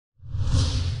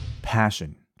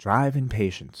passion, drive, and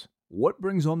patience. What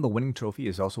brings home the winning trophy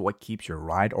is also what keeps your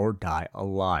ride or die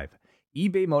alive.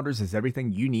 eBay Motors has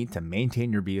everything you need to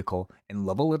maintain your vehicle and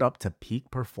level it up to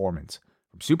peak performance.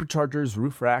 From superchargers,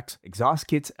 roof racks, exhaust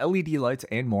kits, LED lights,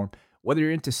 and more, whether you're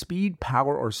into speed,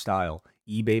 power, or style,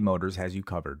 eBay Motors has you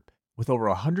covered. With over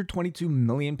 122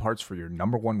 million parts for your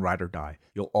number one ride or die,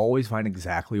 you'll always find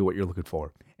exactly what you're looking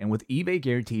for. And with eBay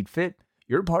Guaranteed Fit,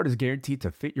 your part is guaranteed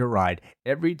to fit your ride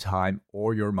every time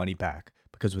or your money back.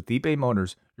 Because with eBay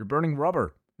Motors, you're burning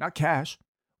rubber, not cash.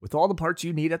 With all the parts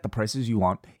you need at the prices you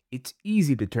want, it's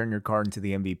easy to turn your car into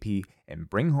the MVP and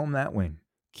bring home that win.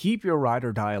 Keep your ride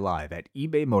or die alive at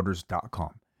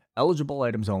ebaymotors.com. Eligible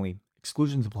items only.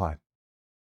 Exclusions apply.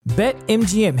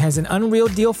 BetMGM has an unreal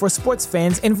deal for sports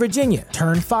fans in Virginia.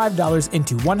 Turn $5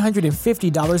 into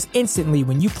 $150 instantly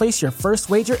when you place your first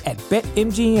wager at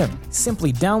BetMGM.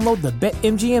 Simply download the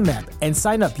BetMGM app and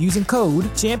sign up using code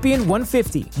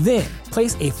Champion150. Then,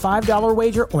 place a $5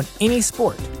 wager on any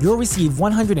sport. You'll receive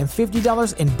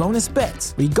 $150 in bonus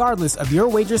bets, regardless of your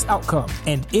wager's outcome.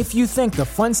 And if you think the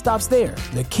fun stops there,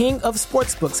 the King of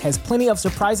Sportsbooks has plenty of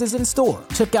surprises in store.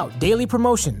 Check out daily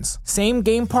promotions,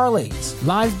 same-game parlays,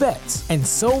 live bets, and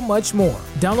so much more.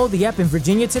 Download the app in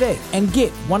Virginia today and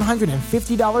get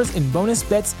 $150 in bonus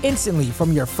bets instantly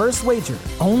from your first wager.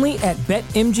 Only at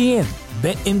BetMGM.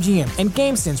 BetMGM and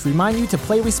GameSense remind you to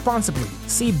play responsibly.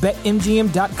 See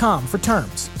BetMGM.com for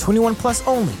terms. 21 plus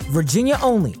only. Virginia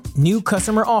only. New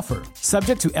customer offer.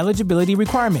 Subject to eligibility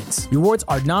requirements. Rewards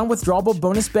are non-withdrawable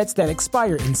bonus bets that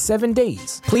expire in 7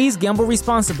 days. Please gamble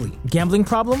responsibly. Gambling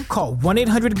problem? Call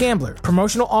 1-800-GAMBLER.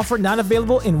 Promotional offer not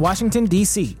available in Washington,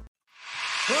 D.C.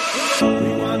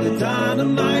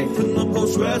 Rewind-A-Dynamite from the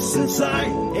post-wrestling site.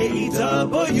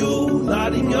 AEW,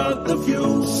 lighting up the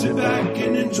fuse. Sit back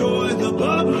and enjoy the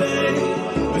bubbly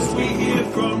as we hear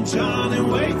from John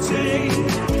and Waiting.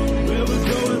 Where we're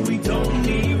going, we don't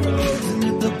need roads. And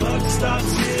if the buck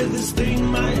stops here, this thing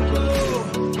might blow.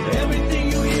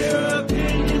 Everything you hear are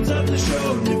opinions of the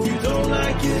show. And if you don't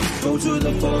like it, go to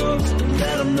the forums and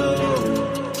let them know.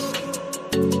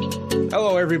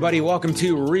 Hello, everybody. Welcome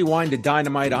to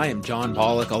Rewind-A-Dynamite. I am John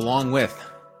Pollock, along with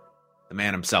the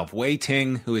man himself, Wei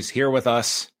Ting, who is here with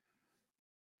us.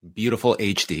 Beautiful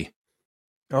HD.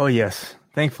 Oh, yes.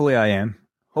 Thankfully, I am.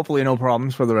 Hopefully, no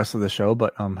problems for the rest of the show.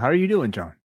 But how are you doing,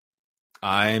 John?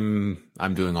 I'm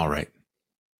doing all right.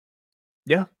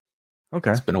 Yeah.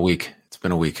 Okay. It's been a week.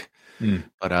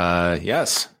 But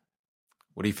yes.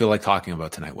 What do you feel like talking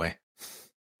about tonight, Wei?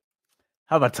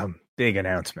 How about some big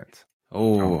announcements?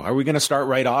 Oh, are we going to start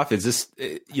right off? Is this,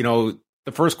 the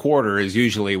first quarter is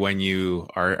usually when you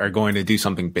are going to do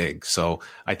something big. So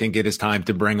I think it is time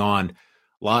to bring on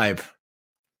live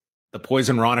the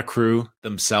Poison Rana crew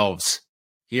themselves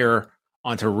here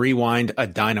onto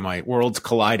Rewind-A-Dynamite. Worlds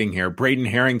colliding here. Braden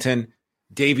Harrington,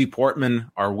 Davey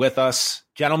Portman are with us.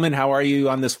 Gentlemen, how are you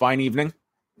on this fine evening?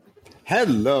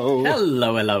 Hello.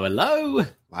 Hello.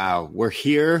 Wow, we're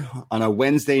here on a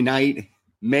Wednesday night,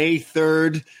 May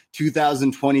 3rd,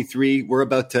 2023. We're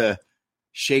about to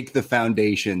shake the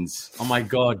foundations. Oh my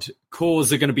God.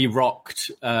 Cores are going to be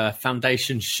rocked.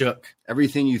 Foundations shook.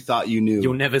 Everything you thought you knew.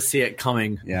 You'll never see it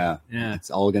coming. Yeah. It's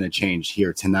all going to change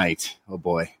here tonight. Oh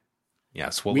boy.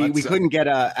 Yes. Well, we couldn't get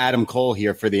Adam Cole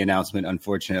here for the announcement,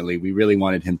 unfortunately. We really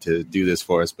wanted him to do this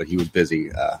for us, but he was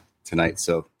busy tonight.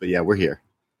 But yeah, we're here.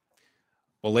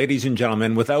 Well, ladies and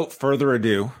gentlemen, without further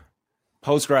ado,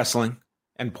 Post Wrestling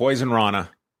and Poison Rana,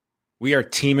 we are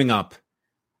teaming up.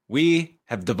 We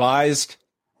have devised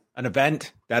an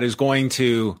event that is going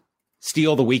to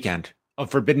steal the weekend of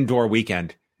Forbidden Door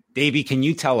weekend. Davey, can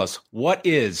you tell us what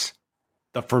is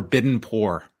the Forbidden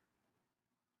Pour?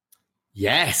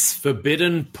 Yes,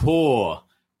 Forbidden Pour.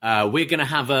 We're going to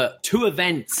have 2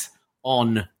 events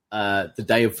on the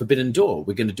day of Forbidden Door.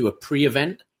 We're going to do a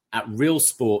pre-event at Real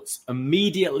Sports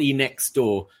immediately next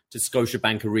door to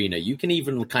Scotiabank Arena. You can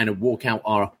even kind of walk out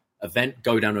our event,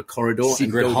 go down a corridor,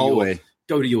 secret and hallway.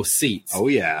 Go to your seats. Oh,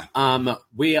 yeah.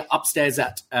 We're upstairs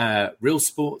at Real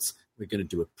Sports. We're going to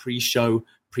do a pre-show,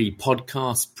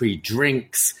 pre-podcast,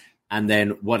 pre-drinks. And then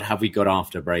what have we got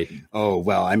after, Braden? Oh,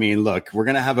 well, I mean, look, we're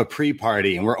going to have a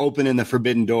pre-party and we're opening the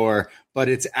Forbidden Door, but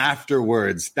it's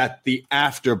afterwards that the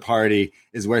after party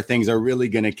is where things are really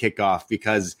going to kick off,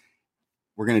 because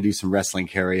we're going to do some wrestling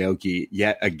karaoke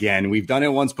yet again. We've done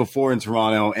it once before in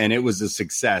Toronto, and it was a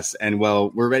success. And,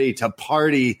 well, we're ready to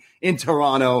party in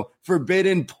Toronto.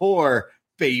 Forbidden Pour,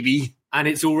 baby. And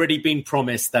it's already been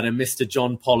promised that a Mr.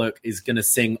 John Pollock is going to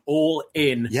sing All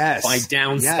In by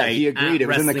Downstate. Yeah, he agreed. It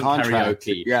was in the contract.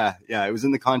 Karaoke. Yeah, it was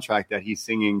in the contract that he's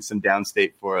singing some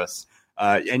Downstate for us.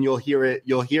 And you'll hear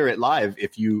it live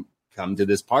if you come to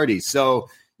this party. So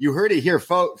you heard it here,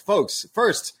 folks.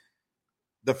 First,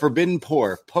 the Forbidden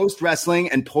Pour, Post Wrestling,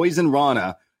 and Poison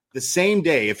Rana. The same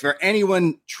day, if for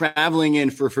anyone traveling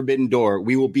in for Forbidden Door,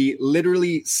 we will be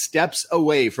literally steps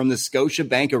away from the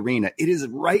Scotiabank Arena. It is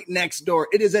right next door.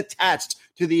 It is attached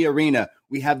to the arena.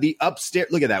 We have the upstairs.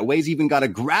 Look at that. Waze even got a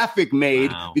graphic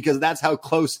made because that's how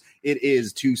close it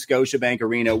is to Scotiabank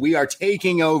Arena. We are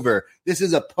taking over. This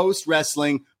is a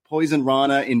post-wrestling Poison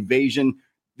Rana invasion.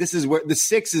 This is where the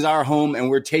 6 is our home, and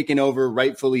we're taking over,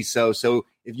 rightfully so. So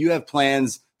if you have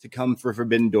plans to come for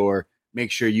Forbidden Door,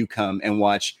 make sure you come and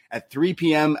watch at 3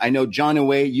 p.m. I know John and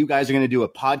Wei, you guys are going to do a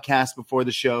podcast before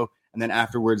the show. And then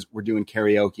afterwards, we're doing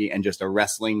karaoke and just a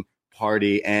wrestling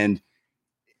party. And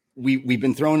we've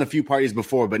been throwing a few parties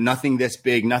before, but nothing this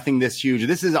big, nothing this huge.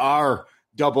 This is our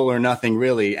double or nothing,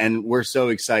 really. And we're so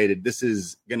excited. This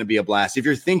is going to be a blast. If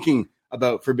you're thinking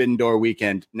about Forbidden Door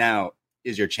weekend, now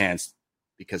is your chance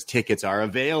because tickets are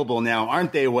available now,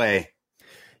 aren't they, Wei?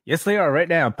 Yes, they are right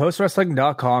now.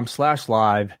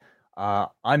 postwrestling.com/live.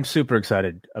 I'm super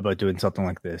excited about doing something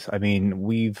like this. I mean,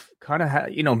 we've kind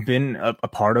of been a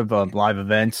part of live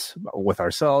events with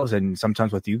ourselves and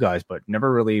sometimes with you guys, but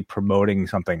never really promoting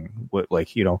something with,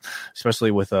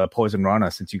 especially with Poison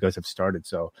Rana since you guys have started.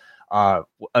 So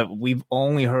we've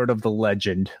only heard of the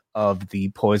legend of the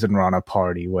Poison Rana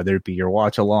party, whether it be your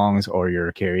watch-alongs or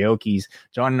your karaoke's.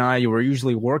 John and I were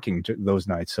usually working those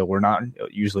nights, so we're not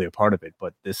usually a part of it,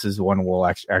 but this is one we'll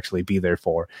actually be there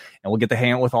for. And we'll get to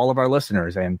hang out with all of our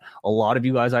listeners. And a lot of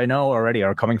you guys I know already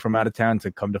are coming from out of town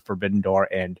to come to Forbidden Door,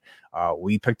 and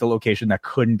we picked a location that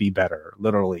couldn't be better,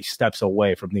 literally steps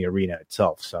away from the arena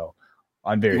itself. So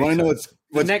I'm very excited.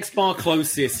 The next bar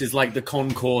closest is like the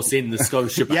concourse in the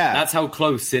Scotia. Yeah. That's how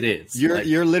close it is.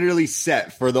 You're literally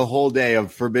set for the whole day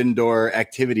of Forbidden Door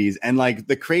activities. And like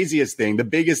the craziest thing, the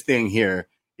biggest thing here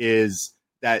is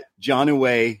that John and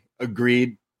Wei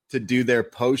agreed to do their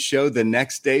post show the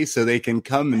next day so they can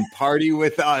come and party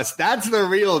with us. That's the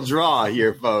real draw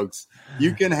here, folks.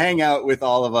 You can hang out with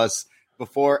all of us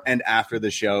before and after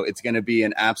the show. It's going to be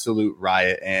an absolute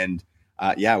riot. And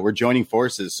we're joining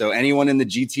forces. So anyone in the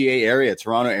GTA area,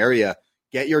 Toronto area,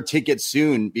 get your tickets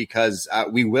soon because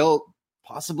we will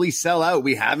possibly sell out.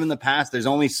 We have in the past. There's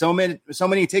only so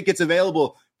many tickets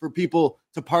available for people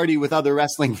to party with other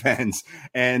wrestling fans,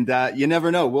 and you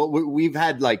never know. We've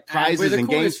had like prizes and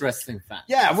games. Wrestling fans.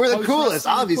 Yeah, we're the coolest,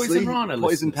 obviously.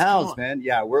 Poison pals, man.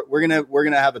 Yeah, we're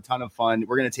gonna have a ton of fun.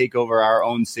 We're gonna take over our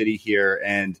own city here,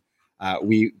 and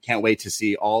we can't wait to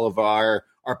see all of our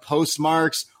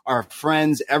postmarks, our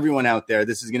friends, everyone out there.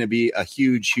 This is going to be a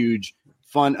huge, huge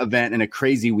fun event and a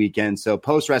crazy weekend. So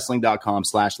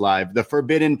postwrestling.com/live, the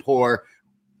Forbidden Pour.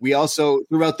 We also,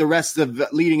 throughout the rest of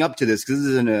leading up to this, because this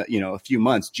is in a few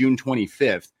months, June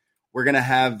 25th, we're going to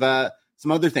have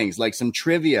some other things like some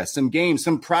trivia, some games,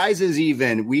 some prizes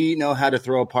even. We know how to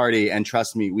throw a party, and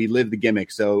trust me, we live the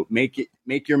gimmick. So make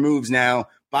your moves now,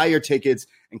 buy your tickets,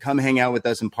 and come hang out with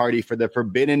us and party for the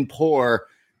Forbidden Pour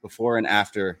before and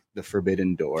after the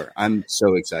Forbidden Door. I'm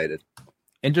so excited.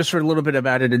 And just for a little bit of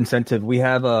added incentive, we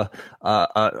have for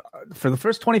the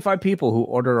first 25 people who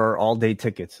order our all-day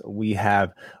tickets, we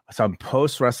have some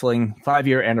post-wrestling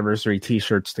 5-year anniversary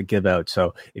T-shirts to give out.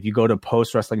 So if you go to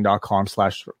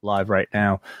postwrestling.com/live right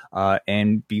now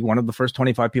and be one of the first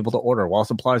 25 people to order while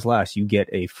supplies last, you get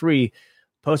a free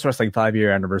post-wrestling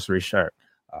 5-year anniversary shirt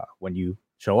when you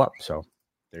show up. So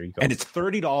there you go. And it's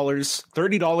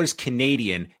 $30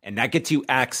 Canadian, and that gets you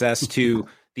access to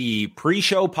the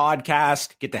pre-show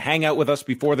podcast, get to hang out with us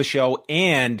before the show,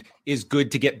 and is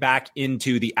good to get back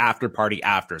into the after party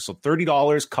after. So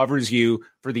 $30 covers you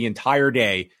for the entire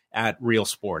day at Real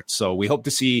Sports. So we hope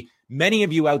to see many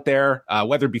of you out there,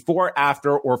 whether before,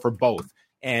 after, or for both.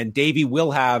 And Davey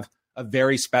will have a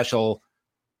very special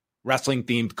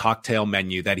wrestling-themed cocktail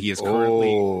menu that he is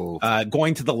currently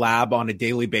going to the lab on a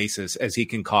daily basis as he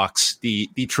concocts the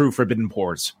true Forbidden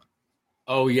Pours.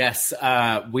 Oh, yes.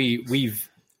 We've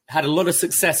had a lot of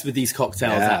success with these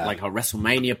cocktails at like our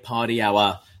WrestleMania party,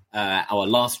 our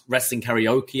last wrestling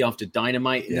karaoke after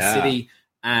Dynamite in the city.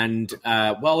 And,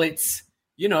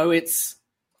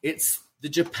 it's the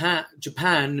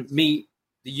Japan meet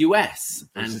the US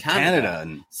and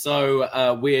Canada.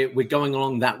 So we're going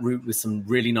along that route with some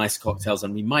really nice cocktails,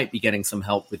 and we might be getting some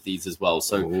help with these as well.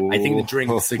 So I think the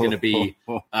drinks are going to be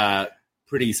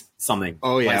pretty something.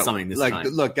 Oh yeah, something this time.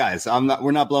 Look, guys,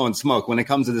 we're not blowing smoke when it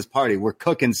comes to this party. We're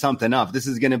cooking something up. This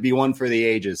is going to be one for the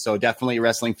ages. So definitely,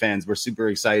 wrestling fans, we're super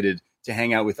excited to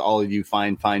hang out with all of you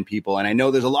fine people. And I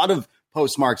know there's a lot of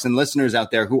postmarks and listeners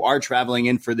out there who are traveling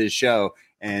in for this show.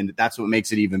 And that's what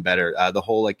makes it even better. The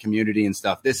whole community and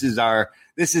stuff. This is our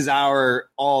this is our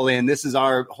all in. This is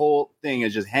our whole thing,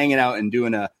 is just hanging out and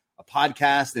doing a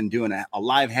podcast and doing a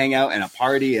live hangout and a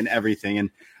party and everything.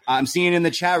 And I'm seeing in the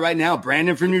chat right now,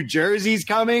 Brandon from New Jersey's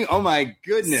coming. Oh my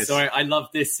goodness. Sorry, I love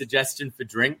this suggestion for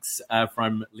drinks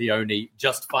from Leone.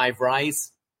 Just 5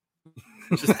 ryes.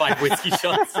 Just 5 whiskey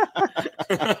shots.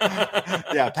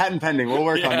 Yeah, patent pending. We'll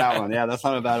work on that one. Yeah, that's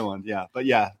not a bad one. Yeah, but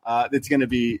yeah, it's going to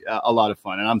be a lot of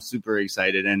fun, and I'm super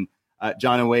excited. And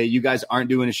John and Wei, you guys aren't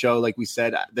doing a show like we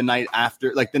said the night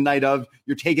after, like the night of.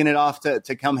 You're taking it off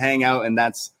to come hang out, and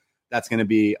that's going to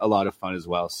be a lot of fun as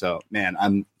well. So, man,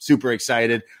 I'm super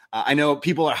excited. I know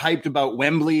people are hyped about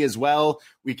Wembley as well.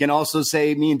 We can also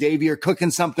say me and Davey are cooking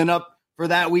something up for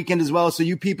that weekend as well. So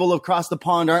you people across the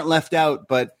pond aren't left out.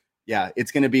 But yeah,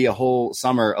 it's going to be a whole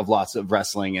summer of lots of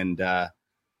wrestling, and,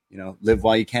 live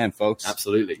while you can, folks.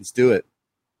 Absolutely. Let's do it.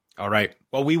 All right.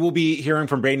 Well, we will be hearing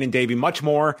from Braden and Davey much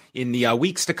more in the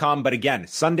weeks to come. But again,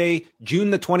 Sunday,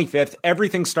 June the 25th,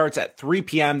 everything starts at 3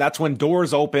 p.m. That's when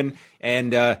doors open,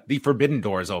 and the forbidden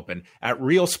doors open at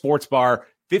Real Sports Bar,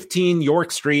 15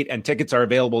 York Street. And tickets are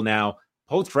available now.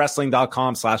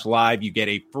 postwrestling.com/live. You get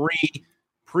a free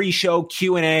pre-show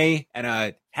Q&A and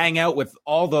a hangout with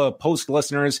all the post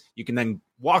listeners. You can then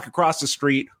walk across the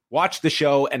street, watch the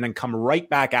show, and then come right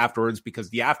back afterwards, because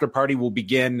the after party will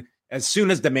begin as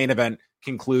soon as the main event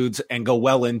concludes and go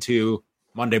well into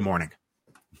Monday morning.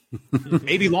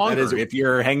 Maybe longer if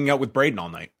you're hanging out with Braden all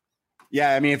night.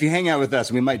 Yeah, I mean, if you hang out with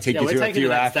us, we might take you to a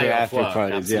few after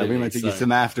parties. Absolutely. Yeah, we might take you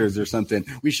some afters or something.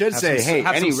 We should say, hey,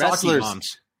 any wrestlers?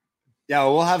 Yeah,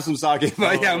 we'll have some sake,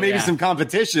 but maybe some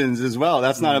competitions as well.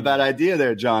 That's not a bad idea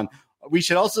there, John. We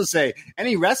should also say,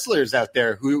 any wrestlers out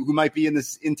there who might be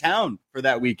in town for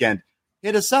that weekend,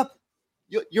 hit us up.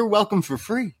 You're welcome for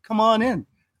free. Come on in.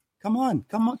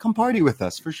 Come party with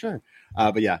us for sure.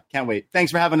 But yeah, can't wait.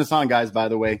 Thanks for having us on, guys, by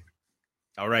the way.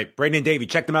 All right, Braden and Davey,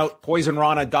 check them out,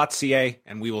 poisonrana.ca,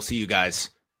 and we will see you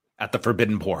guys at the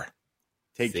Forbidden Pour.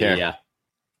 Take care. Ya.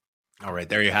 All right,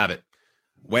 there you have it.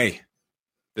 Wei,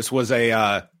 this was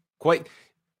a quite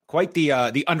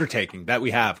the undertaking that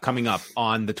we have coming up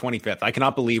on the 25th. I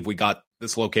cannot believe we got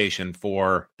this location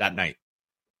for that night.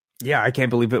 Yeah, I can't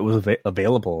believe it was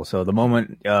available. So the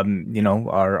moment,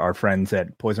 our friends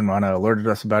at Poison Rana alerted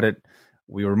us about it,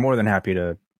 we were more than happy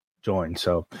to join.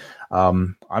 So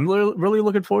I'm really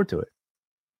looking forward to it.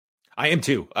 I am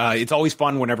too. It's always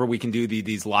fun whenever we can do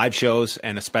these live shows,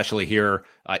 and especially here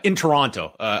in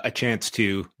Toronto, a chance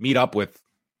to meet up with a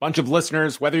bunch of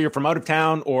listeners, whether you're from out of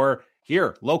town or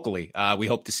here locally. We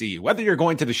hope to see you, whether you're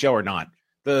going to the show or not.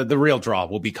 The real draw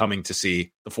will be coming to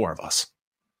see the four of us.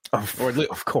 Of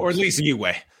course. Or at least you,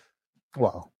 Wei.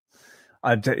 Well,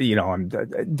 I'm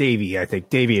Davey. I think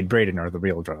Davey and Braden are the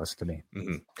real draws to me.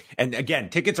 Mm-hmm. And again,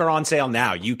 tickets are on sale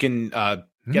now. You can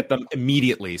get them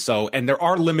immediately. So, and there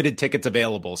are limited tickets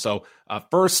available. So,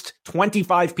 first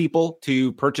 25 people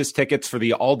to purchase tickets for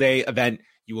the all-day event,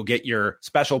 you will get your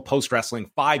special Post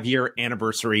Wrestling 5-year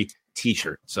anniversary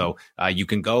T-shirt. So, you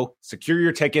can go secure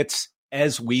your tickets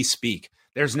as we speak.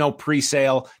 There's no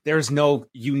pre-sale. There's no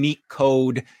unique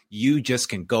code. You just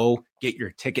can go get your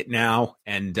ticket now,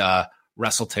 and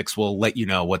WrestleTix will let you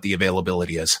know what the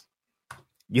availability is.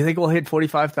 You think we'll hit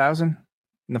 45,000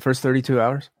 in the first 32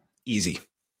 hours? Easy.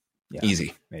 Yeah,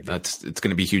 Easy. Maybe. It's going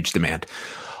to be huge demand.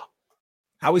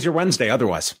 How was your Wednesday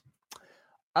otherwise?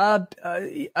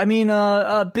 Busy,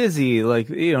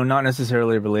 not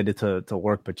necessarily related to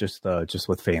work, but just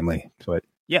with family. But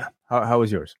yeah, how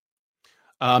was yours?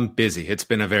 Busy. It's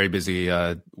been a very busy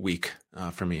week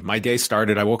for me. My day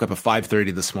started, I woke up at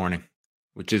 5:30 this morning,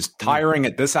 which is tiring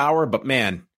at this hour, but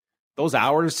man, those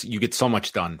hours, you get so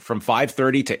much done. From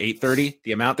 5:30 to 8:30,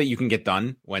 the amount that you can get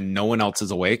done when no one else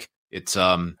is awake, it's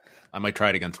I might try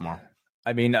it again tomorrow.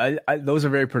 I mean, those are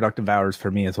very productive hours for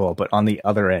me as well, but on the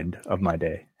other end of my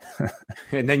day.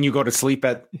 And then you go to sleep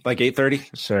at like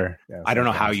 8:30? Sure. Yeah, I don't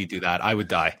know how you do that. I would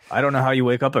die. I don't know how you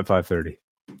wake up at 5:30.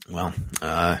 Well,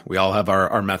 we all have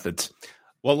our methods.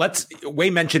 Well, Wei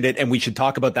mentioned it, and we should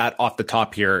talk about that off the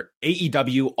top here.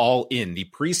 AEW All In. The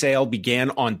pre-sale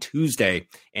began on Tuesday,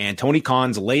 and Tony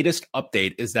Khan's latest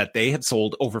update is that they have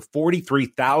sold over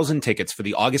 43,000 tickets for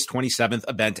the August 27th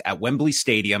event at Wembley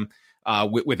Stadium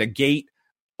with a gate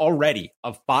already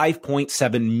of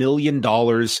 $5.7 million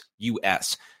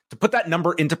US. To put that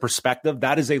number into perspective,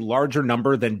 that is a larger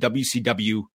number than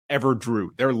WCW ever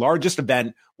drew. Their largest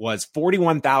event was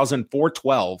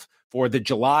 41,412 for the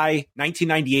July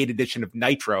 1998 edition of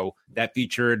Nitro that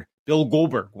featured Bill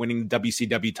Goldberg winning the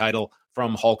WCW title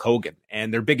from Hulk Hogan.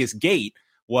 And their biggest gate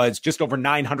was just over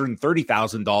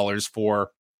 $930,000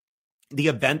 for the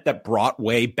event that brought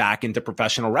Wei back into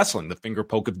professional wrestling, the Finger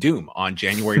Poke of Doom, on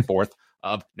January 4th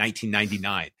of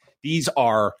 1999. These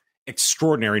are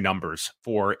extraordinary numbers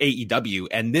for AEW,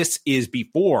 and this is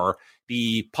before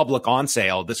the public on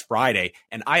sale this Friday.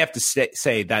 And I have to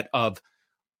say that of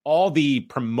all the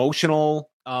promotional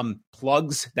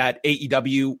plugs that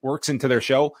AEW works into their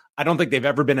show, I don't think they've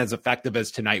ever been as effective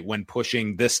as tonight when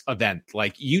pushing this event.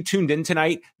 Like, you tuned in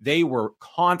tonight, they were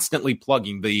constantly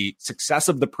plugging the success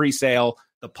of the pre-sale,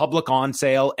 the public on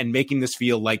sale, and making this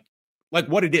feel like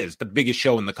what it is, the biggest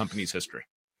show in the company's history.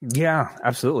 Yeah,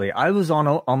 absolutely. I was on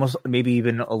almost maybe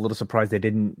even a little surprised they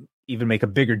didn't even make a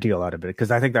bigger deal out of it, because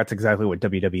I think that's exactly what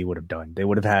WWE would have done. They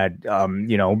would have had,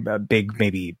 big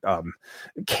maybe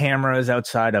cameras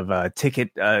outside of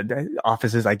ticket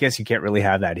offices. I guess you can't really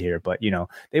have that here, but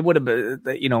they would have,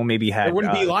 maybe had. There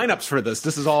wouldn't be lineups for this.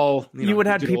 This is all you would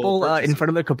have people in front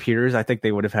of their computers. I think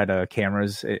they would have had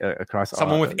cameras across.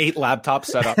 Someone with 8 laptops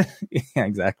set up. Yeah,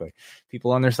 exactly.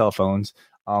 People on their cell phones.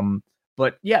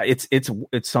 But yeah,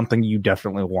 it's something you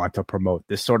definitely want to promote.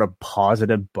 This sort of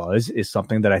positive buzz is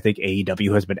something that I think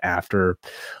AEW has been after,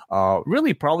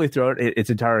 really probably throughout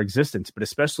its entire existence, but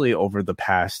especially over the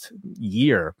past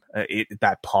year.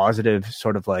 That positive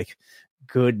sort of like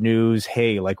good news,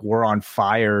 hey, like we're on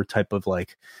fire type of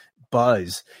like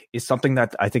buzz is something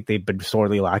that I think they've been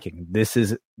sorely lacking. This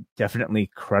is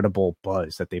definitely credible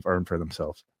buzz that they've earned for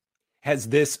themselves. Has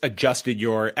this adjusted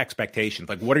your expectations?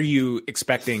 Like, what are you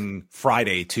expecting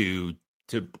Friday to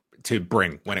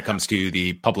bring when it comes to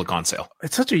the public on sale?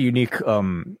 It's such a unique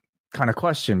kind of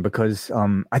question, because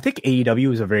I think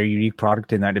AEW is a very unique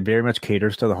product in that it very much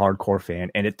caters to the hardcore fan,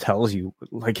 and it tells you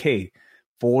like, hey,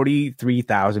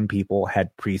 43,000 people had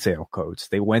pre-sale codes.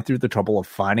 They went through the trouble of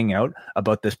finding out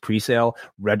about this pre-sale,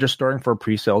 registering for a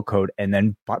pre-sale code, and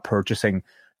then purchasing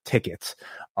tickets.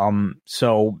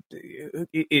 So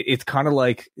it's kind of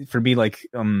like, for me, like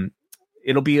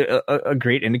it'll be a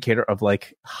great indicator of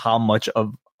like how much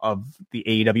of the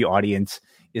AEW audience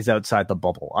is outside the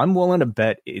bubble. I'm willing to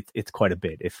bet it's quite a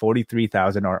bit. If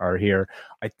 43,000 are here,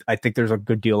 I think there's a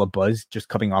good deal of buzz just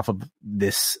coming off of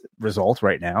this result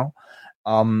right now.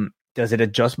 Does it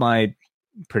adjust my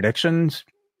predictions?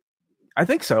 I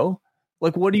think so.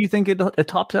 Like, what do you think it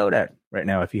tops out at right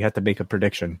now, if you had to make a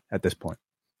prediction at this point?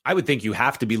 I would think you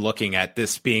have to be looking at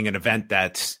this being an event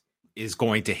that is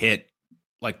going to hit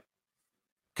like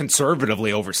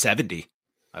conservatively over 70,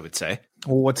 I would say.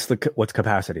 Well, what's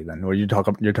capacity then? Or you're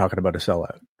talking about a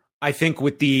sellout? I think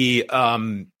with the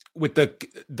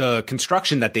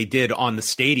construction that they did on the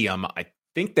stadium, I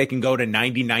think they can go to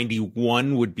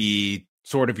 90-91 would be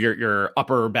sort of your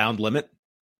upper bound limit.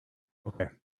 Okay.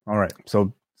 All right.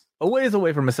 So a ways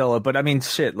away from a sellout, but I mean,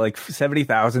 shit, like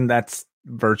 70,000, that's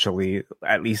virtually,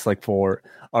 at least like for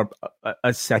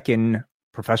a second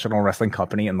professional wrestling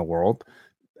company in the world.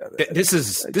 This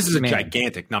is a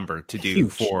gigantic number to do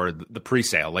for the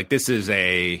pre-sale. Like, this is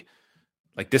the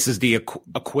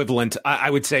equivalent. I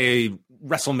would say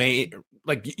WrestleMania,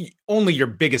 like only your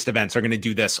biggest events are going to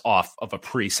do this off of a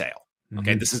pre-sale.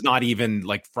 Okay. Mm-hmm. This is not even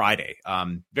like Friday.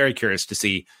 Very curious to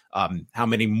see how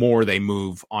many more they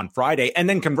move on Friday. And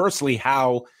then conversely,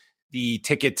 how the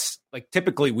tickets, like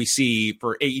typically we see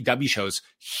for AEW shows,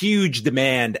 huge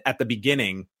demand at the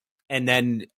beginning, and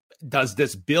then does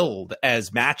this build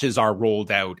as matches are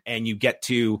rolled out and you get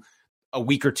to a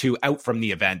week or two out from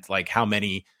the event, like how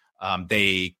many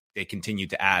they continue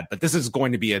to add. But this is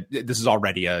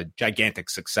already a gigantic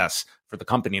success for the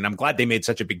company, and I'm glad they made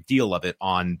such a big deal of it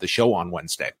on the show on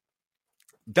Wednesday.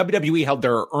 WWE held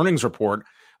their earnings report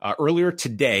earlier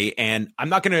today, and I'm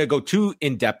not going to go too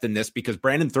in-depth in this because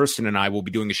Brandon Thurston and I will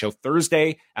be doing a show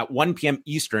Thursday at 1 p.m.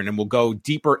 Eastern, and we'll go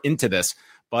deeper into this.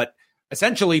 But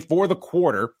essentially, for the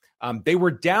quarter, they were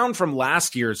down from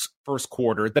last year's first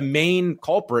quarter, the main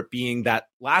culprit being that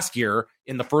last year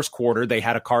in the first quarter, they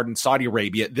had a card in Saudi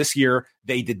Arabia. This year,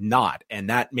 they did not, and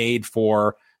that made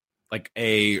for like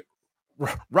a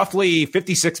roughly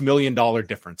 $56 million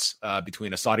difference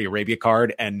between a Saudi Arabia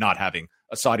card and not having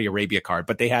a Saudi Arabia card.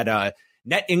 But they had a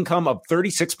net income of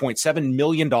 $36.7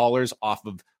 million off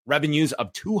of revenues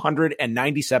of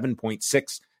 $297.6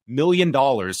 million.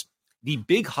 The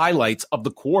big highlights of the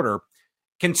quarter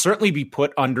can certainly be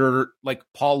put under like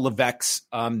Paul Levesque's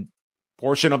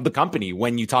portion of the company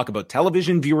when you talk about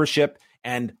television viewership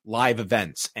and live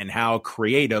events and how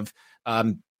creative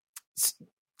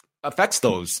affects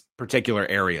those particular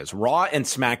areas. Raw and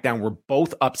SmackDown were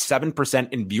both up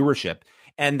 7% in viewership,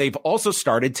 and they've also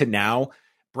started to now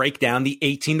break down the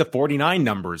 18 to 49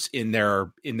 numbers in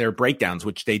their breakdowns,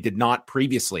 which they did not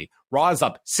previously. Raw is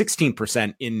up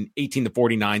 16% in 18 to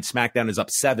 49. SmackDown is up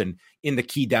 7 in the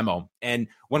key demo. And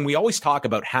when we always talk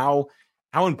about how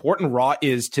important Raw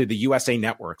is to the USA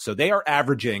Network, so they are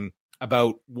averaging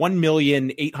about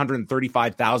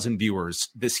 1,835,000 viewers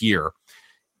this year.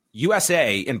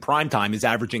 USA in primetime is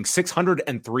averaging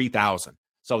 603,000.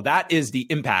 So that is the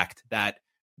impact that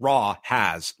Raw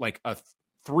has, like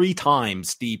 3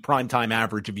 times the primetime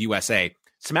average of USA.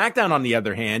 SmackDown, on the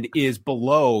other hand, is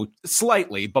below,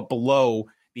 slightly, but below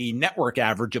the network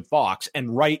average of Fox,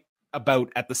 and right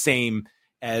about at the same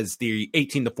as the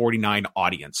 18 to 49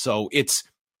 audience. So it's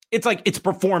like it's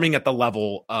performing at the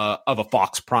level of a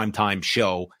Fox primetime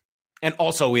show, and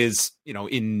also is,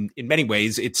 in many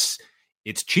ways it's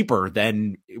cheaper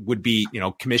than it would be,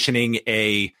 commissioning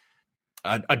a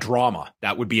drama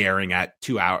that would be airing at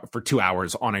 2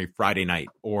 hours on a Friday night,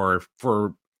 or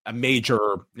for a major,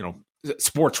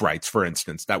 sports rights, for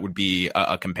instance. That would be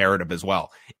a comparative as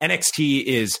well. NXT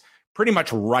is pretty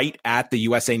much right at the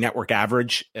USA Network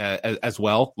average as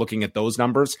well, looking at those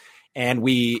numbers. And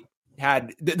we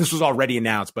had, this was already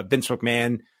announced, but Vince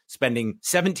McMahon spending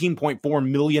 $17.4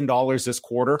 million this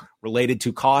quarter related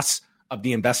to costs of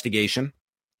the investigation,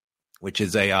 which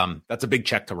is that's a big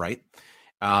check to write.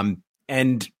 And,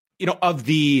 of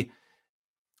the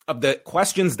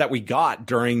questions that we got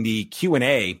during the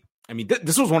Q&A, I mean,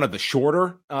 this was one of the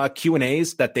shorter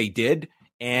Q&As that they did.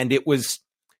 And it was,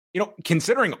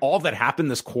 considering all that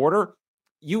happened this quarter,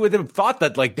 you would have thought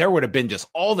that like there would have been just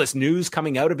all this news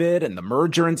coming out of it and the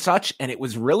merger and such. And it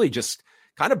was really just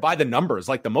kind of by the numbers.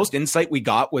 Like the most insight we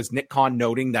got was Nick Khan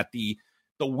noting that the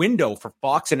window for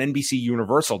Fox and NBC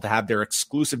Universal to have their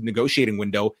exclusive negotiating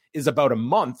window is about a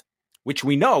month, which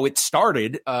we know it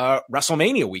started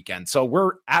WrestleMania weekend. So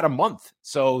we're at a month.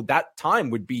 So that time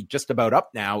would be just about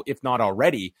up now, if not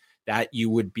already, that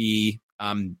you would be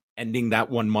ending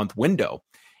that 1 month window.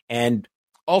 And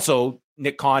also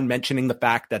Nick Khan mentioning the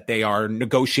fact that they are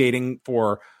negotiating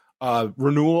for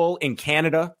renewal in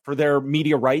Canada for their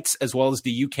media rights, as well as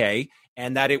the UK,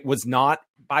 and that it was not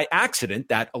by accident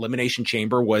that Elimination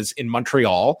Chamber was in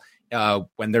Montreal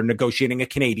when they're negotiating a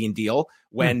Canadian deal.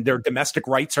 When their domestic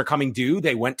rights are coming due,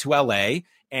 they went to LA,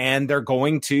 and they're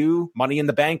going to Money in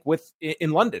the Bank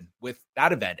in London with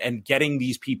that event, and getting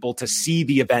these people to see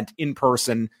the event in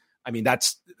person. I mean,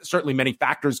 that's certainly many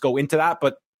factors go into that,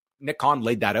 but Nick Khan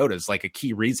laid that out as like a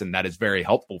key reason that is very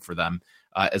helpful for them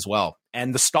as well.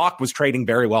 And the stock was trading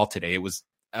very well today. It was,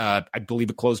 I believe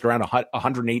it closed around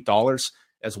 $108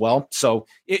 as well. So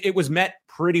it was met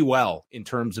pretty well in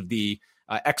terms of the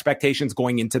expectations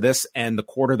going into this and the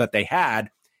quarter that they had.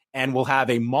 And we'll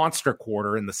have a monster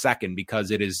quarter in the second,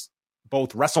 because it is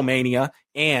both WrestleMania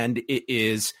and it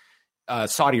is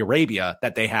Saudi Arabia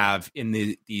that they have in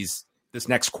this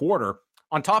next quarter,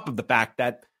 on top of the fact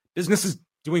that business is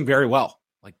doing very well.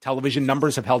 Like television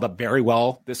numbers have held up very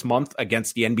well this month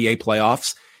against the NBA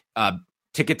playoffs.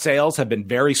 Ticket sales have been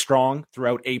very strong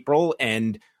throughout April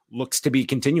and looks to be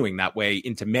continuing that way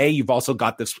into May. You've also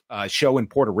got this show in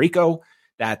Puerto Rico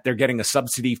that they're getting a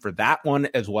subsidy for that one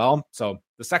as well. So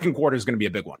the second quarter is going to be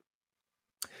a big one.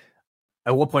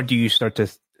 At what point do you start to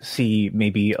see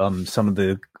maybe some of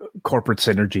the corporate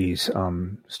synergies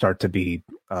start to be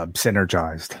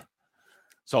synergized?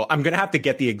 So I'm going to have to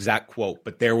get the exact quote,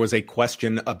 but there was a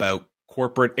question about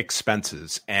corporate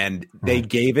expenses, and they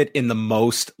gave it in the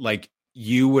most, like,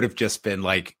 you would have just been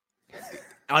like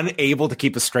unable to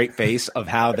keep a straight face of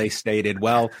how they stated.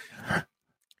 Well,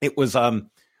 it was,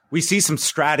 we see some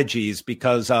strategies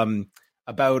because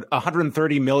about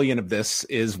 130 million of this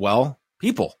is, well,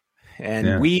 people.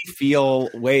 And we feel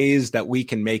ways that we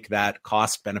can make that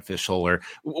cost beneficial, or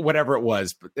whatever it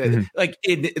was. Like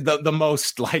the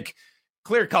most like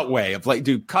clear-cut way of like,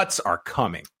 dude, cuts are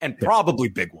coming, and probably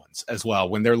big ones as well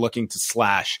when they're looking to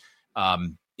slash,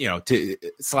 to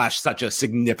slash such a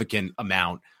significant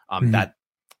amount that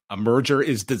a merger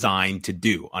is designed to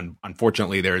do.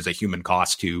 Unfortunately, there is a human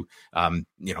cost to,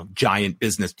 giant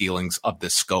business dealings of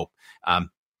this scope.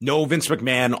 No Vince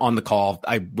McMahon on the call.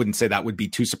 I wouldn't say that would be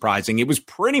too surprising. It was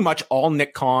pretty much all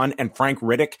Nick Khan and Frank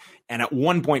Riddick, and at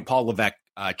one point Paul Levesque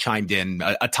chimed in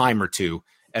a time or two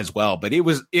as well. But it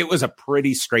was a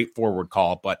pretty straightforward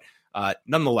call. But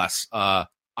nonetheless,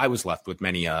 I was left with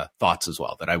many thoughts as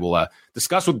well that I will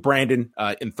discuss with Brandon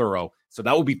in thorough. So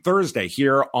that will be Thursday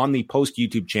here on the Post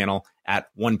YouTube channel at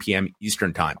 1 p.m.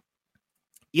 Eastern Time.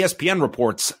 ESPN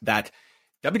reports that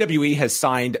WWE has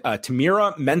signed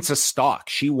Tamira Mensah-Stock.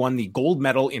 She won the gold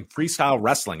medal in freestyle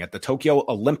wrestling at the Tokyo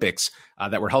Olympics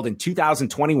that were held in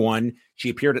 2021. She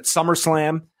appeared at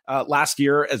SummerSlam last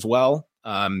year as well,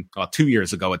 2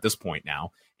 years ago at this point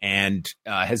now, and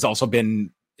has also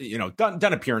been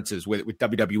done appearances with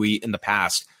WWE in the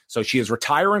past. So she is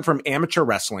retiring from amateur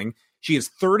wrestling. She is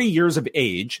 30 years of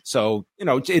age. So,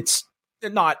 it's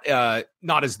not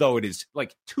as though it is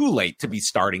like too late to be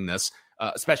starting this,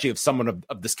 especially if someone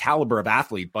of this caliber of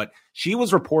athlete. But she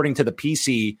was reporting to the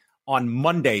PC on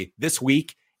Monday this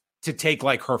week to take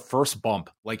like her first bump.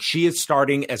 Like she is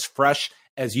starting as fresh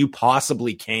as you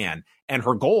possibly can. And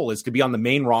her goal is to be on the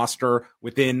main roster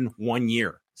within 1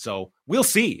 year. So we'll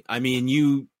see. I mean,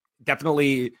 you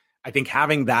definitely, I think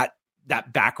having that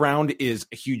background is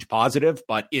a huge positive,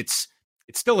 but it's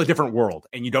still a different world,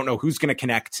 and you don't know who's going to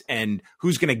connect and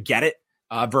who's going to get it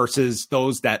versus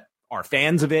those that are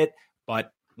fans of it.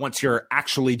 But once you're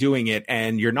actually doing it,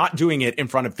 and you're not doing it in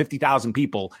front of 50,000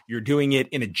 people, you're doing it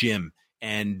in a gym,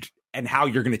 and how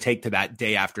you're going to take to that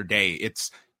day after day.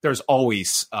 There's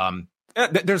always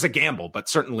there's a gamble, but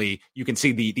certainly you can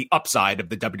see the upside of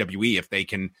the WWE if they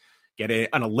can get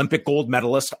an Olympic gold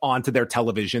medalist onto their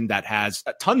television that has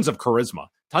tons of charisma,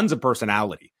 tons of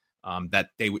personality. That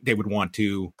they would want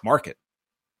to market.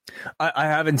 I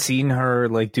haven't seen her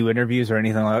like do interviews or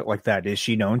anything like that. Is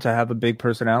she known to have a big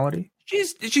personality?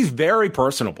 She's very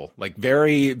personable, like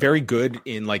very, very good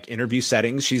in like interview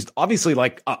settings. She's obviously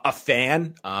like a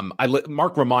fan.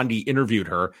 Mark Raimondi interviewed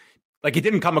her. Like it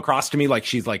didn't come across to me like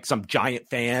she's like some giant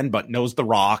fan, but knows The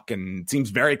Rock and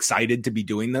seems very excited to be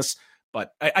doing this.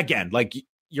 But again, like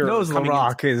knows The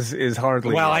Rock is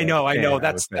hardly. Well, I know.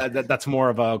 That's more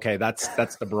of a okay. That's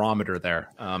the barometer there.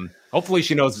 Hopefully,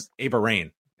 she knows Ava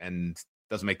Raine and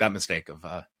doesn't make that mistake of.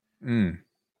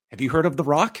 Have you heard of The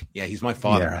Rock? Yeah, he's my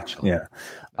father. Actually,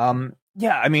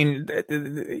 yeah. I mean,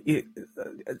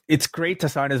 it's great to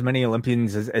sign as many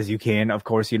Olympians as you can. Of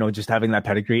course, just having that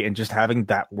pedigree and just having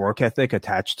that work ethic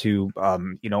attached to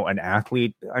an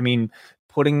athlete. I mean,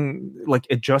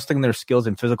 adjusting their skills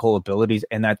and physical abilities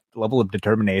and that level of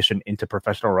determination into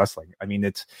professional wrestling. I mean,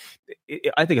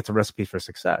 I think it's a recipe for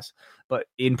success. But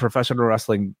in professional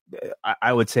wrestling,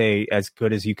 I would say as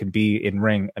good as you can be in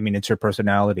ring. I mean, it's your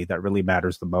personality that really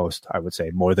matters the most. I would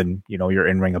say more than your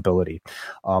in-ring ability.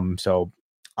 So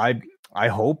I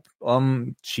hope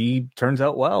she turns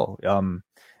out well.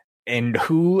 And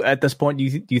who at this point do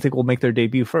you think will make their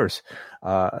debut first?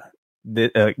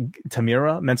 Tamira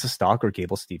Mensah-Stock or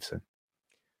Gable Steveson?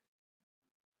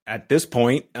 At this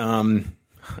point, I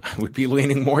would be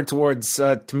leaning more towards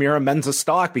Tamira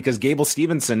Mensah-Stock because Gable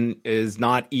Steveson is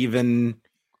not even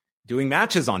doing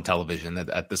matches on television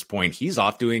at this point. He's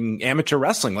off doing amateur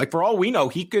wrestling. Like for all we know,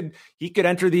 he could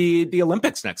enter the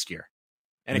Olympics next year.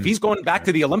 And if he's going back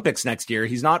to the Olympics next year,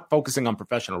 he's not focusing on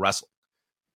professional wrestling.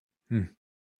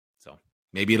 So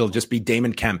maybe it'll just be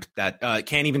Damon Kemp that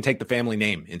can't even take the family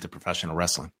name into professional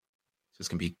wrestling. It's just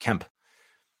going to be Kemp.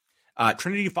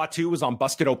 Trinity Fatu was on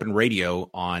Busted Open Radio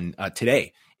on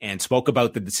today and spoke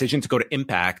about the decision to go to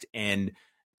Impact. And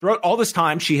throughout all this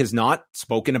time, she has not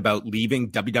spoken about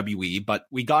leaving WWE, but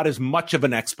we got as much of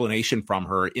an explanation from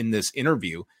her in this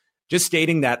interview, just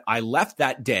stating that I left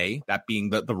that day, that being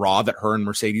the Raw that her and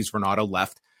Mercedes Renato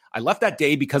left. I left that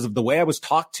day because of the way I was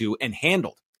talked to and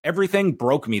handled. Everything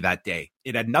broke me that day.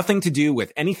 It had nothing to do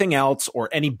with anything else or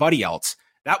anybody else.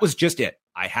 That was just it.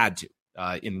 I had to,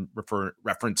 in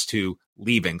reference to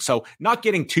leaving. So not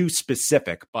getting too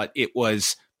specific, but it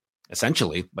was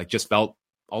essentially like just felt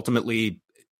ultimately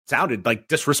sounded like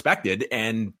disrespected.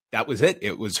 And that was it.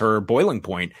 It was her boiling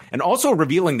point. And also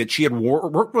revealing that she had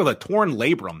worked with a torn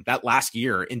labrum that last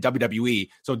year in WWE.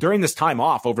 So during this time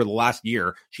off over the last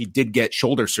year, she did get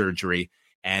shoulder surgery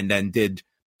and then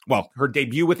her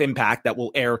debut with Impact that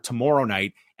will air tomorrow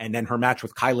night. And then her match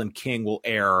with Kylan King will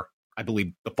air, I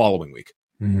believe, the following week.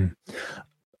 Mm-hmm.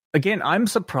 Again, I'm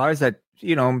surprised that,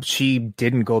 she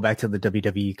didn't go back to the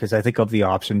WWE because I think of the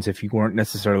options, if you weren't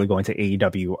necessarily going to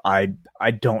AEW, I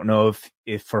don't know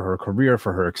if for her career,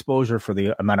 for her exposure, for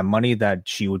the amount of money that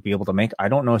she would be able to make, I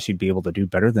don't know if she'd be able to do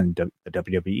better than the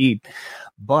WWE.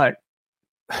 But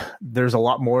there's a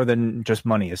lot more than just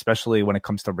money, especially when it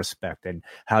comes to respect and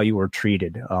how you were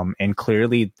treated. And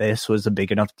clearly this was a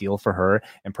big enough deal for her,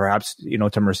 and perhaps,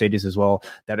 to Mercedes as well,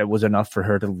 that it was enough for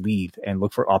her to leave and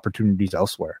look for opportunities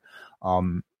elsewhere.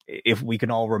 If we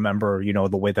can all remember,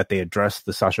 the way that they addressed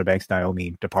the Sasha Banks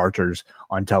Naomi departures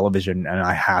on television, and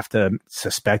I have to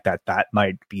suspect that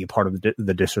might be a part of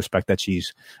the disrespect that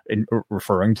she's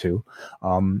referring to.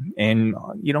 And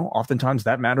oftentimes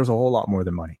that matters a whole lot more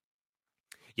than money.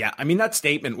 Yeah, I mean, that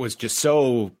statement was just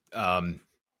so,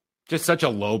 just such a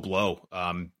low blow.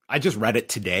 I just read it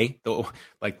today, though,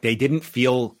 like they didn't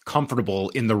feel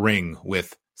comfortable in the ring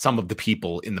with some of the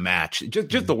people in the match,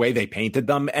 just the way they painted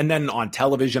them. And then on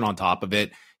television on top of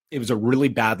it, it was a really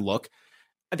bad look.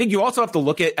 I think you also have to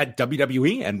look at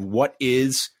WWE and what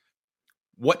is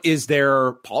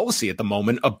their policy at the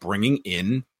moment of bringing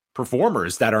in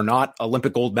performers that are not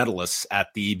Olympic gold medalists at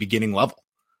the beginning level.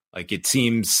 Like, it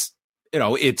seems,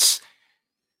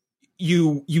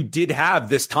 you did have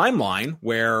this timeline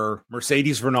where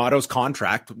Mercedes Vernato's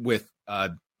contract with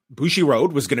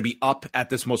Bushiroad was going to be up at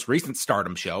this most recent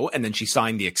Stardom show, and then she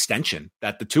signed the extension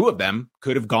that the two of them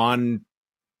could have gone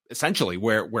essentially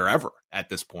wherever at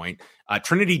this point.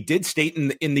 Trinity did state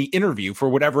in the interview, for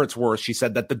whatever it's worth, she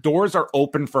said that the doors are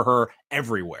open for her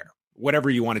everywhere, whatever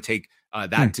you want to take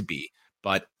that to be.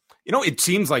 But, it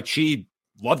seems like she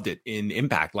loved it in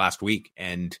Impact last week,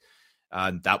 and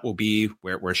that will be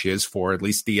where she is for at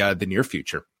least the near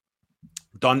future.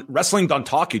 Wrestling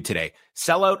Dontaku today,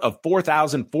 sellout of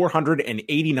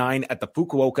 4,489 at the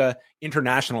Fukuoka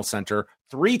International Center.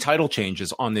 3 title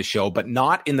changes on this show, but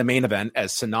not in the main event,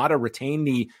 as Sonata retained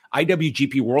the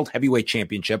IWGP World Heavyweight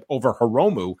Championship over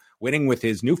Hiromu, winning with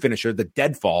his new finisher, the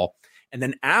Deadfall. And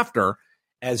then after,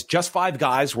 as just 5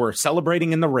 guys were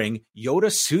celebrating in the ring, Yota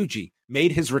Tsuji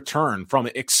made his return from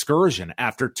Excursion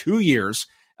after 2 years,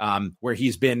 where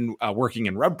he's been working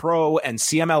in Rev Pro and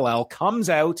CMLL, comes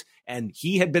out, and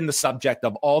he had been the subject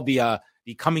of all the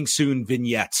coming soon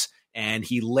vignettes. And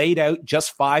he laid out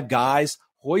just 5 guys,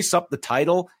 hoists up the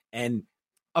title, and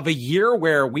of a year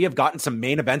where we have gotten some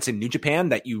main events in New Japan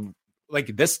that you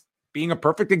like, this being a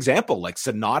perfect example, like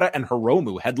Sonata and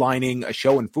Hiromu headlining a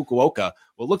show in Fukuoka.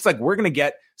 Well, it looks like we're going to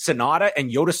get Sonata and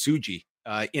Yota Tsuji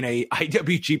in a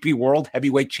IWGP World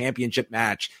Heavyweight Championship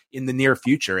match in the near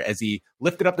future, as he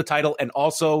lifted up the title and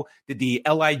also did the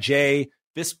LIJ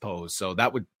fist pose. So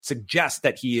that would suggest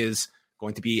that he is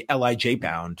going to be LIJ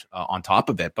bound on top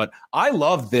of it. But I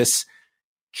love this,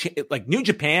 like New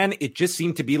Japan, it just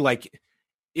seemed to be like,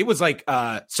 it was like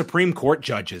Supreme Court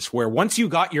judges, where once you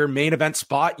got your main event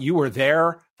spot, you were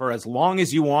there for as long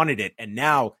as you wanted it. And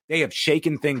now they have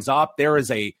shaken things up. There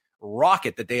is a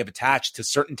rocket that they have attached to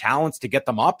certain talents to get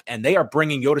them up, and they are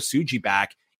bringing Yota Tsuji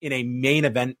back in a main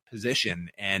event position.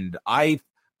 And I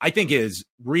think it has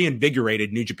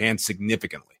reinvigorated New Japan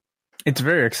significantly. It's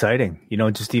very exciting,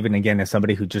 just even again, as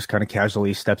somebody who just kind of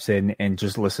casually steps in and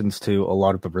just listens to a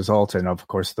lot of the results, and of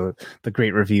course the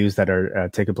great reviews that are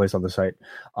taking place on the site.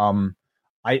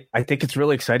 I think it's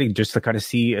really exciting just to kind of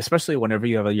see, especially whenever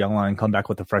you have a young lion come back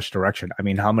with a fresh direction. I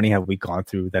mean, how many have we gone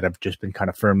through that have just been kind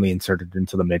of firmly inserted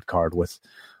into the mid card with,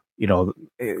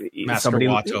 Master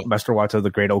Wato,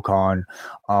 the Great Okan.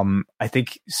 I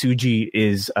think Tsuji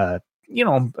is a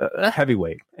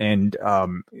heavyweight, and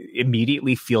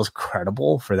immediately feels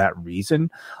credible for that reason.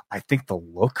 I think the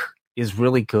look is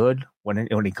really good when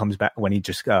he comes back, when he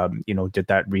just did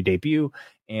that re-debut,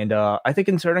 and I think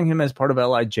inserting him as part of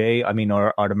LIJ,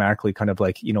 automatically kind of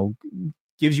like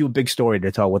gives you a big story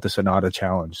to tell with the Sonata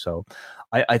challenge. So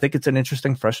I think it's an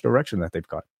interesting fresh direction that they've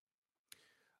got.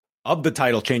 Of the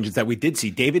title changes that we did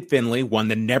see, David Finlay won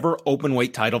the never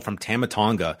openweight title from Tama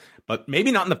Tonga, but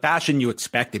maybe not in the fashion you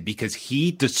expected, because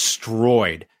he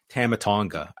destroyed Tama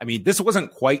Tonga. I mean, this wasn't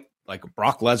quite like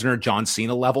Brock Lesnar, John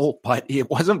Cena level, but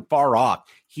it wasn't far off.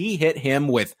 He hit him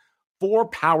with 4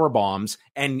 power bombs,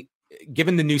 and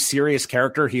given the new serious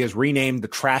character, he has renamed the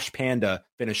Trash Panda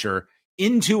finisher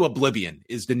Into Oblivion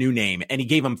is the new name, and he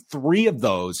gave him 3 of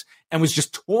those and was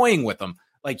just toying with them.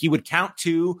 Like, he would count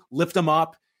 2, lift him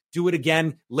up, do it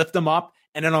again, lift him up,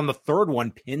 and then on the 3rd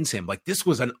one pins him. Like, this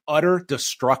was an utter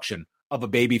destruction of a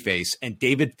babyface, and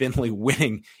David Finlay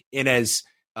winning in as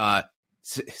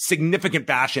significant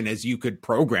fashion as you could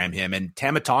program him. And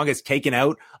Tama Tonga is taken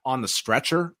out on the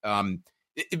stretcher.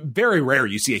 Very rare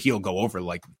you see a heel go over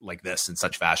like this in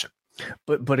such fashion.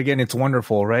 But again, it's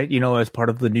wonderful, right? As part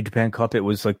of the New Japan Cup, it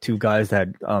was like 2 guys that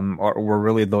were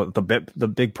really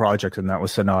the big project, and that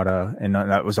was Sonata, and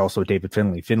that was also David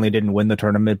Finlay. Finlay didn't win the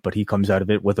tournament, but he comes out of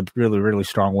it with a really, really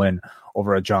strong win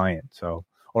over a giant, or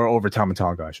over Tama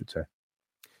Tonga, I should say.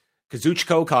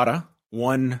 Kazuchika Okada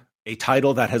won a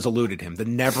title that has eluded him, the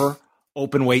never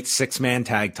openweight 6-man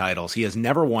tag titles. He has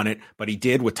never won it, but he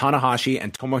did with Tanahashi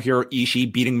and Tomohiro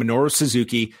Ishii beating Minoru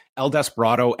Suzuki, El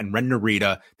Desperado, and Ren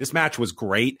Narita. This match was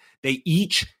great. They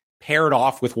each paired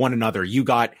off with one another. You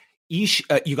got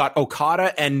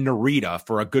Okada and Narita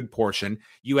for a good portion.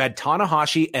 You had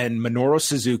Tanahashi and Minoru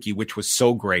Suzuki, which was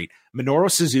so great. Minoru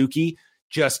Suzuki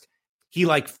he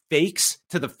like fakes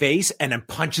to the face and then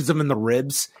punches him in the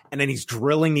ribs, and then he's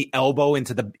drilling the elbow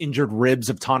into the injured ribs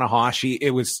of Tanahashi.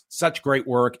 It was such great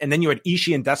work. And then you had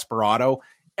Ishii and Desperado.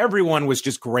 Everyone was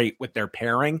just great with their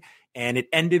pairing, and it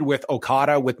ended with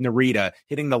Okada with Narita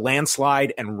hitting the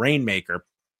landslide and Rainmaker.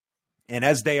 And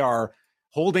as they are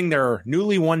holding their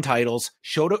newly won titles,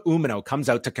 Shota Umino comes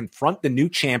out to confront the new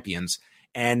champions,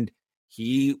 and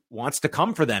he wants to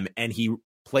come for them, and he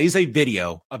plays a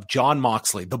video of Jon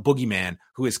Moxley, the boogeyman,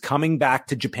 who is coming back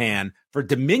to Japan for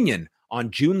Dominion on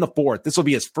June the 4th. This will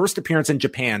be his first appearance in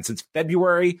Japan since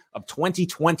February of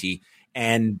 2020.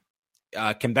 And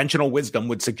conventional wisdom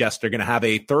would suggest they're going to have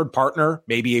a third partner,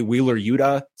 maybe a Wheeler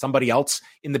Yuta, somebody else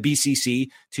in the BCC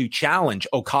to challenge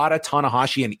Okada,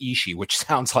 Tanahashi, and Ishii, which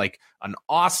sounds like an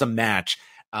awesome match.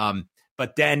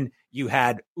 But then you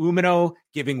had Umino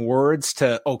giving words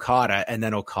to Okada, and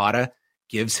then Okada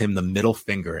gives him the middle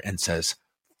finger and says,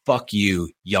 "Fuck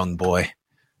you, young boy."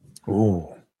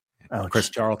 Ooh. Ouch. Chris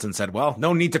Charlton said, well,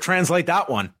 no need to translate that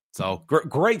one. So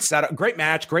great setup, great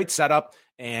match, great setup,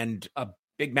 and a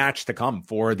big match to come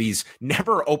for these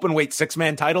never open weight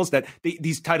 6-man titles that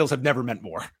these titles have never meant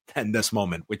more than this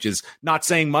moment, which is not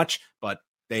saying much, but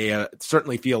they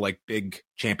certainly feel like big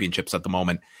championships at the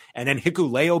moment. And then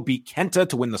Hikuleo beat Kenta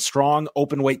to win the strong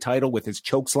open weight title with his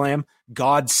chokeslam,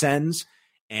 God Sends.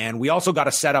 And we also got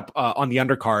a setup on the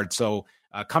undercard. So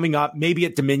coming up, maybe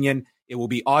at Dominion, it will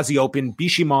be Aussie Open,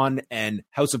 Bishamon, and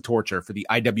House of Torture for the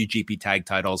IWGP tag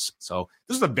titles. So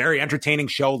this is a very entertaining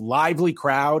show, lively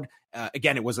crowd.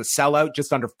 Again, it was a sellout,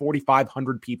 just under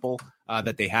 4,500 people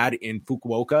that they had in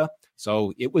Fukuoka.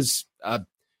 So it was,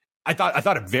 I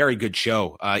thought a very good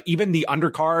show. Even the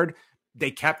undercard,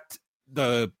 they kept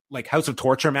the House of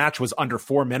Torture match was under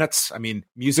 4 minutes. I mean,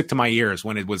 music to my ears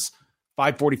when it was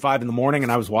 5:45 in the morning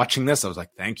and I was watching this. I was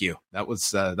like, thank you. That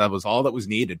was all that was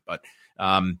needed. But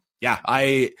yeah,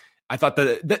 I thought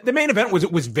the main event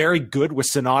was very good with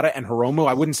Sonata and Hiromu.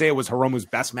 I wouldn't say it was Hiromu's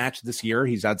best match this year.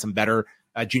 He's had some better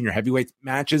junior heavyweight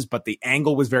matches, but the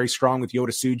angle was very strong with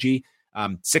Yota Tsuji.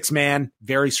 6-man,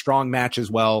 very strong match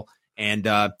as well. And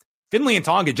Finlay and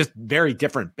Tonga just very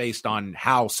different based on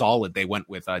how solid they went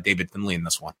with David Finlay in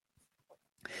this one.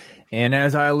 And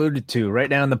as I alluded to, right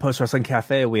now in the Post Wrestling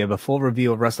Cafe, we have a full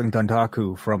review of Wrestling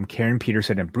Dontaku from Karen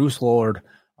Peterson and Bruce Lord,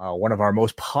 one of our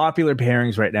most popular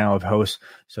pairings right now of hosts.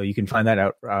 So you can find that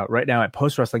out right now at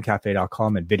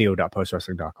postwrestlingcafe.com and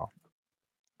video.postwrestling.com.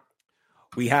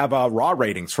 We have Raw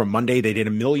ratings from Monday. They did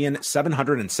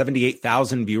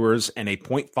 1,778,000 viewers and a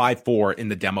 0.54 in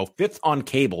the demo, 5th on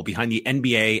cable behind the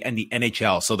NBA and the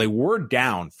NHL. So they were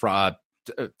down from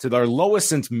to their lowest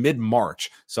since mid-March.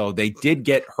 So they did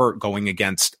get hurt going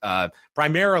against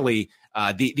primarily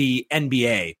the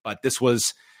NBA. But this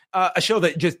was a show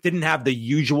that just didn't have the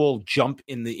usual jump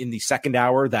in the second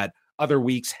hour that other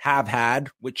weeks have had,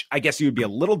 which I guess you would be a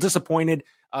little disappointed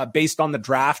based on the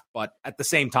draft. But at the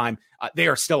same time, they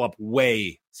are still up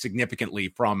way significantly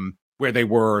from where they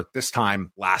were this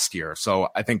time last year. So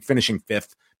I think finishing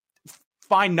 5th,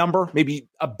 fine number, maybe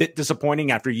a bit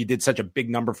disappointing after you did such a big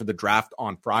number for the draft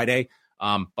on Friday.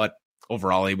 But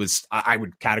overall, it was, I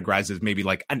would categorize as maybe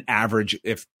like an average,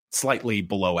 if slightly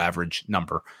below average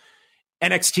number.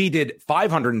 NXT did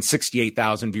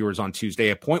 568,000 viewers on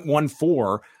Tuesday, a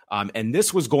 0.14. And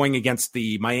this was going against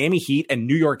the Miami Heat and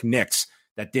New York Knicks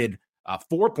that did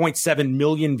 4.7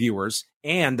 million viewers,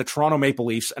 and the Toronto Maple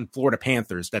Leafs and Florida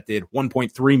Panthers that did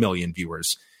 1.3 million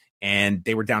viewers. And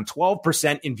they were down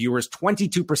 12% in viewers,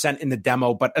 22% in the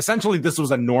demo. But essentially, this was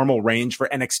a normal range for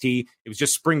NXT. It was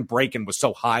just spring break and was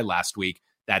so high last week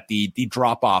that the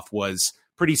drop-off was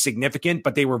pretty significant,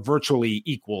 but they were virtually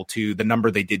equal to the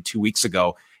number they did 2 weeks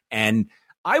ago. And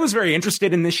I was very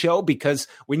interested in this show because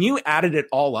when you added it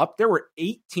all up, there were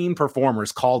 18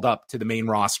 performers called up to the main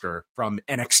roster from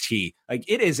NXT. Like,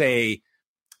 it is I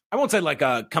won't say like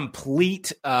a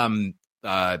complete rebranding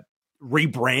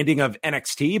of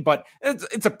NXT, but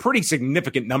it's a pretty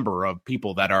significant number of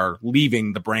people that are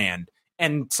leaving the brand,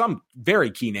 and some very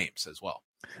key names as well.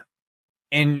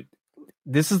 And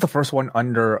this is the first one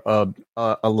under a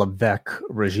Levesque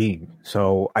regime.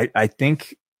 So I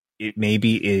think it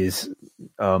maybe is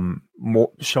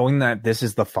more showing that this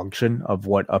is the function of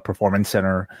what a performance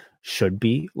center should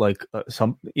be, like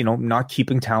not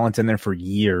keeping talent in there for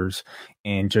years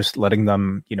and just letting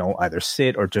them, either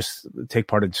sit or just take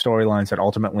part in storylines that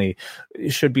ultimately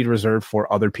should be reserved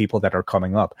for other people that are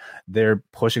coming up. They're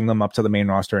pushing them up to the main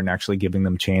roster and actually giving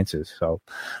them chances. So,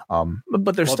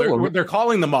 but they're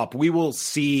calling them up. We will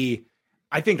see.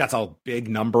 I think that's a big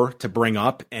number to bring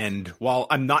up. And while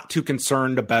I'm not too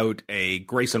concerned about a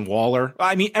Grayson Waller,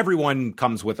 I mean, everyone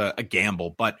comes with a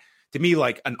gamble, but to me,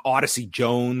 like an Odyssey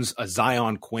Jones, a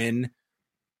Zion Quinn,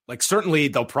 like certainly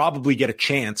they'll probably get a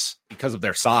chance because of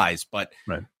their size, but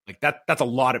right. Like that's a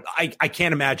lot of, I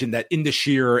can't imagine that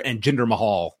Indashir and Jinder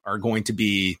Mahal are going to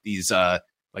be these,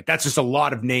 like that's just a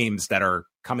lot of names that are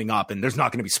coming up, and there's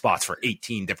not going to be spots for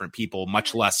 18 different people,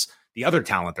 much less the other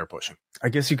talent they're pushing. I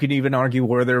guess you could even argue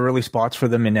where there are really spots for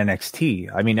them in NXT.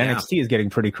 I mean, NXT is getting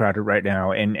pretty crowded right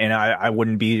now, and I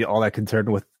wouldn't be all that concerned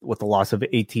with the loss of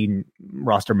 18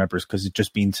 roster members, because it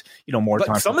just means, more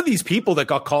time. Some of these people that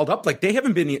got called up, like, they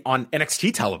haven't been on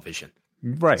NXT television.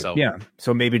 Right. So, yeah.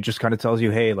 So maybe it just kind of tells you,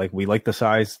 hey, like, we like the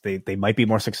size. They might be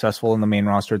more successful in the main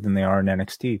roster than they are in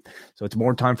NXT. So it's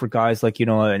more time for guys like, an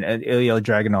Ilya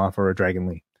Dragunov or a Dragon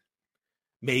Lee.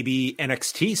 Maybe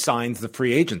NXT signs the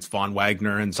free agents, Von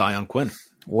Wagner and Zion Quinn.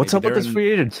 What's up with this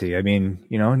free agency? I mean,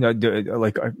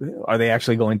 like, are they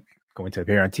actually going to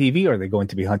appear on TV? Or are they going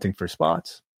to be hunting for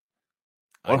spots?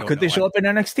 Or could they show up in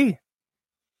NXT?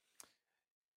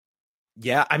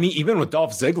 Yeah, I mean, even with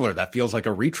Dolph Ziggler, that feels like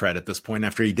a retread at this point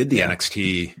after he did the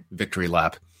NXT victory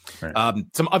lap. Right.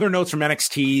 Some other notes from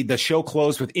NXT: the show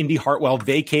closed with Indy Hartwell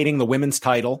vacating the women's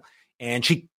title, and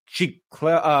she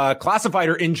classified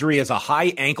her injury as a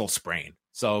high ankle sprain.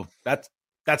 So that's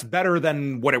better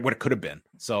than what it could have been.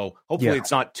 So hopefully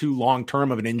it's not too long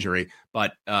term of an injury.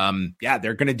 But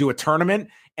they're going to do a tournament,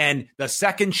 and the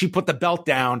second she put the belt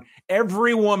down,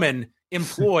 every woman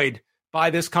employed by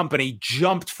this company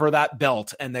jumped for that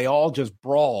belt, and they all just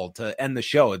brawled to end the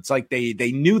show. It's like they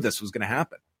knew this was going to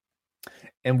happen.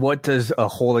 And what does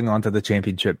holding on to the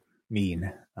championship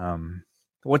mean?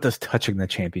 What does touching the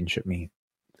championship mean?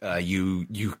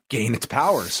 You gain its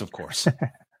powers, of course.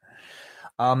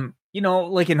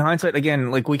 Like, in hindsight,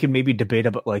 again, like, we can maybe debate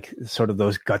about, like, sort of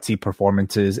those gutsy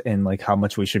performances and, like, how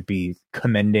much we should be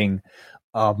commending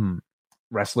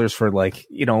wrestlers for, like,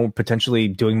 potentially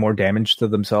doing more damage to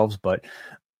themselves. But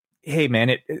hey, man,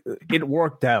 it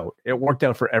worked out. It worked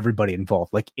out for everybody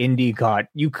involved. Like, Indy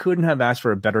you couldn't have asked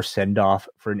for a better send off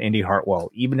for an Indy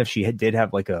Hartwell, even if she did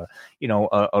have, like, a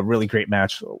really great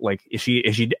match. Like, if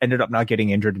she ended up not getting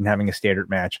injured and having a standard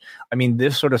match, I mean,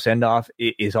 this sort of send off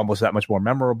is almost that much more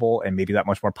memorable and maybe that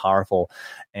much more powerful.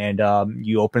 And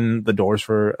you open the doors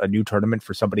for a new tournament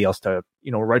for somebody else to,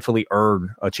 rightfully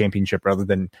earn a championship, rather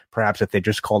than perhaps if they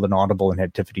just called an audible and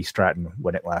had Tiffany Stratton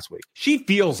win it last week. She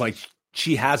feels like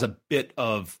she has a bit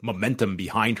of momentum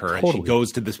behind her, and she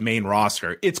goes to this main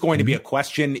roster. It's going to be a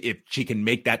question if she can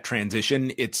make that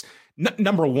transition. It's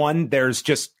number one, there's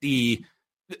just the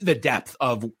depth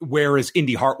of where is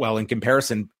Indy Hartwell in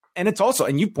comparison. And it's also,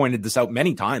 and you've pointed this out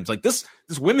many times, like this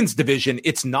women's division,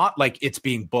 it's not like it's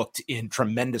being booked in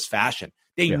tremendous fashion.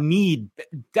 They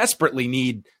desperately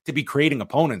need to be creating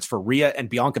opponents for Rhea and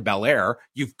Bianca Belair.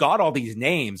 You've got all these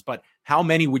names, but how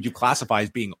many would you classify as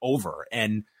being over?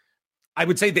 And I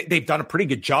would say they've done a pretty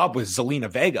good job with Zelina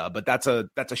Vega, but that's a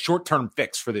short-term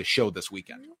fix for this show this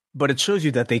weekend. But it shows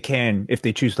you that they can, if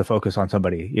they choose to focus on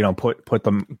somebody, book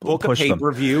a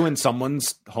pay-per-view in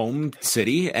someone's home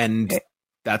city, and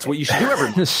that's what you should do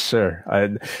every month. Sure.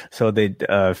 So they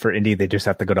for Indy, they just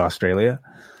have to go to Australia.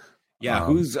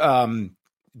 Yeah.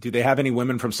 Do they have any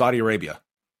women from Saudi Arabia?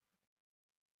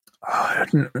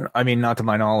 I mean, not to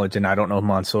my knowledge, and I don't know if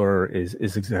Mansoor is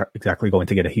exactly going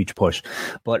to get a huge push.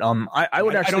 But I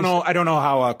would actually. I don't know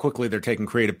how quickly they're taking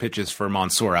creative pitches for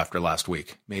Mansoor after last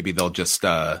week. Maybe they'll just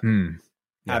have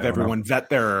everyone vet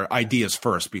their ideas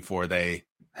first before they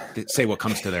say what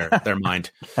comes to their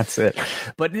mind. That's it.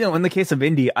 But in the case of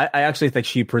Indy, I actually think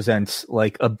she presents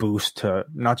like a boost to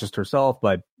not just herself,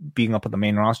 but being up on the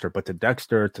main roster, but to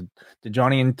Dexter, to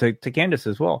Johnny, and to Candice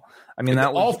as well. I mean,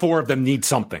 all four of them need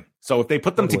something. So if they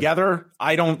put them together,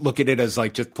 I don't look at it as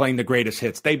like just playing the greatest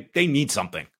hits. They need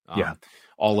something.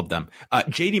 All of them.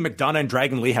 JD McDonough and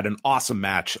Dragon Lee had an awesome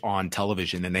match on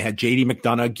television, and they had JD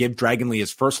McDonough give Dragon Lee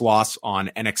his first loss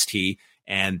on NXT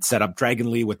and set up Dragon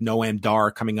Lee with Noam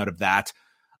Dar coming out of that.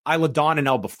 Isla Dawn and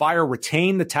Alba Fire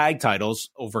retain the tag titles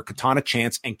over Katana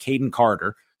Chance and Caden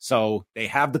Carter. So they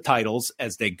have the titles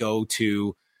as they go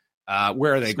to,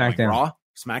 where are they SmackDown. Going? Raw?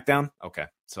 SmackDown? Okay.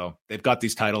 So they've got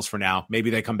these titles for now. Maybe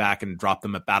they come back and drop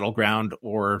them at Battleground,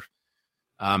 or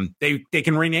they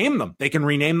can rename them. They can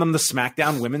rename them the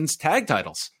SmackDown Women's Tag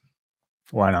Titles.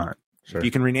 Why not? Sure.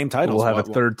 You can rename titles. We'll have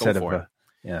a third set of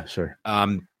yeah, sure.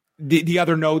 The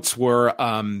other notes were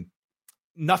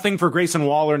nothing for Grayson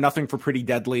Waller, nothing for Pretty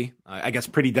Deadly. I guess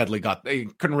Pretty Deadly they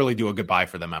couldn't really do a goodbye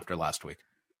for them after last week.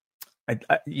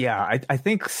 I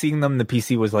think seeing them in the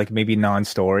PC was like maybe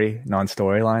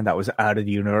non-storyline that was out of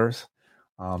the universe.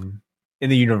 In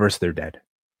the universe, they're dead.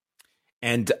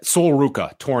 And Sol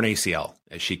Ruka, torn ACL,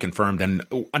 as she confirmed, and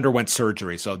underwent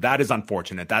surgery. So that is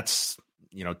unfortunate. That's,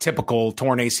 typical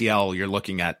torn ACL. You're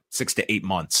looking at 6 to 8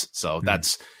 months. So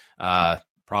that's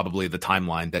probably the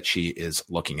timeline that she is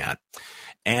looking at.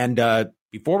 And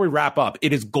before we wrap up,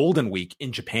 it is Golden Week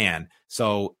in Japan.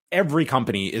 So every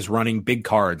company is running big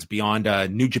cards beyond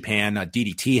New Japan.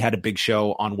 DDT had a big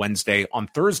show on Wednesday. On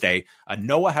Thursday,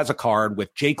 Noah has a card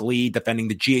with Jake Lee defending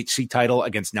the GHC title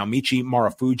against Naomichi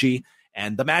Marufuji.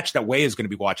 And the match that Wei is going to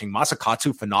be watching,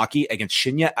 Masakatsu Funaki against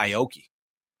Shinya Aoki.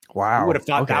 Wow. Who would have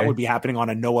thought that would be happening on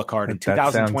a Noah card in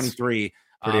 2023?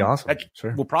 Pretty awesome.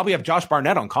 Sure. We'll probably have Josh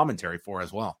Barnett on commentary for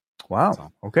as well. Wow.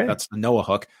 So okay. That's the Noah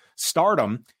hook.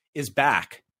 Stardom is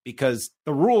back because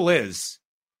the rule is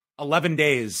 11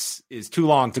 days is too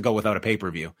long to go without a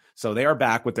pay-per-view. So they are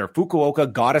back with their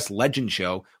Fukuoka Goddess Legend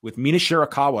show with Mina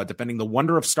Shirakawa defending the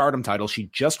Wonder of Stardom title she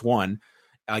just won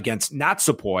against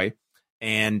Natsupoi.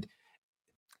 And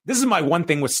this is my one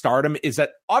thing with Stardom is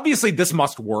that obviously this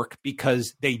must work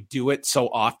because they do it so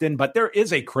often, but there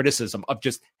is a criticism of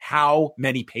just how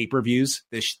many pay-per-views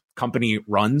this company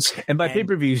runs. And by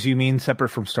pay-per-views, you mean separate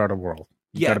from Stardom World.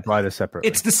 You got to buy this separately.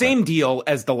 It's the same deal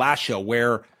as the last show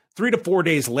where 3 to 4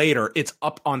 days later, it's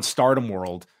up on Stardom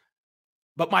World.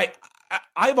 But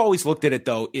I've always looked at it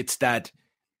though. It's that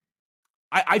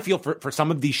I feel for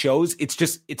some of these shows,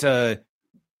 it's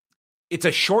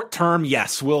a short term.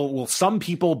 Yes. Will some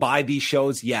people buy these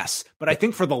shows? Yes. But I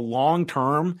think for the long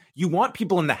term, you want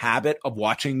people in the habit of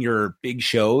watching your big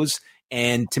shows.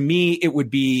 And to me, it would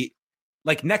be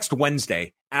like next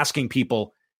Wednesday asking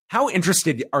people, how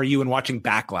interested are you in watching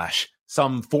Backlash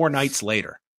some 4 nights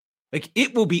later? Like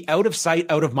it will be out of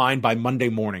sight, out of mind by Monday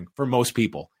morning for most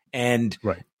people. And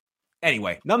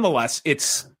anyway, nonetheless,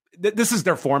 this is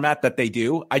their format that they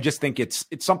do. I just think it's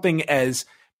something as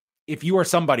if you are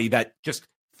somebody that just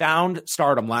found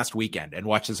Stardom last weekend and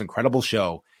watched this incredible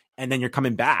show, and then you're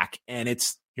coming back and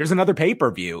here's another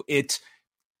pay-per-view.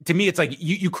 To me, it's like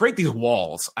you create these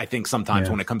walls, I think,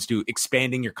 sometimes when it comes to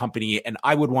expanding your company. And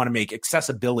I would want to make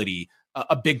accessibility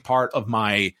a big part of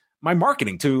my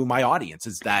marketing to my audience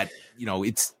is that,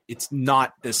 it's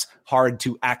not this hard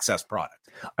to access product.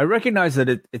 I recognize that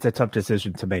it's a tough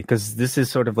decision to make because this is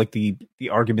sort of like the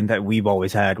argument that we've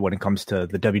always had when it comes to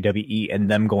the WWE and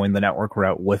them going the network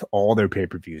route with all their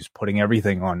pay-per-views, putting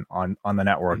everything on the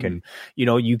network. Mm-hmm.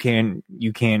 And,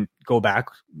 you can't go back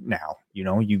now,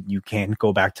 you can't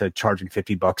go back to charging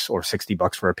 $50 or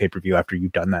 $60 for a pay-per-view after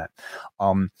you've done that.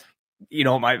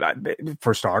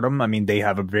 For Stardom, I mean, they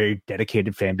have a very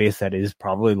dedicated fan base that is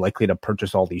probably likely to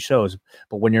purchase all these shows.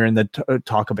 But when you're in the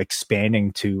talk of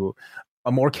expanding to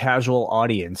a more casual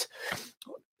audience,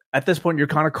 at this point, you're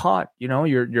kind of caught.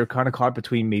 You're kind of caught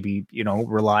between maybe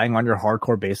relying on your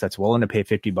hardcore base that's willing to pay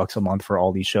 $50 a month for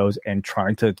all these shows and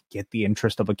trying to get the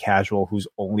interest of a casual who's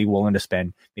only willing to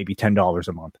spend maybe $10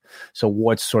 a month. So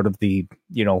what's sort of the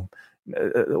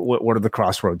what are the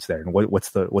crossroads there, and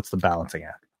what's the balancing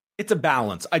act? It's a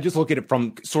balance. I just look at it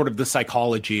from sort of the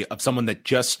psychology of someone that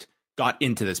just got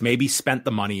into this, maybe spent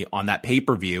the money on that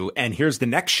pay-per-view, and here's the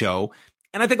next show.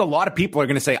 And I think a lot of people are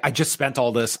going to say, I just spent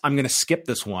all this, I'm going to skip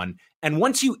this one. And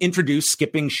once you introduce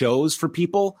skipping shows for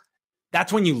people,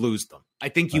 that's when you lose them. I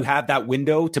think you have that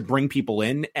window to bring people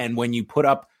in. And when you put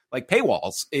up like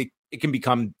paywalls, it can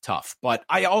become tough. But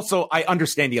I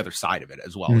understand the other side of it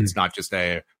as well. Mm. It's not just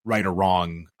a right or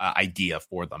wrong idea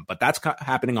for them. But that's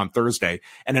happening on Thursday.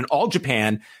 And in All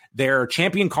Japan, their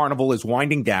Champion Carnival is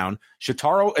winding down.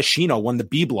 Shotaro Ashino won the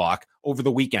B block over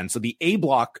the weekend. So the A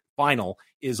block final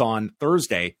is on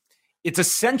Thursday. It's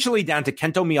essentially down to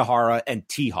Kento Miyahara and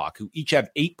T-Hawk, who each have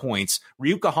 8 points.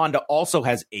 Ryuka Honda also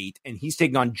has 8, and he's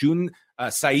taking on Jun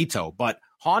Saito. But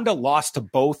Honda lost to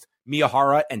both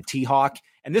Miyahara and T-Hawk.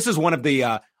 And this is one of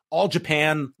the All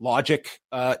Japan Logic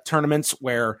tournaments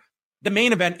where the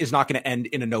main event is not going to end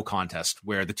in a no contest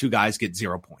where the two guys get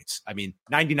 0 points. I mean,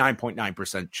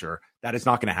 99.9% sure that is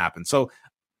not going to happen. So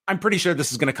I'm pretty sure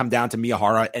this is going to come down to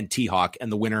Miyahara and T-Hawk,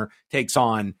 and the winner takes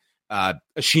on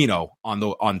Ashino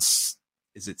on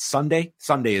is it Sunday?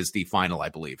 Sunday is the final, I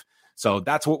believe. So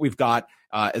that's what we've got,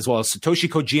 as well as Satoshi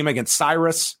Kojima against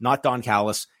Cyrus, not Don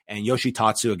Callis, and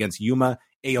Yoshitatsu against Yuma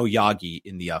Aoyagi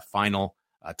in the final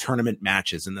tournament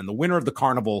matches. And then the winner of the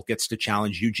carnival gets to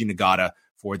challenge Yuji Nagata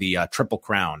for the Triple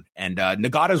Crown. And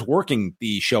Nagata's working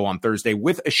the show on Thursday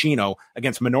with Ashino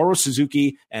against Minoru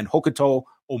Suzuki and Hokuto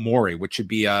Omori, which should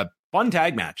be a fun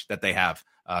tag match that they have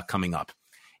coming up.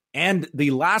 And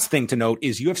the last thing to note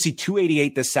is UFC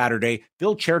 288 this Saturday.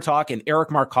 Phil Chertok and Eric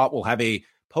Marcotte will have a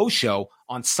post show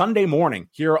on Sunday morning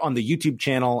here on the YouTube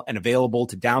channel and available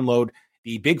to download.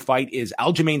 The big fight is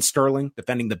Aljamain Sterling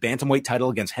defending the bantamweight title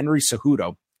against Henry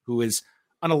Cejudo, who is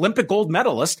an Olympic gold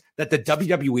medalist that the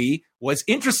WWE was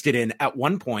interested in at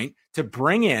one point to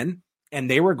bring in, and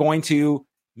they were going to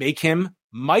make him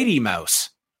Mighty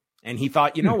Mouse. And he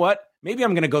thought, you know what? maybe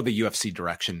I'm going to go the UFC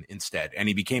direction instead. And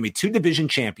he became a 2-division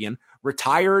champion,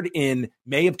 retired in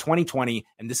May of 2020,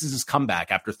 and this is his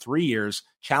comeback after 3 years,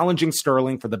 challenging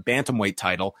Sterling for the bantamweight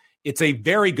title. It's a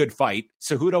very good fight.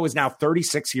 Cejudo is now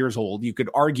 36 years old. You could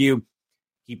argue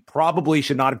he probably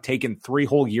should not have taken 3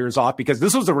 whole years off because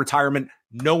this was a retirement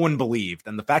no one believed.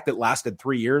 And the fact that it lasted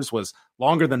 3 years was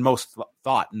longer than most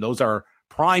thought. And those are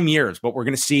prime years. But we're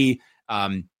going to see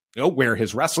where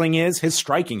his wrestling is. His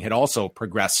striking had also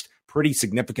progressed pretty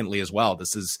significantly as well.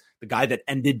 This is the guy that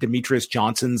ended Demetrius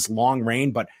Johnson's long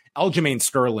reign. But Aljamain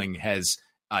Sterling has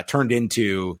turned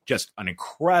into just an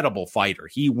incredible fighter.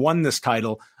 He won this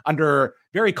title under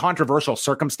very controversial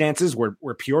circumstances where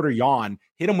Petr Yan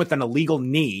hit him with an illegal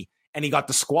knee and he got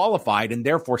disqualified, and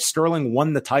therefore Sterling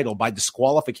won the title by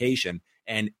disqualification.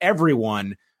 And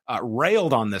everyone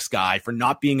railed on this guy for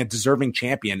not being a deserving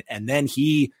champion. And then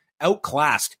he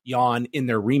outclassed Yan in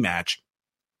their rematch.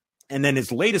 And then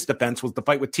his latest defense was the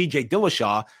fight with TJ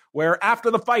Dillashaw, where after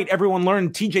the fight, everyone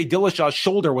learned TJ Dillashaw's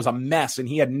shoulder was a mess and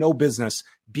he had no business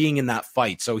being in that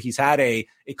fight. So he's had a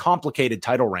complicated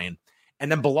title reign. And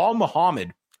then Bilal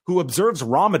Muhammad, who observes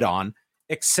Ramadan,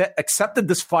 accepted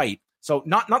this fight. So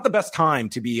not the best time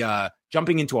to be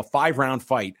jumping into a 5-round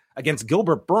fight against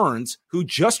Gilbert Burns, who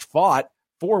just fought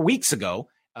 4 weeks ago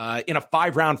in a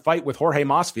 5-round fight with Jorge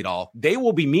Masvidal. They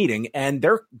will be meeting, and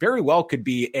there very well could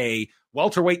be a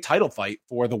welterweight title fight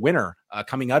for the winner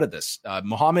coming out of this.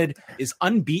 Muhammad is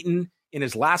unbeaten in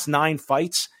his last 9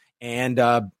 fights, and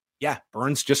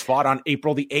Burns just fought on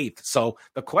April the 8th. So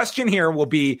the question here will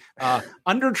be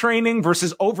undertraining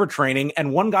versus overtraining,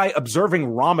 and one guy observing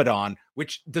Ramadan,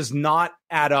 which does not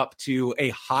add up to a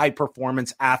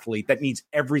high-performance athlete that needs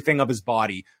everything of his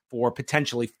body for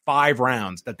potentially 5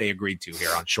 rounds that they agreed to here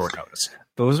on short notice.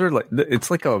 Those are it's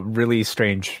like a really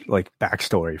strange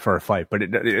backstory for a fight, but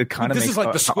it kind of makes this is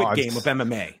like the Squid Game of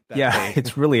MMA.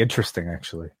 It's really interesting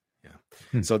actually.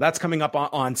 So that's coming up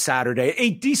on Saturday.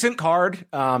 A decent card.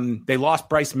 They lost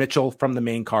Bryce Mitchell from the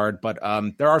main card, but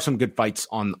there are some good fights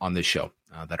on this show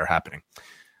that are happening.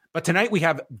 But tonight we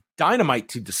have Dynamite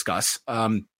to discuss.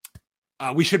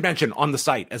 We should mention on the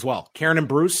site as well, Karen and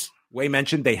Bruce, Way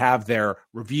mentioned, they have their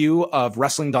review of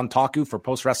Wrestling Dontaku for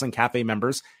Post Wrestling Cafe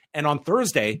members. And on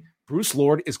Thursday, Bruce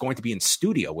Lord is going to be in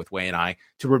studio with Way and I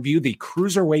to review the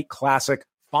Cruiserweight Classic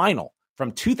final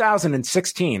from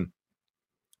 2016,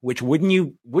 which wouldn't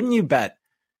you bet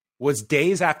was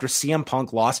days after CM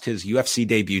Punk lost his UFC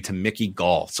debut to Mickey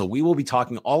Gall. So we will be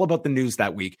talking all about the news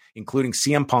that week, including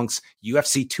CM Punk's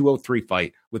UFC 203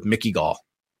 fight with Mickey Gall.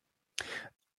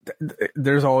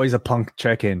 There's always a Punk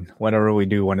check-in whenever we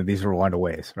do one of these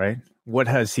Rewind-A-Ways, right? What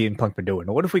has CM Punk been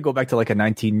doing? What if we go back to like a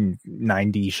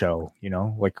 1990 show,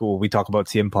 like we talk about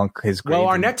CM Punk, his grades. Well,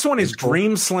 our next one is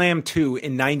Dream Slam 2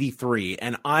 in 93,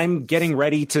 and I'm getting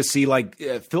ready to see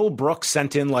Phil Brooks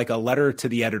sent in like a letter to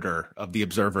the editor of The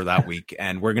Observer that week,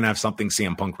 and we're going to have something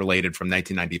CM Punk related from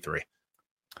 1993.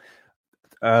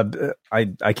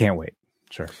 I can't wait.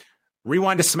 Sure.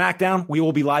 Rewind to SmackDown. We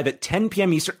will be live at 10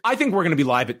 p.m. Eastern. I think we're going to be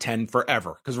live at 10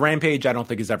 forever because Rampage, I don't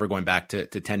think is ever going back to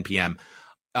 10 p.m.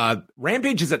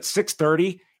 Rampage is at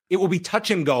 6:30. It will be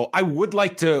touch and go. I would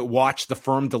like to watch the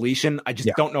firm deletion. I just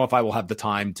don't know if I will have the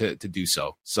time to do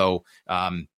so. So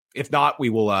if not, we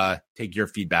will take your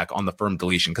feedback on the firm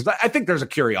deletion because I think there's a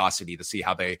curiosity to see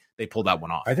how they pull that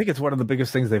one off. I think it's one of the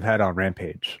biggest things they've had on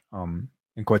Rampage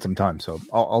in quite some time. So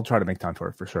I'll try to make time for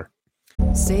it for sure.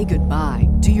 Say goodbye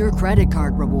to your credit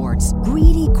card rewards.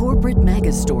 Greedy corporate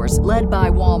mega stores, led by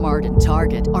Walmart and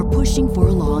Target, are pushing for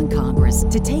a law in Congress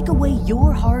to take away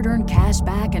your hard-earned cash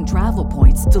back and travel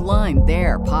points to line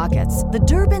their pockets. The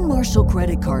Durbin-Marshall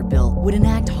credit card bill would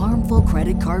enact harmful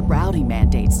credit card routing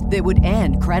mandates that would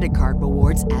end credit card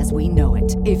rewards as we know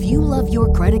it. If you love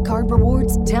your credit card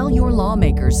rewards, tell your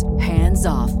lawmakers, hands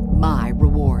off my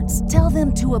rewards. Tell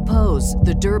them to oppose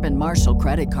the Durbin-Marshall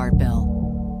credit card bill.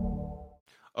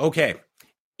 Okay,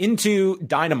 into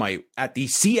Dynamite at the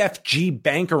CFG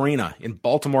Bank Arena in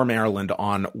Baltimore, Maryland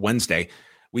on Wednesday.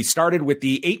 We started with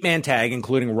the 8-man tag,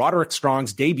 including Roderick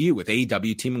Strong's debut with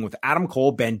AEW, teaming with Adam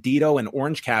Cole, Bandito, and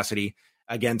Orange Cassidy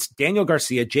against Daniel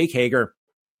Garcia, Jake Hager,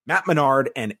 Matt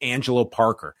Menard, and Angelo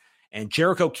Parker. And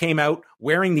Jericho came out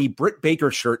wearing the Britt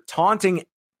Baker shirt, taunting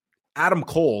Adam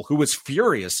Cole, who was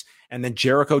furious, and then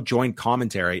Jericho joined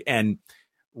commentary. And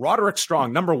Roderick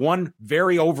Strong, number one,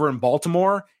 very over in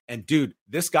Baltimore. And dude,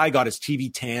 this guy got his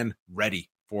TV tan ready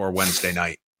for Wednesday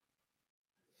night.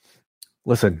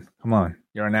 Listen, come on.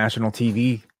 You're on national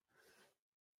TV.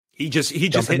 He just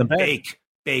hit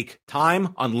bake,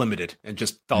 time unlimited, and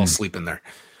just fell asleep in there.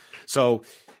 So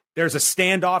there's a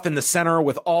standoff in the center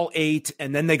with all 8,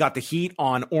 and then they got the heat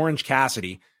on Orange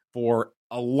Cassidy. for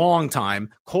a long time.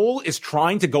 Cole is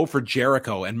trying to go for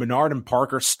Jericho, and Menard and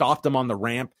Parker stopped him on the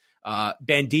ramp.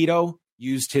 Bandito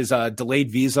used his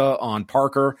delayed visa on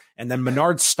Parker, and then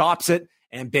Menard stops it,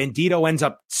 and Bandito ends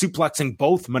up suplexing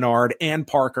both Menard and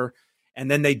Parker. And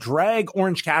then they drag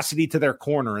Orange Cassidy to their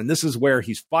corner, and this is where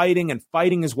he's fighting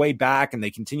his way back, and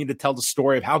they continue to tell the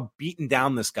story of how beaten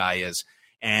down this guy is.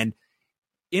 And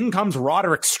in comes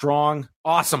Roderick Strong.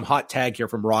 Awesome hot tag here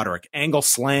from Roderick. Angle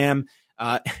slam.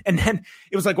 And then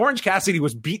it was like Orange Cassidy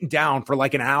was beaten down for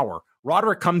like an hour.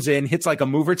 Roderick comes in, hits like a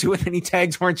move or two, and then he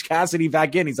tags Orange Cassidy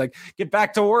back in. He's like, get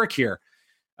back to work here.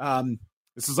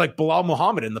 This is like Bilal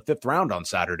Muhammad in the 5th round on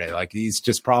Saturday. Like, he's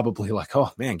just probably like,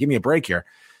 oh, man, give me a break here.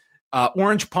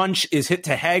 Orange Punch is hit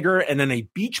to Hager, and then a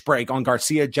beach break on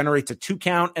Garcia generates a 2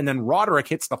 count, and then Roderick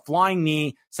hits the flying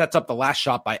knee, sets up the last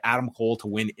shot by Adam Cole to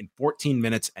win in 14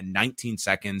 minutes and 19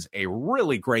 seconds. A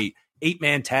really great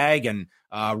 8-man tag, and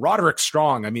Roderick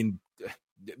Strong, I mean,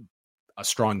 a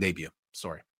strong debut.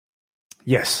 Sorry.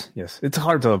 Yes. It's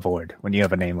hard to avoid when you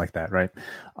have a name like that, right?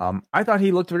 I thought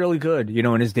he looked really good,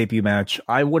 in his debut match.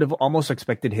 I would have almost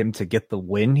expected him to get the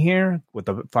win here with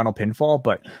the final pinfall,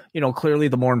 but, clearly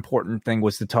the more important thing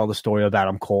was to tell the story of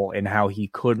Adam Cole and how he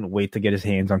couldn't wait to get his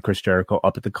hands on Chris Jericho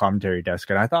up at the commentary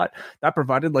desk. And I thought that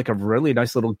provided like a really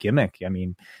nice little gimmick. I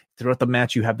mean, throughout the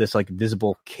match, you have this like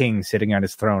visible king sitting on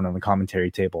his throne on the commentary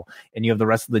table, and you have the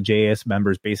rest of the JAS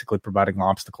members basically providing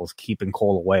obstacles, keeping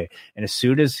Cole away. And as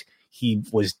soon as he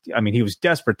was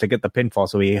desperate to get the pinfall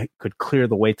so he could clear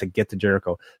the way to get to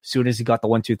Jericho. As soon as he got the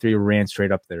 1-2-3, ran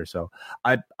straight up there. So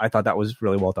I thought that was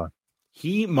really well done.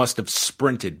 He must have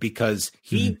sprinted because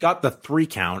he got the 3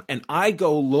 count, and I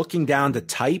go looking down to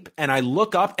type, and I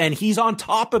look up, and he's on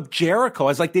top of Jericho. I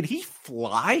was like, did he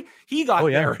fly? He got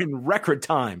there in record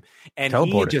time. And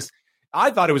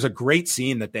I thought it was a great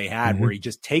scene that they had where he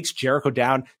just takes Jericho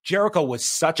down. Jericho was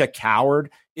such a coward.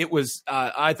 It was,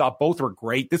 I thought both were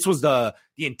great. This was the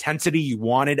intensity you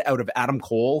wanted out of Adam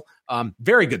Cole.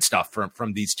 Very good stuff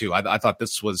from these two. I thought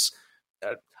this was,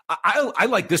 I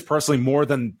like this personally more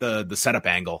than the setup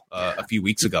angle a few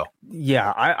weeks ago.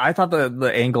 Yeah, I thought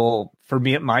the angle for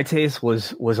me at my taste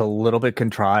was a little bit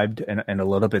contrived and a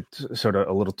little bit sort of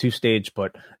a little too staged,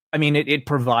 but I mean it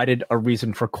provided a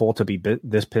reason for Cole to be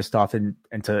this pissed off and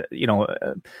to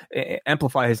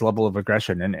amplify his level of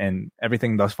aggression, and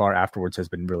everything thus far afterwards has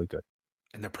been really good.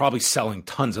 And they're probably selling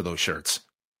tons of those shirts.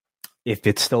 If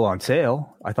it's still on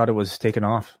sale, I thought it was taken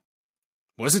off.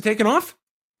 Was it taken off?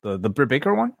 The Britt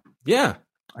Baker one? Yeah.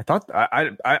 I thought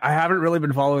I haven't really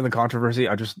been following the controversy.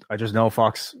 I just know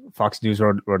Fox News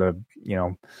wrote a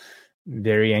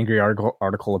very angry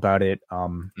article about it.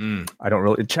 I don't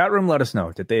really. Chat room, let us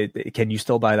know. Can you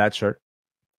still buy that shirt?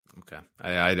 Okay,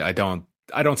 I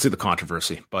don't see the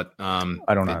controversy, but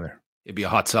I don't either. It'd be a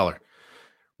hot seller.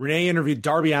 Renee interviewed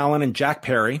Darby Allin and Jack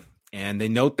Perry, and they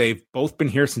note they've both been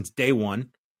here since day one,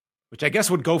 which I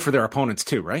guess would go for their opponents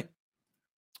too, right?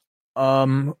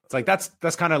 It's like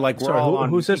that's kind of like we're all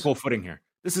on equal footing here.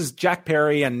 This is Jack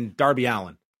Perry and Darby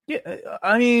Allin. Yeah,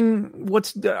 I mean,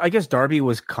 I guess Darby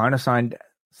was kind of signed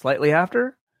slightly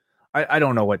after. I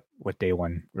don't know what day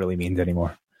one really means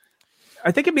anymore.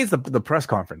 I think it means the press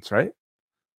conference, right?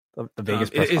 The Vegas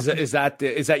press conference.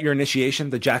 Is that your initiation,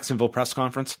 the Jacksonville press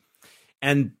conference?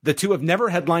 And the two have never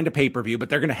headlined a pay-per-view, but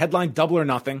they're going to headline Double or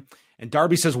Nothing. And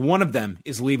Darby says one of them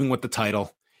is leaving with the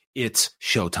title. It's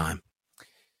Showtime.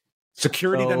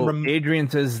 Security then Adrian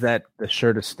says that the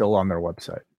shirt is still on their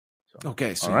website.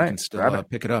 Okay, so you can still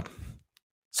pick it up.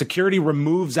 Security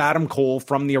removes Adam Cole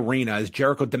from the arena as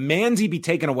Jericho demands he be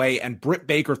taken away, and Britt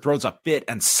Baker throws a fit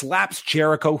and slaps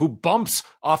Jericho, who bumps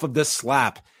off of this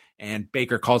slap. And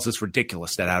Baker calls this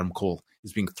ridiculous that Adam Cole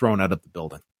is being thrown out of the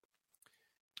building.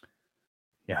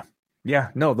 Yeah.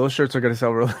 No, those shirts are going to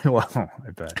sell really well,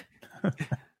 I bet.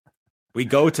 We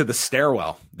go to the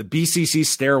stairwell, the BCC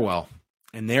stairwell.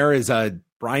 And there is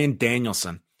Bryan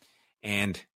Danielson,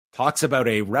 and talks about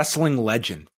a wrestling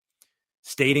legend,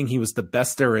 stating he was the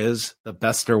best there is, the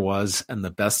best there was, and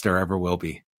the best there ever will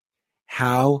be.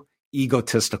 How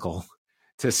egotistical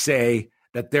to say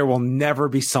that there will never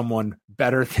be someone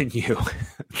better than you.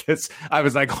 I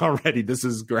was like, already, this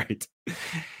is great.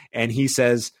 And he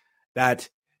says that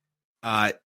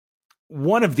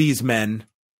one of these men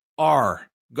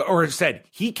said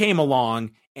he came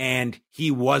along and he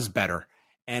was better.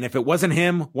 And if it wasn't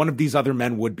him, one of these other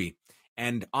men would be.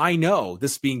 And I know,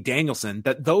 this being Danielson,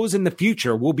 that those in the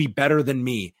future will be better than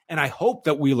me. And I hope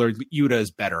that Wheeler Yuta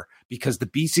is better, because the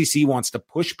BCC wants to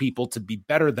push people to be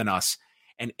better than us,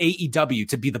 and AEW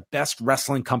to be the best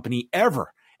wrestling company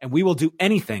ever. And we will do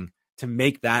anything to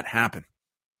make that happen.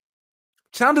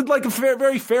 sounded like a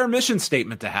very fair mission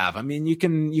statement to have. I mean, you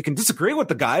can disagree with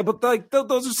the guy, but like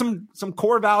those are some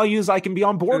core values I can be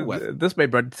on board with. This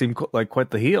made Brett seem like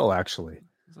quite the heel, actually.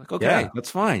 It's like, okay,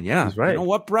 that's fine. Yeah, he's right. You know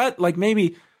what, Brett? Like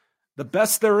maybe the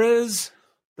best there is,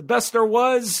 the best there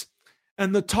was,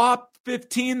 and the top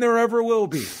 15 there ever will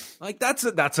be. Like that's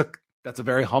a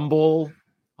very humble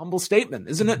statement,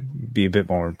 isn't it? Be a bit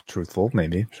more truthful,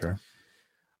 maybe. Sure.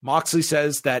 Moxley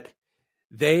says that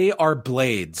they are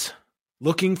blades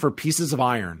looking for pieces of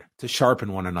iron to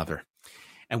sharpen one another.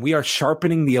 And we are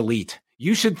sharpening the elite.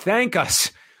 You should thank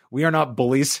us. We are not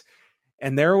bullies.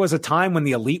 And there was a time when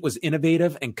the elite was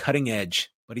innovative and cutting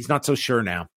edge, but he's not so sure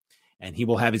now. And he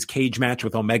will have his cage match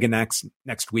with Omega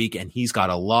next week, and he's got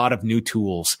a lot of new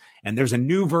tools. And there's a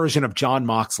new version of John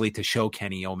Moxley to show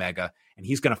Kenny Omega, and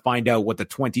he's going to find out what the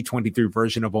 2023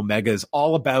 version of Omega is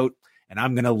all about, and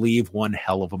I'm going to leave one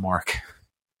hell of a mark.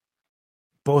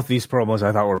 Both these promos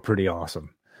I thought were pretty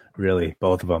awesome. Really,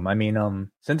 both of them. I mean,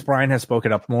 since Brian has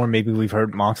spoken up more, maybe we've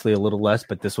heard Moxley a little less,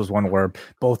 but this was one where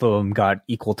both of them got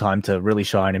equal time to really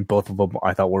shine, and both of them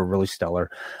I thought were really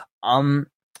stellar.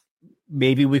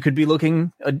 Maybe we could be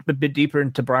looking a bit deeper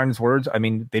into Brian's words. I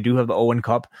mean, they do have the Owen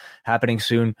Cup happening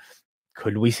soon.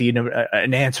 Could we see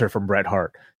an answer from Bret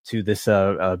Hart to this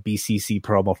BCC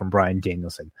promo from Bryan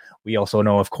Danielson? We also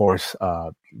know, of course,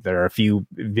 there are a few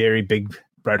very big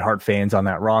Bret Hart fans on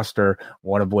that roster,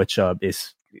 one of which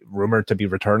is rumored to be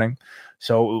returning.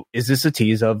 So is this a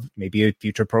tease of maybe a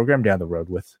future program down the road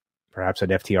with perhaps an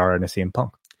FTR and a CM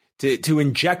Punk? To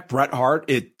inject Bret Hart,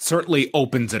 it certainly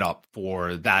opens it up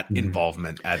for that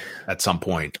involvement at some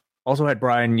point. Also had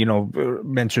Brian,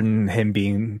 mention him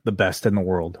being the best in the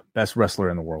world, best wrestler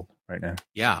in the world right now.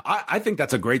 Yeah, I think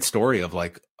that's a great story of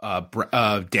like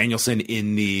Danielson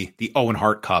in the Owen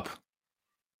Hart Cup.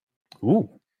 Ooh,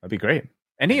 that'd be great.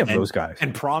 Any of those guys.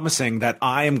 And promising that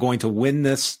I am going to win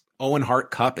this Owen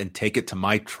Hart Cup and take it to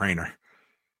my trainer.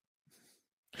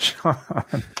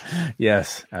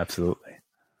 Yes, absolutely.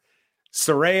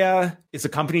 Saraya is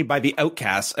accompanied by the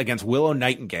Outcasts against Willow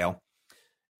Nightingale.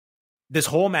 This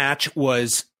whole match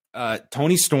was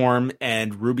Toni Storm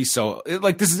and Ruby So.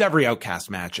 Like, this is every Outcast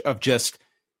match of just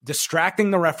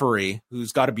distracting the referee,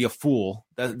 who's got to be a fool,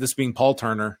 this being Paul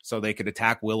Turner, so they could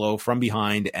attack Willow from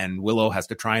behind, and Willow has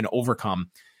to try and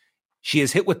overcome. She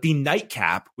is hit with the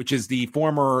nightcap, which is the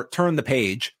former Turn the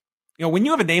Page. When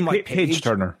you have a name like Page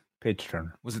Turner. Page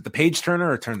Turner. Was it the Page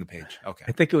Turner or Turn the Page? Okay.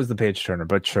 I think it was the Page Turner,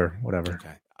 but sure, whatever.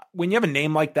 Okay. When you have a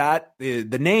name like that,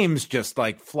 the names just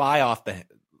like fly off the,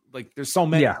 like there's so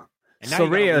many. Yeah. And now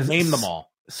you gotta name them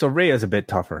all. Soraya's a bit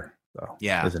tougher though.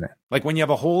 Yeah. Isn't it? Like when you have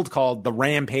a hold called the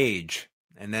Rampage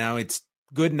and now it's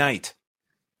Good Night.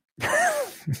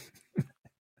 That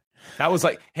was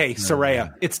like, hey,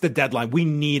 Saraya, it's the deadline. We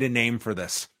need a name for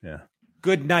this. Yeah.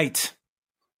 Good Night.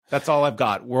 That's all I've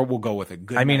got. We'll go with it.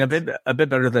 Good night. a bit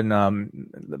better than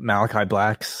Malachi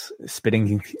Black's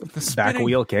spinning back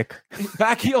wheel kick.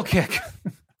 Back heel kick.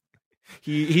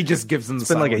 He just gives them. It's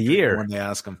been like a year when they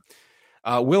ask him.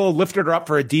 Willow lifted her up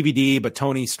for a DVD, but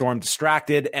Toni Storm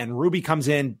distracted, and Ruby comes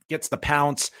in, gets the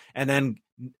pounce, and then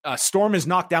Storm is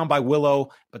knocked down by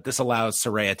Willow, but this allows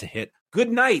Saraya to hit Good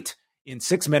Night in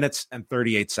 6 minutes and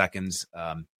 38 seconds.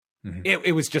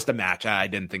 It was just a match. I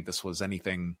didn't think this was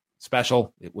anything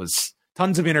special. It was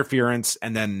tons of interference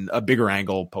and then a bigger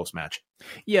angle post-match.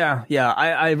 Yeah.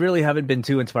 I really haven't been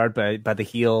too inspired by the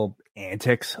heel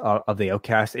antics of the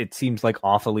Outcast. It seems like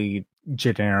awfully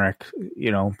generic,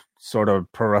 sort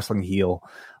of pro wrestling heel.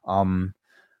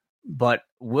 But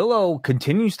Willow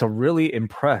continues to really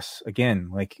impress.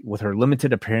 Again, like with her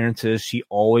limited appearances, she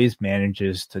always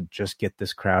manages to just get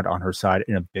this crowd on her side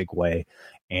in a big way.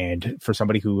 And for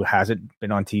somebody who hasn't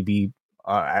been on TV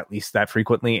at least that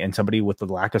frequently, and somebody with the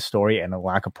lack of story and a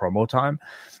lack of promo time,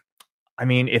 I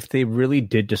mean, if they really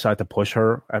did decide to push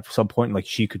her at some point, like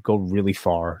she could go really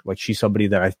far. Like she's somebody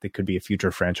that I think could be a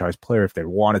future franchise player if they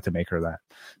wanted to make her that.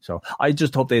 So I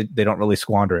just hope they don't really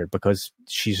squander it, because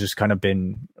she's just kind of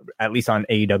been, at least on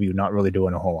AEW, not really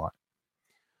doing a whole lot.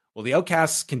 Well, the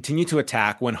Outcasts continue to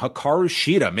attack when Hikaru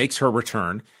Shida makes her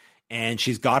return, and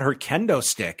she's got her kendo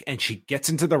stick and she gets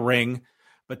into the ring,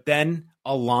 but then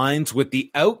aligns with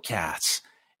the Outcasts,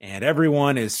 and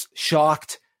everyone is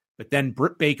shocked. But then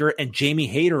Britt Baker and Jamie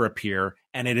Hayter appear,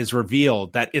 and it is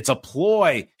revealed that it's a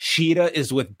ploy. Shida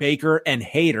is with Baker and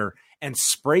Hayter and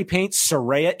spray paints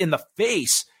Saraya in the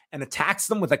face and attacks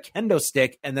them with a kendo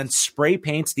stick, and then spray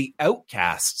paints the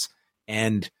Outcasts.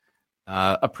 And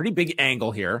a pretty big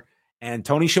angle here. And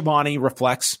Tony Schiavone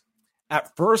reflects,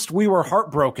 "At first we were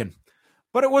heartbroken,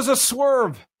 but it was a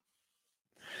swerve.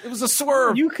 It was a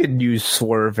swerve." You could use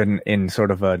swerve in sort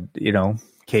of a,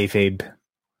 kayfabe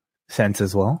sense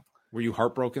as well. Were you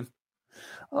heartbroken?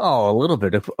 Oh, a little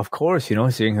bit, of course. Seeing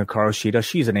Hikaru Shida,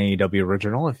 she's an AEW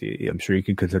original. I'm sure you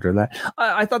could consider that.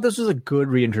 I thought this was a good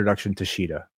reintroduction to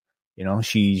Shida.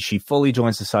 She fully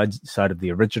joins the side of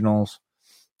the originals,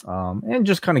 and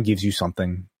just kind of gives you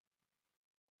something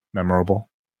memorable.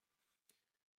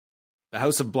 The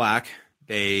House of Black,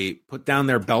 they put down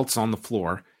their belts on the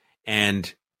floor,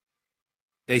 and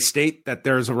they state that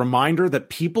there's a reminder that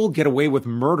people get away with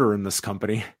murder in this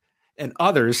company, and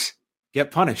others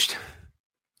get punished.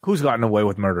 Who's gotten away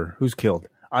with murder? Who's killed?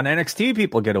 On NXT,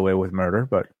 people get away with murder,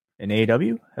 but in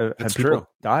AEW, have people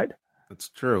died? That's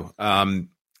true.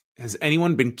 Has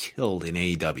anyone been killed in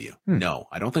AEW? No,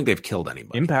 I don't think they've killed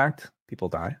anybody. Impact, people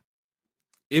die.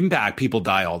 Impact, people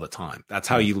die all the time. That's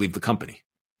how you leave the company.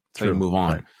 That's how you move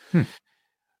on. Right.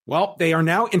 Well, they are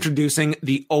now introducing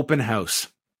the open house,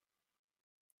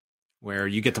 where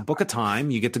you get to book a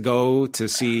time. You get to go to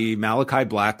see Malachi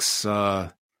Black's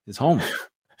his home.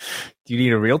 Do you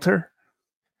need a realtor?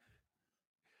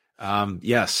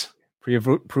 Yes.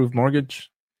 Pre-approved mortgage?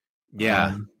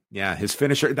 Yeah. Yeah. His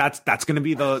finisher. That's going to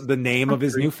be the name of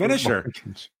his new finisher.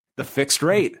 Mortgage. The fixed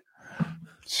rate.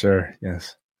 Sure.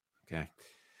 Yes. Okay.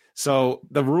 So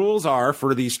the rules are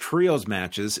for these trios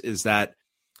matches is that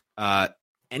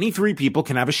any three people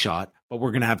can have a shot, but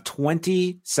we're going to have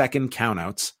 20-second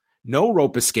countouts, no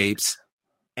rope escapes,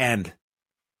 and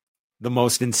the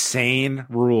most insane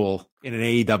rule in an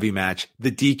AEW match,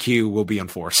 the DQ will be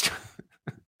enforced.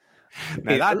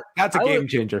 Now that's a game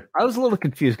changer. I was a little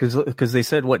confused because they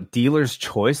said, what, dealer's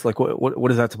choice? Like,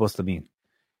 what is that supposed to mean?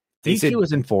 DQ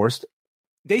was enforced.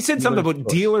 They said something about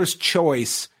dealer's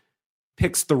choice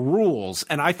picks the rules,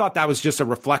 and I thought that was just a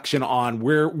reflection on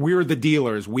we're the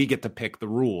dealers. We get to pick the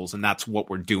rules, and that's what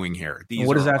we're doing here.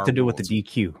 What does that have to do with the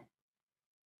DQ?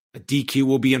 A DQ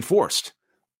will be enforced.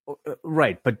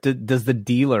 Right, but does the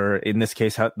dealer, in this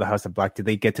case, the House of Black, do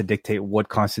they get to dictate what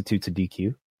constitutes a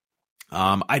DQ?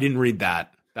 I didn't read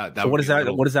that. So what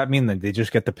does that mean then? They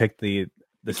just get to pick the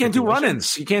you can't do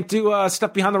run-ins. You can't do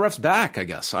stuff behind the ref's back, I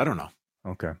guess. I don't know.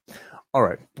 Okay. All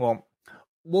right. Well,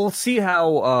 we'll see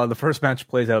how the first match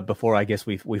plays out before I guess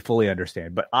we fully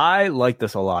understand. But I like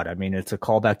this a lot. I mean, it's a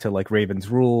callback to like Raven's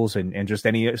rules and just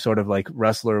any sort of like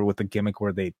wrestler with a gimmick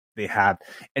where they have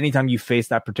anytime you face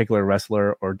that particular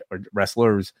wrestler or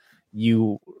wrestlers,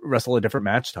 you wrestle a different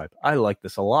match type. I like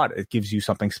this a lot. It gives you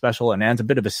something special and adds a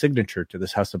bit of a signature to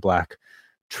this House of Black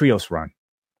trios run.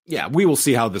 Yeah, we will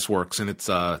see how this works. And it's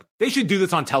they should do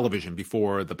this on television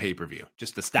before the pay-per-view.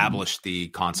 Just establish the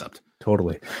concept.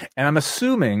 Totally. And I'm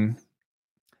assuming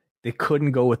they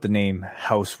couldn't go with the name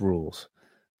House Rules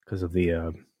because of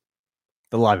the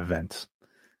live events.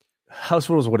 House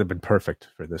Rules would have been perfect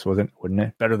for this, wouldn't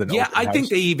it? Better than Open House. Think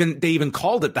they even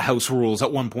called it the House Rules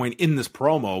at one point in this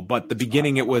promo, but the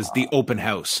beginning it was the Open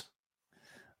House.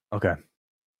 Okay.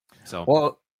 So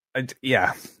well,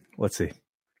 yeah. Let's see.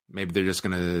 Maybe they're just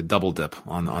going to double dip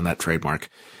on that trademark.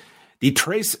 The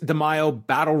Tres de Mayo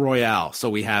Battle Royale. So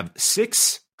we have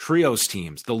 6 trios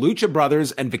teams: the Lucha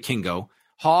Brothers and Vikingo,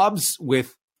 Hobbs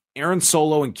with Aaron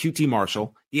Solo and QT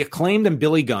Marshall, the Acclaimed and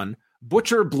Billy Gunn,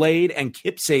 Butcher, Blade, and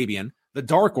Kip Sabian, the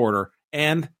Dark Order,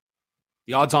 and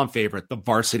the odds-on favorite, the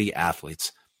Varsity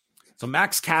Athletes. So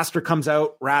Max Caster comes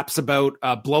out, raps about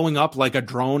blowing up like a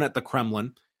drone at the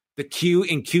Kremlin, the Q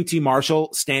in QT Marshall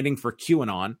standing for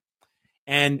QAnon,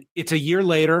 and it's a year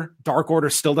later, Dark Order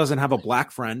still doesn't have a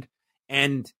black friend,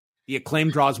 and the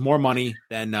Acclaim draws more money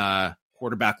than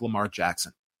quarterback Lamar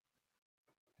Jackson.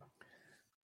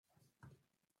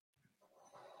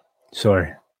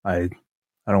 Sorry, I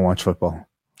don't watch football.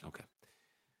 Okay.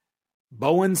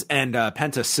 Bowens and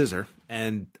Penta scissor,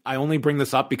 and I only bring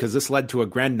this up because this led to a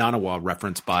Grand Nanawa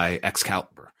reference by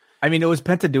Excalibur. I mean, it was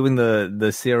Penta doing the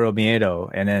Cierro Miedo,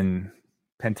 and then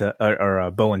Penta or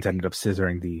Bowens ended up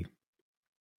scissoring the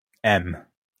M.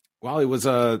 Well, it was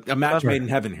a match made in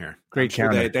heaven here. Great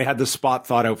counter. They had the spot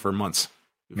thought out for months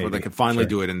before they could finally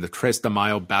do it in the Tres de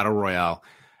Mayo Battle Royale.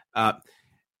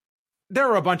 There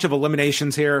were a bunch of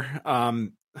eliminations here.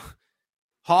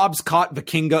 Hobbs caught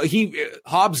Vikingo.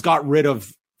 Hobbs got rid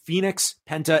of Phoenix,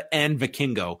 Penta, and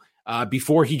Vikingo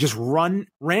before he just ran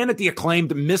at the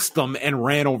Acclaimed, missed them, and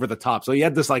ran over the top. So he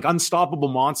had this like unstoppable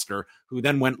monster who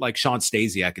then went like Sean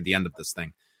Stasiak at the end of this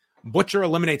thing. Butcher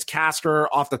eliminates Caster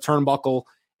off the turnbuckle,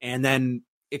 and then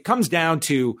it comes down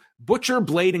to Butcher,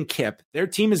 Blade, and Kip. Their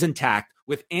team is intact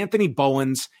with Anthony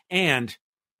Bowens and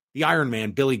the Iron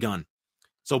Man, Billy Gunn.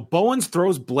 So Bowens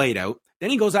throws Blade out.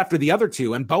 Then he goes after the other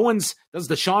two, and Bowens does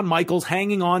the Shawn Michaels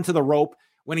hanging on to the rope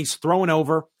when he's thrown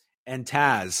over. And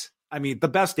Taz, I mean, the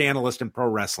best analyst in pro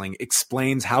wrestling,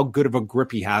 explains how good of a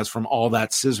grip he has from all that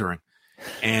scissoring.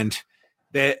 And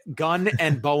the Gunn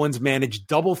and Bowens manage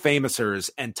double Famousers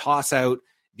and toss out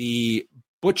the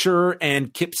Butcher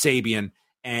and Kip Sabian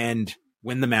and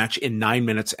win the match in 9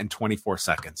 minutes and 24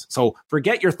 seconds. So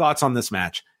forget your thoughts on this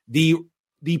match. The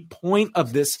point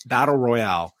of this battle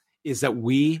royale is that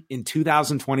we in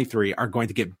 2023 are going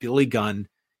to get Billy Gunn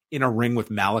in a ring with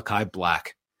Malachi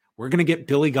Black. We're going to get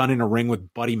Billy Gunn in a ring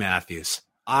with Buddy Matthews.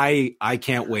 I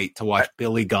can't wait to watch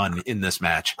Billy Gunn in this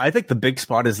match. I think the big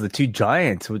spot is the two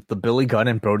giants with the Billy Gunn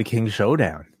and Brody King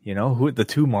showdown. You know, who the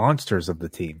two monsters of the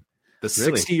team. The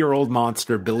 60-year-old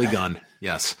monster, Billy Gunn.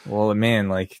 Yes. Well, man,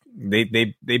 like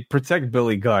they protect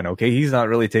Billy Gunn. Okay, he's not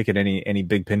really taking any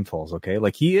big pinfalls. Okay,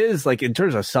 like he is like in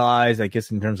terms of size, I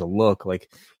guess in terms of look,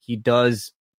 like he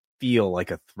does feel like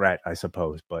a threat, I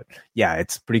suppose. But yeah,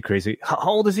 it's pretty crazy. How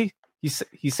old is he? He's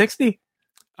 60.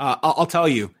 I'll tell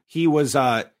you, he was.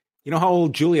 You know how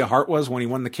old Julia Hart was when he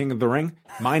won the King of the Ring?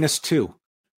 -2.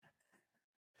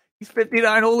 He's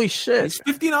 59. Holy shit! He's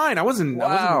 59. I wasn't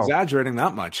exaggerating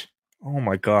that much. Oh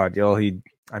my god, yo, he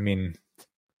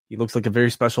looks like a very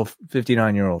special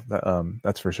 59-year-old.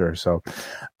 That's for sure. So,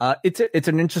 it's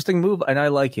an interesting move, and I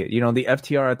like it. You know, the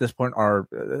FTR at this point are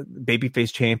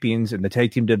babyface champions in the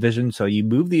tag team division. So you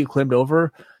move the Acclaimed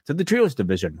over to the trios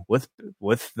division with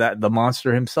the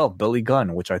monster himself, Billy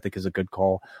Gunn, which I think is a good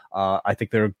call. I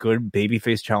think they're good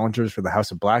babyface challengers for the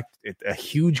House of Black. It's a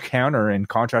huge counter in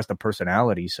contrast to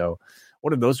personality. So,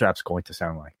 what are those raps going to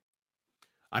sound like?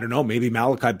 I don't know. Maybe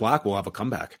Malachi Black will have a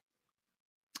comeback.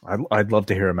 I'd love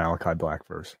to hear a Malachi Black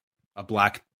verse. A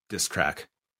Black diss track.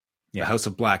 Yeah. The House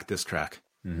of Black diss track.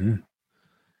 Mm-hmm.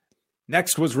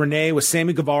 Next was Renee with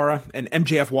Sammy Guevara, and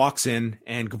MJF walks in,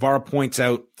 and Guevara points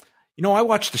out, you know, I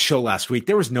watched the show last week.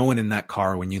 There was no one in that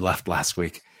car when you left last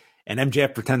week. And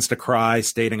MJF pretends to cry,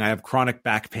 stating, I have chronic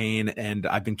back pain, and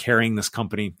I've been carrying this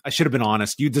company. I should have been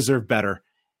honest. You deserve better.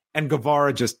 And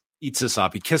Guevara just eats this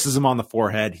up. He kisses him on the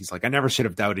forehead. He's like, I never should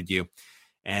have doubted you.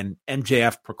 And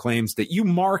MJF proclaims that you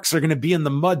marks are going to be in the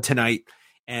mud tonight.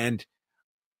 And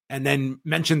then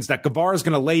mentions that Guevara is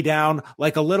going to lay down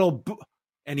like a little,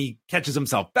 and he catches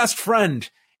himself, best friend.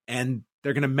 And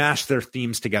they're going to mash their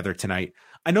themes together tonight.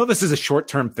 I know this is a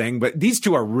short-term thing, but these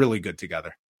two are really good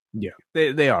together. Yeah,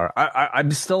 they are. I'm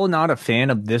still not a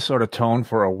fan of this sort of tone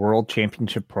for a world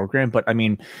championship program, but I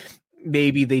mean,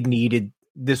 maybe they needed,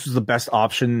 this was the best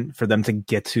option for them to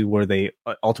get to where they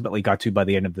ultimately got to by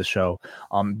the end of the show.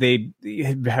 They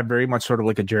have very much sort of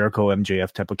like a Jericho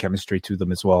MJF type of chemistry to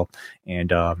them as well.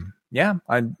 And yeah,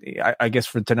 I guess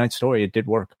for tonight's story, it did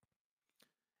work.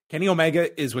 Kenny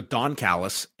Omega is with Don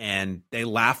Callis, and they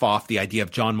laugh off the idea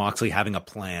of Jon Moxley having a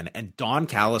plan. And Don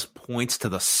Callis points to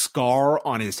the scar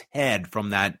on his head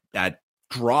from that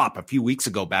drop a few weeks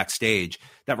ago backstage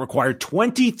that required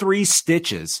 23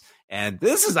 stitches. And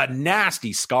this is a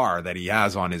nasty scar that he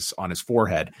has on his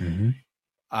forehead.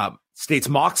 Mm-hmm. States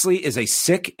Moxley is a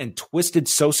sick and twisted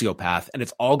sociopath, and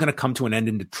it's all going to come to an end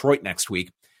in Detroit next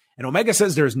week. And Omega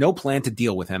says there is no plan to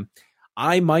deal with him.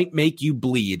 I might make you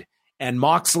bleed, and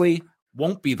Moxley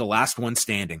won't be the last one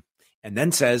standing. And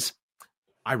then says,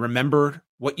 I remember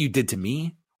what you did to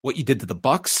me, what you did to the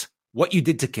Bucks, what you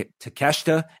did to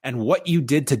Takeshita, and what you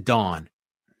did to Dawn.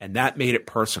 And that made it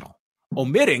personal.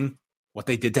 Omitting what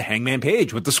they did to Hangman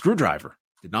Page with the screwdriver.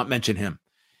 Did not mention him.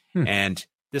 And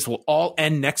this will all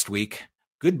end next week.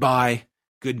 Goodbye,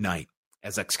 good night.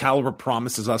 As Excalibur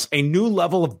promises us a new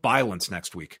level of violence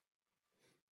next week.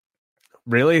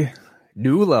 Really?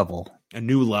 New level? A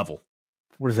new level.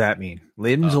 What does that mean?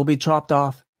 Limbs will be chopped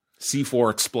off?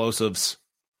 C4 explosives.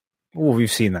 Well,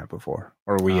 we've seen that before.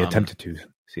 Or we attempted to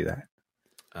see that.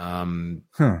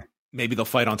 Maybe they'll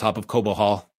fight on top of Cobo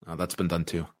Hall. That's been done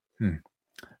too.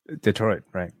 Detroit,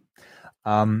 right.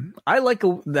 I like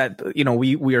that, you know,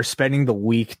 we are spending the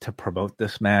week to promote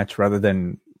this match rather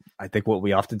than, I think, what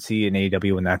we often see in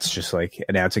AEW, and that's just like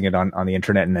announcing it on the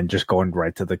internet and then just going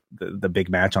right to the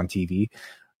big match on TV.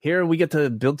 Here we get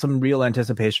to build some real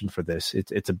anticipation for this.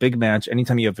 It's a big match.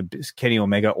 Anytime you have a Kenny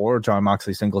Omega or Jon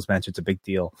Moxley singles match, it's a big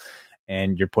deal.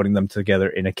 And you're putting them together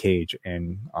in a cage,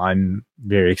 and I'm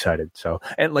very excited. So,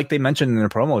 and like they mentioned in their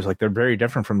promos, like they're very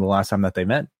different from the last time that they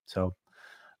met. So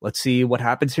let's see what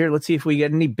happens here. Let's see if we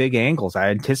get any big angles. I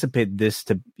anticipate this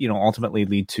to, you know, ultimately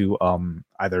lead to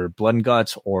either Blood and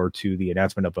Guts or to the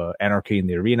announcement of Anarchy in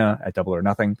the Arena at Double or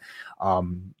Nothing.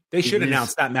 They should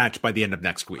announce that match by the end of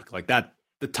next week. Like that,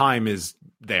 the time is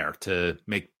there to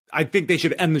make. I think they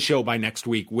should end the show by next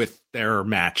week with their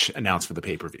match announced for the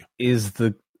pay-per-view. Is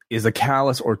the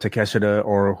Callis or Takeshita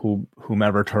or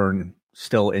whomever turn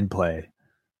still in play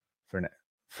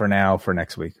for now for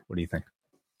next week? What do you think?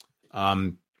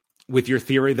 with your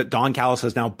theory that Don Callis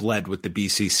has now bled with the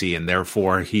BCC and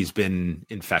therefore he's been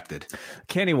infected?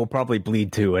 Kenny will probably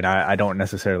bleed too, and I don't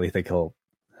necessarily think he'll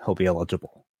be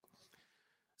eligible.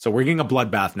 So we're getting a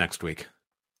bloodbath next week.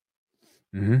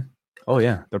 Mm-hmm. Oh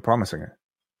yeah, they're promising it.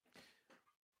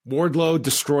 Wardlow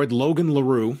destroyed Logan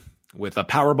LaRue with a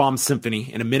powerbomb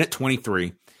symphony in a minute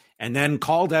 23, and then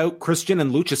called out Christian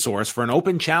and Luchasaurus for an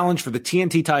open challenge for the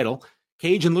TNT title.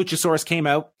 Cage and Luchasaurus came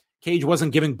out. Cage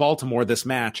wasn't giving Baltimore this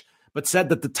match, but said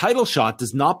that the title shot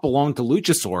does not belong to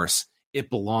Luchasaurus.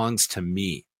 It belongs to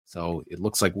me. So it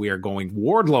looks like we are going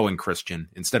Wardlow and Christian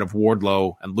instead of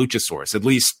Wardlow and Luchasaurus, at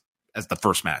least as the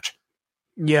first match.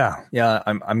 Yeah.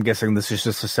 I'm guessing this is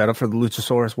just a setup for the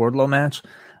Luchasaurus Wardlow match.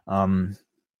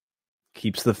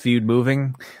 Keeps the feud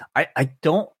moving. I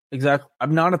don't exactly.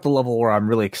 I'm not at the level where I'm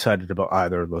really excited about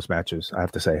either of those matches, I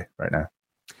have to say right now.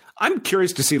 I'm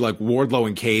curious to see like Wardlow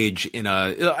and Cage in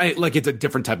it's a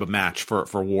different type of match for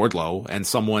Wardlow and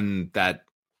someone that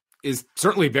is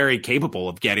certainly very capable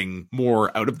of getting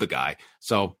more out of the guy.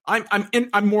 So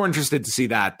I'm more interested to see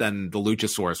that than the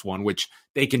Luchasaurus one, which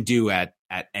they can do at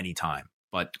any time.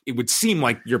 But it would seem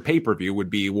like your pay-per-view would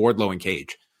be Wardlow and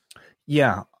Cage.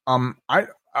 Yeah.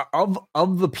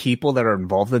 Of the people that are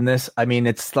involved in this, I mean,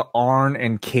 it's the Arn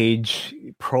and Cage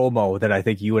promo that I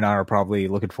think you and I are probably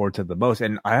looking forward to the most.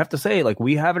 And I have to say, like,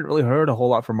 we haven't really heard a whole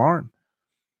lot from Arn.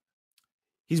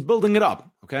 He's building it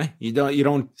up. Okay, you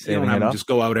don't have him just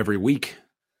go out every week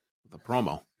with a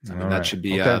promo. I mean, that should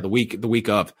be the week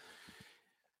of.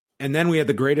 And then we had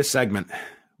the greatest segment.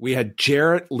 We had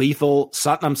Jarrett, Lethal,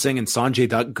 Satnam Singh, and Sanjay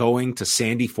Dutt going to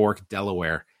Sandy Fork,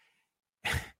 Delaware,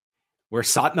 where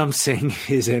Satnam Singh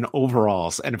is in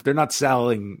overalls. And if they're not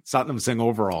selling Satnam Singh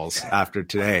overalls after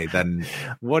today, then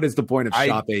what is the point of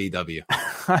Shop AEW?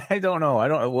 I don't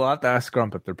know. We'll have to ask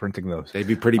Grump if they're printing those. They'd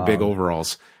be pretty big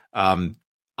overalls.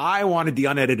 I wanted the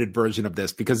unedited version of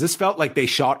this because this felt like they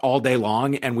shot all day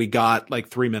long and we got like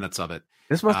 3 minutes of it.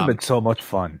 This must have been so much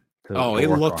fun. It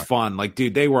looked fun. Like,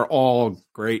 dude, they were all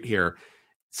great here.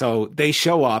 So they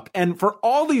show up, and for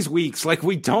all these weeks, like,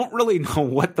 we don't really know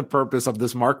what the purpose of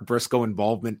this Mark Briscoe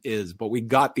involvement is, but we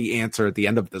got the answer at the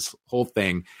end of this whole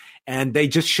thing. And they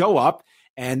just show up,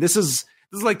 and this is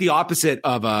like the opposite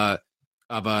of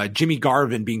Jimmy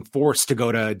Garvin being forced to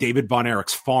go to David Von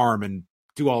Erich's farm and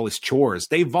do all his chores.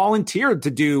 They volunteered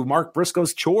to do Mark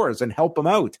Briscoe's chores and help him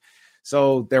out.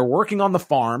 So they're working on the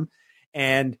farm,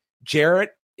 and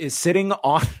Jarrett is sitting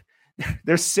on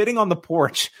the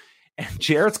porch, and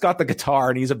Jarrett's got the guitar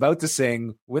and he's about to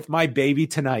sing With My Baby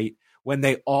Tonight when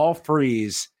they all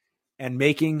freeze, and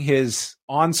making his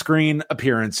on-screen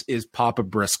appearance is Papa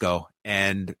Briscoe.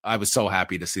 And I was so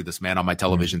happy to see this man on my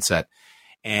television set.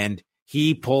 And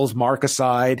he pulls Mark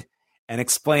aside and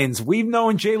explains, we've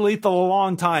known Jay Lethal a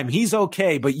long time. He's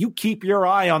okay, but you keep your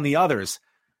eye on the others,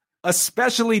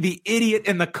 especially the idiot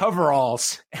in the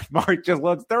coveralls. And Mark just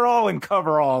looks, they're all in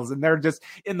coveralls and they're just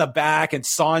in the back, and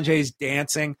Sanjay's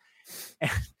dancing.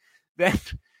 And then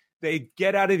they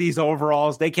get out of these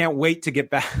overalls. They can't wait to get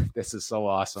back. This is so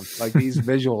awesome. Like, these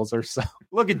visuals are so,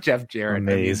 look at Jeff Jarrett.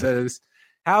 Amazing.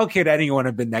 How could anyone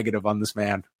have been negative on this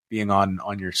man being on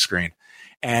your screen?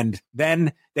 And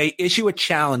then they issue a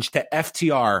challenge to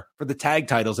FTR for the tag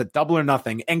titles at Double or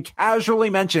Nothing and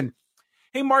casually mention,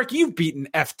 hey, Mark, you've beaten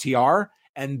FTR.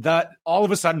 And that all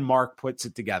of a sudden Mark puts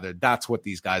it together. That's what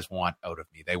these guys want out of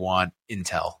me. They want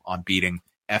intel on beating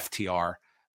FTR.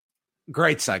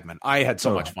 Great segment. I had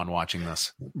so much fun watching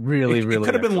this. Really it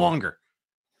could have been longer.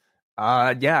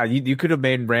 Yeah, you could have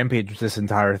made Rampage this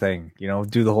entire thing,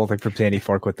 do the whole thing from Sandy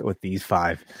Fork with these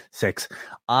 5, 6.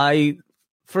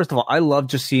 First of all, I love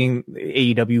just seeing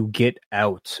AEW get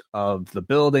out of the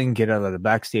building, get out of the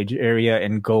backstage area,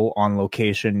 and go on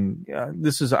location.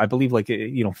 This is, I believe,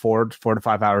 4 to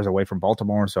 5 hours away from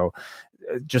Baltimore. So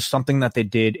just something that they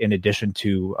did in addition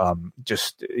to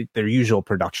just their usual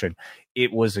production.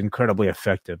 It was incredibly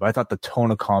effective. I thought the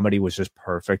tone of comedy was just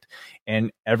perfect.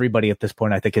 And everybody at this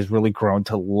point, I think, has really grown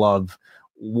to love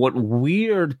what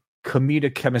weird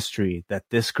comedic chemistry that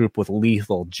this group with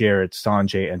Lethal, Jarrett,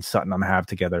 Sanjay, and Satnam have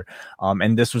together.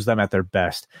 And this was them at their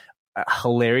best.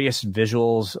 Hilarious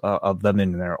visuals of them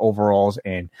in their overalls,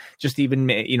 and just even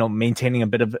maintaining a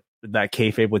bit of that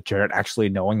kayfabe with Jarrett actually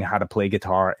knowing how to play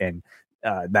guitar and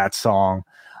that song.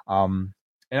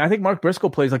 And I think Mark Briscoe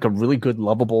plays like a really good,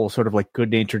 lovable, sort of like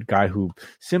good-natured guy who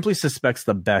simply suspects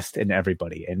the best in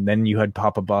everybody. And then you had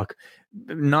Papa Buck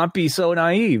not be so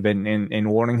naive and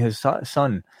warning his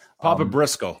son. Papa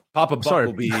Briscoe. Papa Buck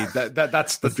will be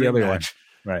that's the other match.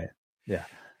 One. Right. Yeah.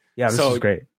 Yeah. This is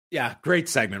great. Yeah. Great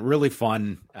segment. Really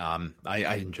fun.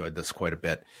 I enjoyed this quite a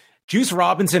bit. Juice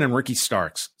Robinson and Ricky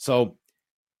Starks. So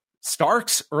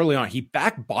Starks early on, he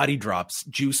back body drops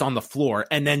Juice on the floor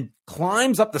and then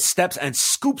climbs up the steps and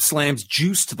scoop slams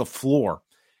Juice to the floor.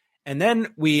 And then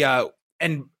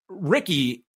and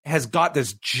Ricky has got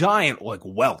this giant like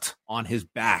welt on his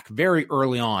back very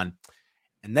early on.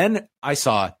 And then I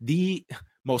saw the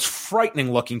most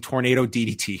frightening looking tornado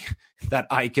DDT that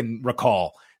I can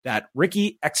recall that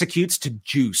Ricky executes to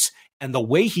Juice. And the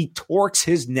way he torques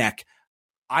his neck,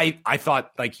 I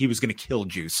thought like he was going to kill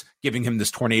Juice, giving him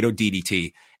this tornado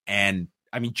DDT. And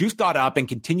I mean, Juice got up and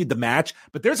continued the match,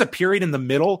 but there's a period in the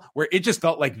middle where it just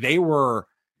felt like they were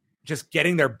just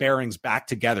getting their bearings back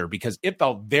together because it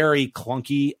felt very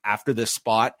clunky after this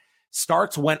spot.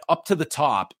 Starks went up to the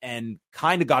top and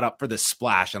kind of got up for this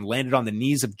splash and landed on the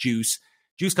knees of Juice.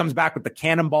 Juice comes back with the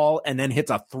cannonball and then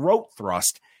hits a throat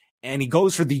thrust, and he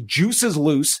goes for the Juice is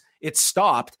loose. It's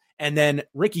stopped. And then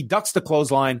Ricky ducks the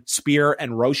clothesline, spear,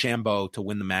 and Rochambeau to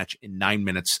win the match in 9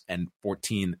 minutes and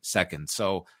 14 seconds.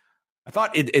 So I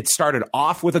thought it started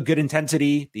off with a good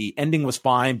intensity. The ending was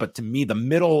fine, but to me, the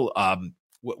middle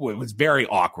was very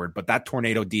awkward. But that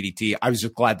tornado DDT, I was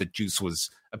just glad that Juice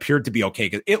appeared to be okay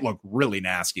because it looked really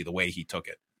nasty the way he took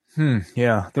it.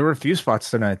 Yeah, there were a few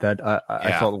spots tonight that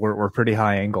I felt were pretty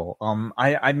high angle.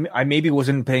 I maybe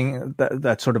wasn't paying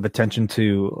that sort of attention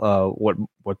to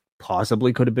what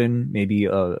possibly could have been maybe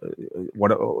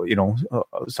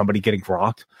somebody getting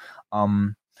rocked.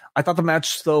 I thought the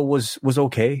match though was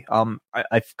okay.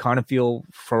 I kind of feel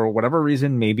for whatever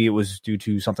reason maybe it was due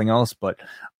to something else, but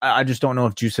I just don't know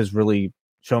if Juice has really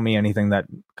show me anything that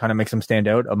kind of makes him stand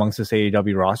out amongst this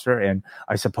AEW roster. And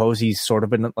I suppose he's sort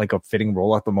of in like a fitting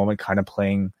role at the moment, kind of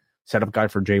playing setup guy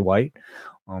for Jay White.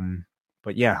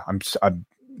 But yeah, I'm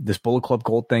this Bullet Club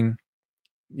Gold thing,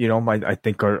 I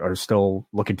think are still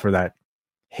looking for that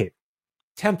hit.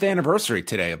 10th anniversary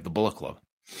today of the Bullet Club.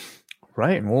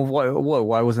 Right. Well,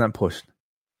 why wasn't that pushed?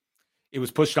 It was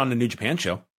pushed on the New Japan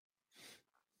show.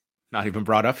 Not even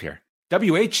brought up here.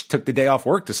 WH took the day off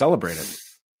work to celebrate it.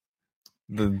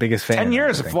 The biggest fan. 10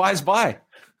 years, it flies by.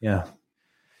 Yeah.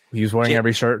 He was wearing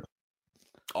every shirt.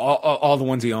 All the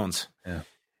ones he owns. Yeah.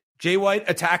 Jay White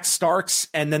attacks Starks,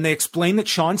 and then they explain that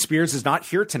Sean Spears is not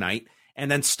here tonight.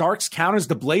 And then Starks counters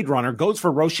the Blade Runner, goes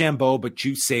for Rochambeau, but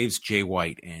Juice saves Jay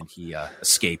White, and he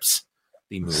escapes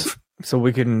the move. So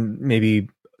we can maybe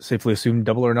safely assume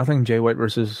Double or Nothing, Jay White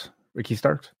versus Ricky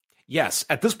Starks? Yes.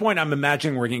 At this point, I'm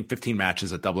imagining we're getting 15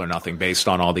 matches at Double or Nothing based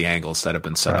on all the angles that have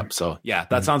been set up. So, yeah,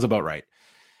 that sounds about right.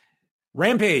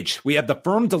 Rampage, we have the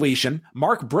firm deletion,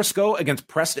 Mark Briscoe against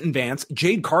Preston Vance,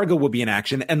 Jade Cargill will be in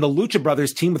action, and the Lucha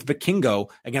Brothers team with Vikingo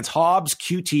against Hobbs,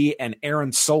 QT, and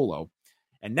Aaron Solo.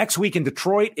 And next week in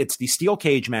Detroit, it's the Steel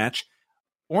Cage match,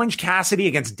 Orange Cassidy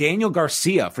against Daniel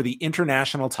Garcia for the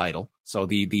international title. So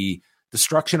the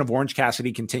destruction of Orange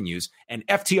Cassidy continues, and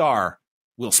FTR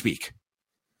will speak,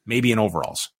 maybe in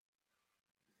overalls.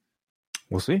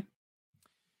 We'll see.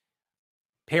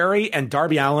 Perry and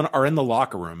Darby Allin are in the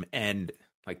locker room, and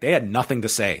like they had nothing to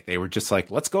say. They were just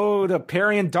like, let's go to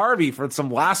Perry and Darby for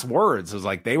some last words. It was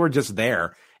like they were just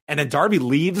there. And then Darby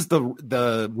leaves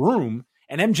the room,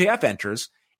 and MJF enters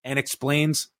and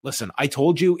explains, listen, I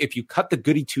told you if you cut the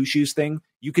goody two-shoes thing,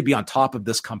 you could be on top of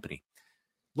this company.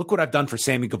 Look what I've done for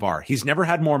Sammy Guevara. He's never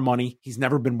had more money. He's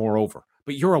never been more over.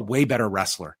 But you're a way better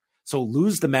wrestler. So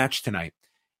lose the match tonight.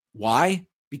 Why?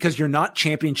 Because you're not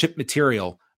championship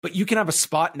material, but you can have a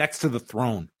spot next to the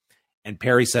throne. And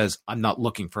Perry says, I'm not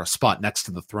looking for a spot next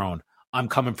to the throne. I'm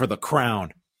coming for the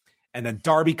crown. And then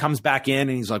Darby comes back in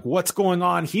and he's like, what's going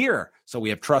on here? So we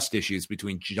have trust issues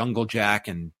between Jungle Jack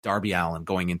and Darby Allin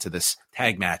going into this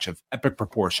tag match of epic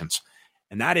proportions.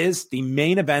 And that is the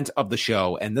main event of the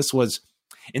show. And this was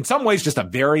in some ways just a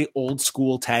very old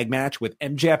school tag match with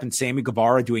MJF and Sammy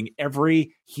Guevara doing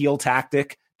every heel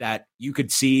tactic that you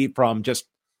could see from just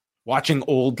watching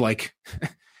old, like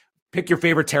pick your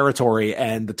favorite territory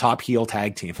and the top heel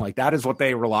tag team. Like that is what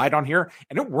they relied on here.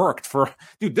 And it worked for,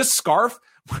 dude, this scarf,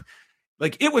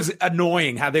 like it was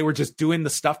annoying how they were just doing the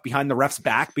stuff behind the ref's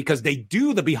back because they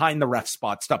do the behind the ref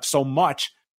spot stuff so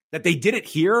much that they did it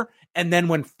here. And then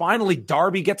when finally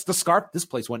Darby gets the scarf, this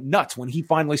place went nuts when he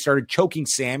finally started choking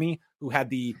Sammy, who had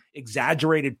the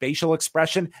exaggerated facial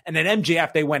expression. And then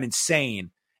MJF, they went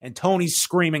insane. And Tony's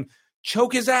screaming,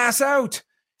 choke his ass out.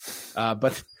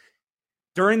 But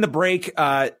during the break,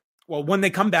 when they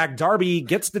come back, Darby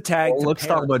gets the tag. Well, let's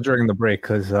talk about during the break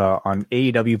because on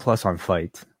AEW Plus on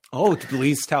Fight. Oh,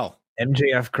 please tell.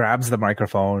 MJF grabs the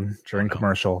microphone during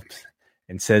commercial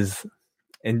and says,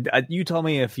 and you tell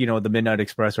me if, the Midnight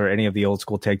Express or any of the old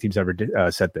school tag teams ever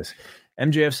said this.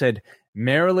 MJF said,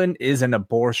 Maryland is an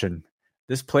abortion.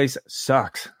 This place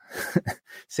sucks.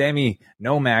 Sammy,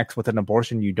 no max. With an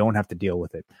abortion, you don't have to deal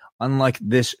with it. Unlike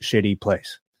this shitty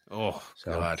place. Oh,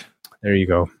 so, God. There you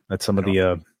go. That's some of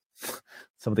the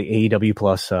AEW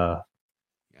plus I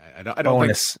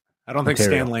don't think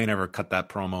Stan Lane ever cut that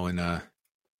promo in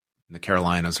the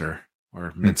Carolinas or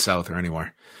Mid-South or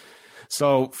anywhere.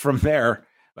 So from there,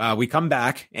 we come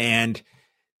back, and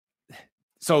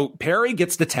so Perry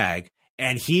gets the tag,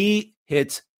 and he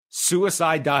hits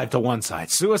suicide dive to one side,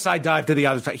 suicide dive to the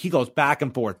other side. He goes back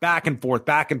and forth, back and forth,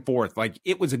 back and forth. Like,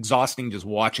 it was exhausting just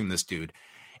watching this dude.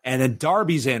 And then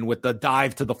Darby's in with the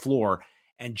dive to the floor,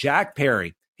 and Jack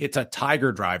Perry hits a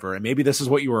tiger driver. And maybe this is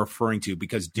what you were referring to,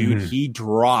 because, dude, he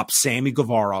drops Sammy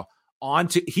Guevara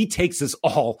he takes this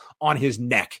all on his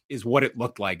neck, is what it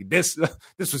looked like. This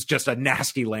was just a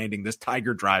nasty landing, this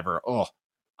tiger driver. Oh,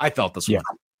 I felt this one.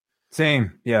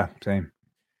 Same. Yeah, same.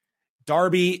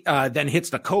 Darby then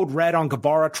hits the code red on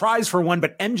Guevara, tries for one,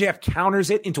 but MJF counters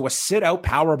it into a sit-out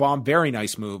powerbomb. Very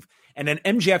nice move. And then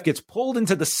MJF gets pulled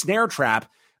into the snare trap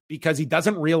because he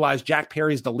doesn't realize Jack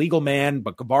Perry is the legal man,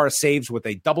 but Guevara saves with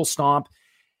a double stomp.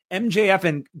 MJF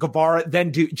and Guevara then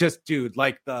do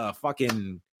like the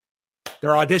fucking...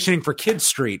 They're auditioning for Kid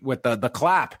Street with the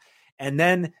clap. And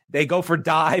then they go for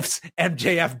dives.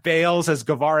 MJF bails as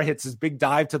Guevara hits his big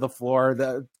dive to the floor.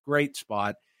 The great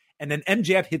spot. And then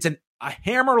MJF hits a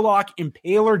hammerlock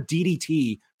impaler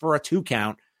DDT for a 2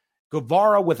 count.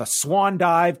 Guevara with a swan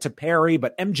dive to Perry,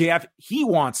 but MJF, he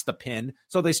wants the pin.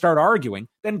 So they start arguing.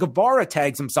 Then Guevara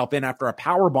tags himself in after a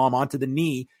powerbomb onto the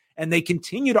knee. And they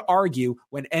continue to argue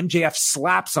when MJF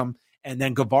slaps him. And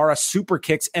then Guevara super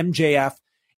kicks MJF.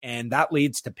 And that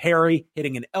leads to Perry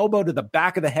hitting an elbow to the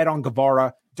back of the head on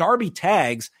Guevara. Darby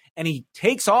tags, and he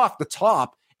takes off the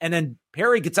top, and then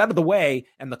Perry gets out of the way,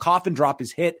 and the coffin drop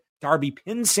is hit. Darby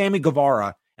pins Sammy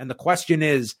Guevara, and the question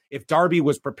is, if Darby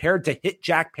was prepared to hit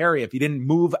Jack Perry if he didn't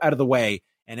move out of the way,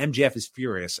 and MJF is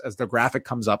furious as the graphic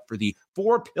comes up for the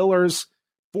 4 pillars,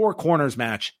 4 corners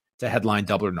match to headline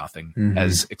Double or Nothing,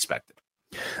 as expected.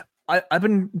 I've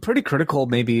been pretty critical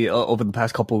maybe over the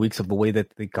past couple of weeks of the way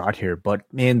that they got here, but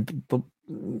man,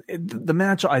 the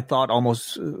match I thought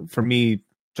almost for me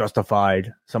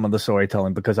justified some of the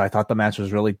storytelling, because I thought the match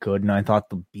was really good, and I thought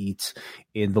the beats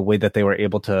in the way that they were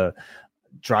able to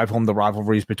drive home the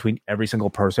rivalries between every single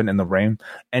person in the ring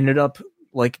ended up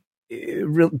like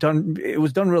it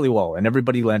was done really well, and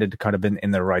everybody landed kind of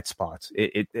in their right spots.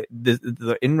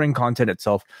 The in-ring content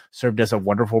itself served as a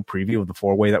wonderful preview of the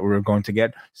 4-way that we were going to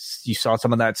get. You saw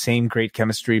some of that same great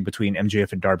chemistry between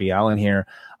MJF and Darby Allin here.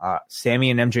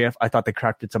 Sammy and MJF, I thought they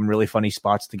crafted some really funny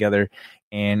spots together,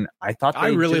 and I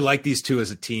really like these two as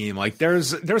a team. Like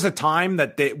there's a time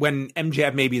that when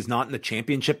MJF maybe is not in the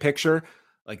championship picture,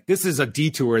 like this is a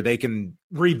detour they can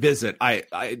revisit.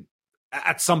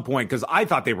 At some point, because I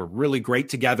thought they were really great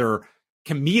together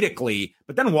comedically,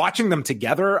 but then watching them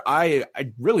together, I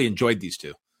really enjoyed these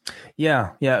two.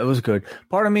 Yeah, it was good.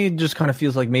 Part of me just kind of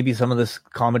feels like maybe some of this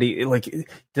comedy, like,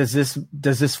 does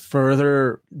this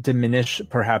further diminish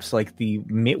perhaps like the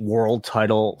world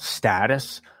title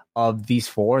status of these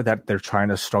 4 that they're trying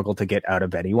to struggle to get out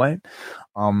of anyway?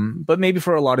 But maybe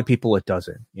for a lot of people it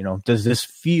doesn't. Does this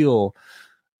feel...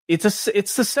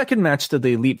 It's the second match to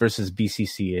the Elite versus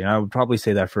BCC, and I would probably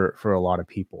say that for a lot of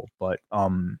people. But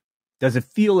does it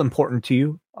feel important to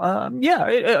you? Yeah,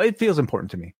 it feels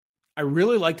important to me. I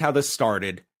really liked how this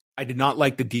started. I did not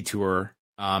like the detour.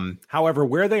 However,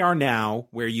 where they are now,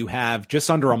 where you have just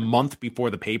under a month before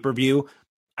the pay-per-view,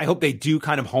 I hope they do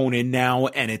kind of hone in now,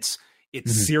 and it's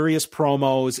serious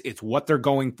promos. It's what they're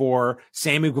going for.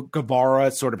 Sammy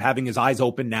Guevara sort of having his eyes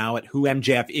open now at who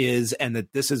MJF is, and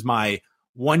that this is my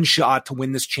one shot to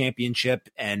win this championship.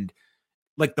 And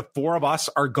like the 4 of us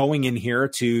are going in here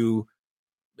to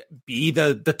be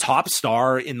the top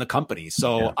star in the company.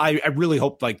 So yeah. I really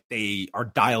hope like they are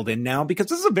dialed in now, because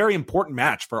this is a very important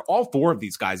match for all 4 of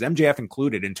these guys, MJF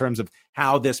included, in terms of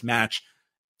how this match,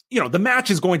 the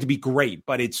match is going to be great,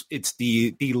 but it's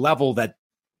the level that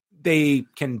they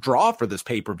can draw for this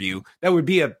pay-per-view. That would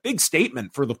be a big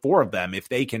statement for the 4 of them if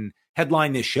they can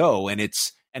headline this show, and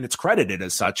it's credited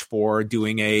as such for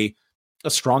doing a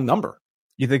strong number.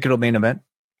 You think it'll main event?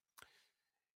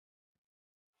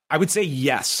 I would say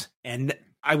yes. And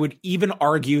I would even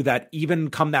argue that even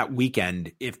come that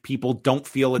weekend, if people don't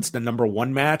feel it's the number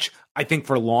 1 match, I think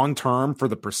for long term, for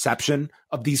the perception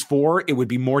of these 4, it would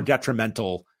be more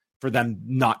detrimental for them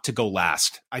not to go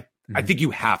last. I think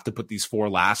you have to put these 4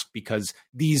 last, because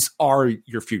these are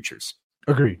your futures.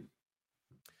 Agreed.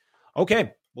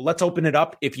 Okay. Well, let's open it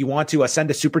up. If you want to send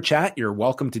a super chat, you're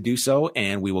welcome to do so.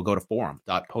 And we will go to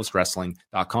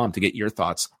forum.postwrestling.com to get your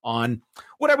thoughts on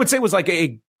what I would say was like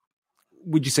a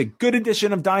would you say, good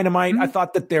edition of Dynamite. I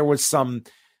thought that there was some,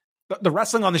 the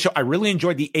wrestling on the show. I really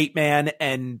enjoyed the 8-man,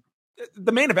 and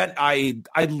the main event. I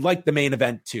liked the main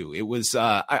event too. It was,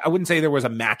 I wouldn't say there was a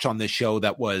match on this show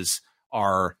that was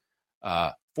our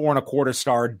 4 1/4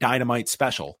 star Dynamite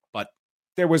special, but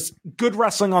there was good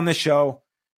wrestling on this show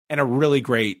and a really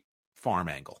great farm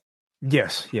angle.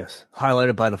 Yes,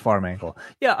 highlighted by the farm angle.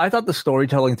 Yeah, I thought the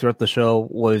storytelling throughout the show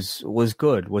was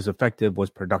good, was effective,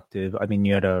 was productive. I mean,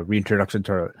 you had a reintroduction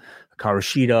to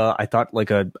Karushida. I thought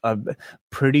like a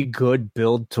pretty good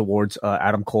build towards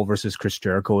Adam Cole versus Chris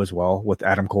Jericho as well, with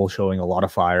Adam Cole showing a lot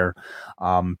of fire.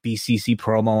 BCC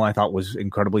promo I thought was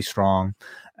incredibly strong.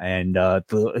 And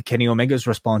the Kenny Omega's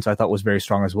response I thought was very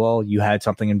strong as well. You had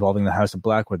something involving the House of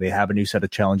Black where they have a new set of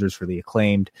challengers for the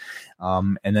Acclaimed.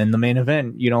 And then the main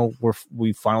event,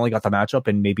 we finally got the matchup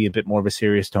and maybe a bit more of a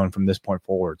serious tone from this point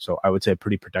forward. So I would say a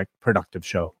pretty productive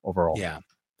show overall. Yeah.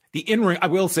 The in-ring, I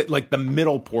will say, like the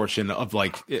middle portion of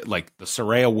like the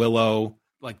Saraya Willow,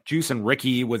 like Juice and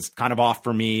Ricky was kind of off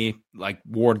for me. Like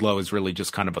Wardlow is really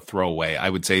just kind of a throwaway. I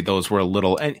would say those were a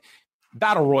little, and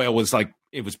Battle Royal was like,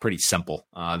 it was pretty simple.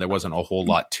 There wasn't a whole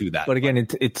lot to that. But again,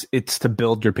 it's to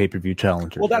build your pay-per-view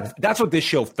challengers. Well, that's what this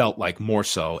show felt like more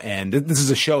so. And this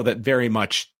is a show that very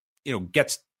much,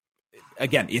 gets,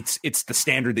 again, it's the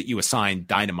standard that you assign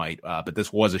Dynamite. But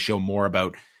this was a show more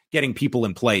about getting people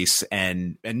in place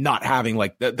and not having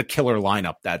like the killer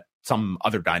lineup that some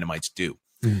other Dynamites do.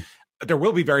 Mm. But there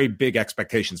will be very big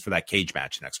expectations for that cage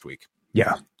match next week.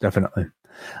 Yeah, definitely.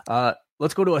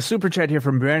 Let's go to a super chat here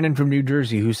from Brandon from New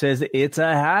Jersey, who says it's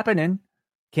a happening.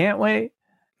 Can't wait.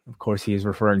 Of course, he is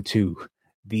referring to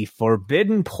the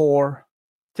Forbidden Pour.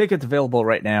 Tickets available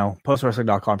right now.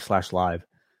 Postwrestling.com/live.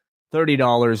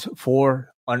 $30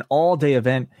 for an all-day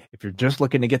event. If you're just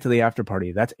looking to get to the after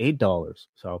party, that's $8.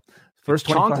 So first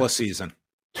chancla season.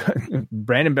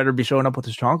 Brandon better be showing up with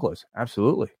his chanclas.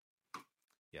 Absolutely.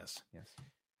 Yes.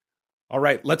 All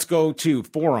right, let's go to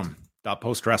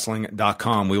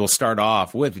forum.postwrestling.com. We will start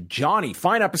off with Johnny.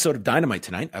 Fine episode of Dynamite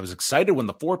tonight. I was excited when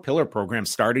the 4-pillar program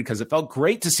started because it felt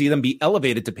great to see them be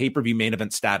elevated to pay-per-view main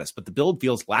event status, but the build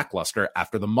feels lackluster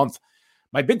after the month.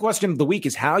 My big question of the week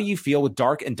is how you feel with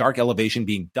Dark and Dark Elevation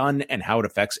being done and how it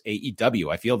affects AEW.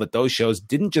 I feel that those shows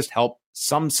didn't just help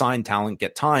some signed talent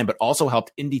get time, but also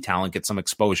helped indie talent get some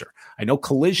exposure. I know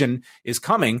Collision is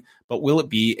coming, but will it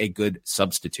be a good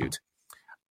substitute?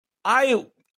 I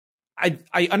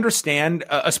understand,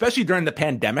 especially during the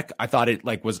pandemic. I thought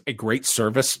it was a great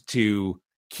service to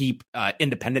keep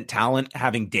independent talent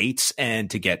having dates and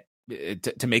to get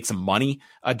to make some money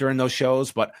during those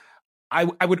shows. But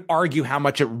I would argue how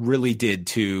much it really did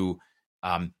to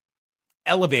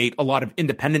elevate a lot of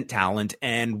independent talent.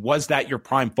 And was that your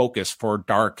prime focus for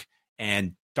Dark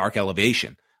and Dark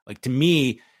Elevation? Like, to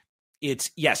me, it's,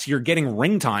 yes, you're getting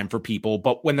ring time for people,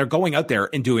 but when they're going out there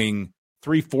and doing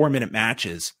 3-4 minute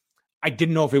matches, I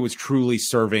didn't know if it was truly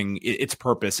serving its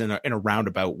purpose in a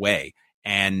roundabout way.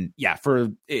 And yeah,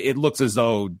 it looks as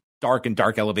though Dark and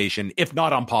Dark Elevation, if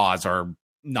not on pause, are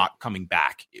not coming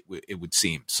back, it would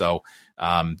seem. So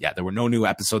there were no new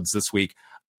episodes this week.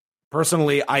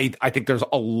 Personally, I think there's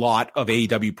a lot of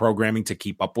AEW programming to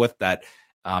keep up with that.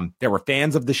 There were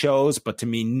fans of the shows, but to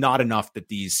me, not enough that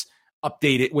these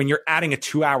updated, when you're adding a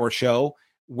 2-hour show,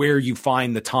 where you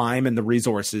find the time and the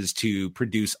resources to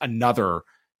produce another,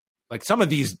 like some of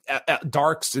these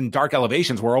Darks and Dark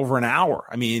Elevations were over an hour.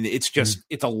 I mean, it's just,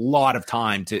 it's a lot of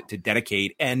time to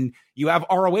dedicate. And you have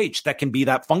ROH that can be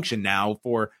that function now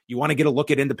for, you want to get a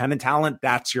look at independent talent,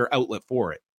 that's your outlet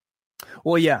for it.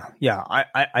 Well, yeah.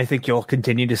 I think you'll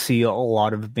continue to see a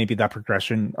lot of maybe that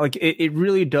progression. Like it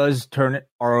really does turn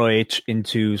ROH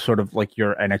into sort of like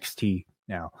your NXT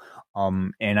now.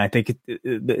 And I think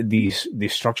the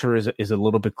structure is a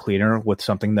little bit cleaner with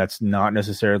something that's not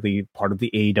necessarily part of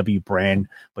the AEW brand,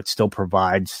 but still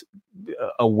provides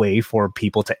a way for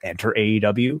people to enter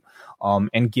AEW,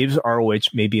 and gives ROH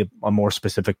maybe a more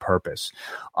specific purpose.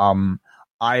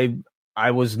 I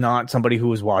was not somebody who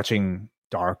was watching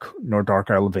Dark nor Dark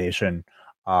Elevation.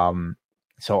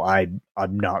 So I'm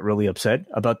not really upset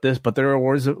about this, but there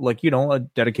was a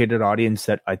dedicated audience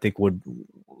that I think would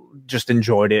just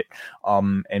enjoyed it,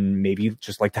 and maybe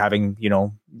just liked having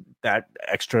that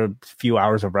extra few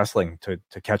hours of wrestling to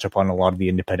catch up on a lot of the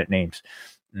independent names.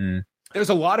 There's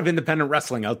a lot of independent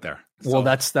wrestling out there. So. Well,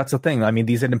 that's the thing. I mean,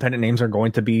 these independent names are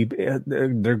going to be,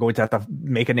 they're going to have to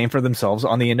make a name for themselves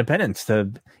on the independents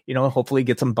to, hopefully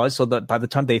get some buzz so that by the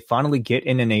time they finally get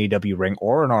in an AEW ring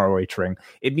or an ROH ring,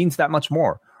 it means that much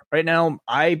more. Right now,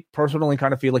 I personally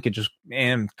kind of feel like it just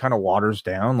kind of waters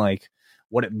down like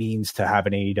what it means to have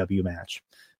an AEW match,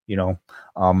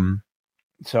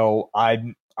 So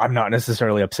I'm not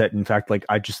necessarily upset. In fact, like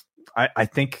I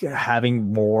think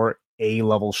having more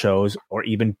A-level shows or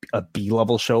even a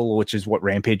B-level show, which is what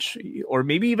Rampage, or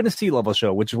maybe even a C-level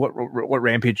show, which is what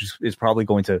Rampage is probably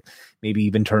going to maybe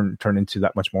even turn into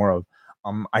that much more of.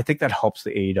 I think that helps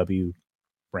the AEW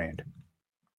brand.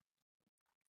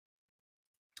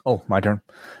 Oh, my turn.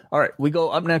 All right, we go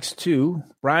up next to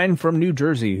Brian from New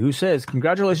Jersey, who says,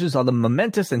 congratulations on the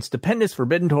momentous and stupendous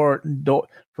Forbidden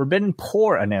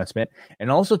Pour announcement, and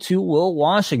also to Will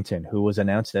Washington, who was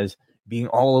announced as being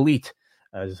All Elite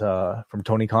as from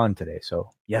Tony Khan today. So,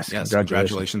 yes,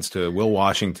 congratulations to Will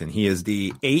Washington. He is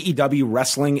the AEW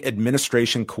Wrestling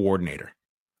Administration Coordinator.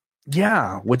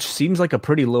 Yeah, which seems like a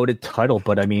pretty loaded title,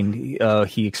 but I mean,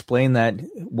 he explained that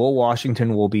Will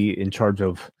Washington will be in charge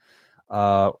of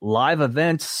live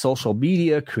events, social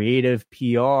media, creative,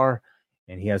 PR,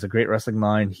 and he has a great wrestling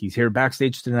mind. He's here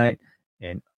backstage tonight,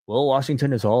 and Will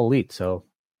Washington is All Elite. So,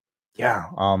 yeah,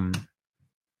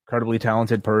 incredibly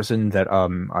talented person that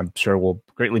I'm sure will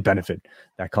greatly benefit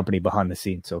that company behind the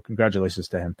scenes. So, congratulations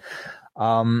to him.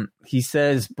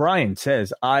 Brian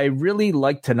says, I really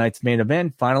like tonight's main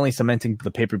event, finally cementing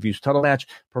the pay-per-view's title match.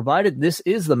 Provided this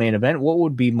is the main event, what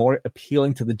would be more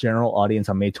appealing to the general audience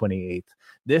on May 28th?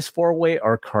 This four-way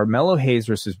are Carmelo Hayes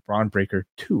versus Braun Breaker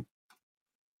 2.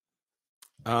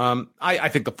 I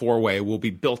think the four-way will be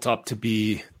built up to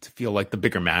feel like the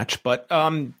bigger match, but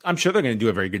I'm sure they're going to do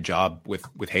a very good job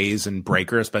with Hayes and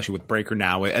Breaker, especially with Breaker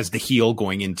now as the heel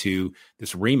going into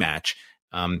this rematch.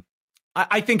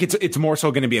 I think it's more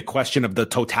so going to be a question of the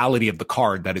totality of the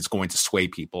card that is going to sway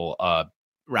people,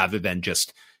 rather than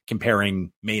just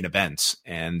comparing main events.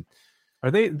 And are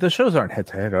they? The shows aren't head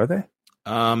to head, are they?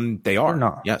 They are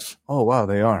not. Yes. Oh wow,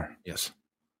 they are. Yes.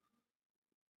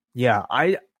 Yeah,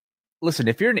 listen.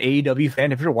 If you're an AEW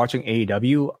fan, if you're watching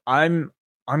AEW,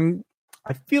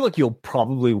 I feel like you'll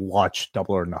probably watch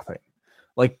Double or Nothing.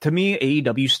 Like, to me,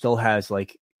 AEW still has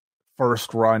like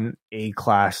first run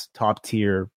A-class top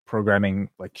tier programming,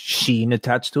 like sheen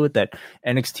attached to it that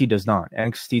NXT does not.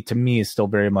 NXT to me is still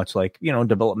very much like,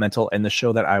 developmental, and the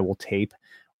show that I will tape,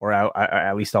 or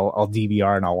at least I'll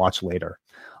DVR and I'll watch later.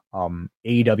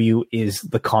 AEW is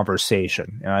the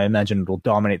conversation, and I imagine it'll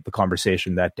dominate the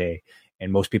conversation that day.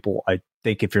 And most people, I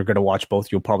think, if you're going to watch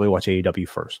both, you'll probably watch AEW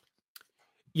first.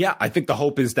 Yeah, I think the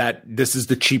hope is that this is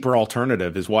the cheaper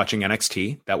alternative, is watching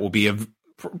NXT. That will be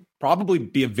probably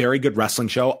be a very good wrestling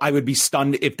show. I would be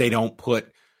stunned if they don't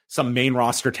put some main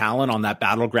roster talent on that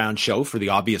Battleground show for the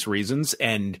obvious reasons,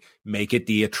 and make it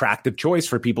the attractive choice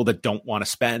for people that don't want to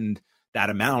spend that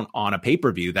amount on a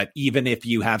pay-per-view. That even if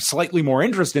you have slightly more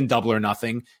interest in Double or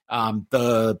Nothing,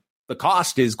 the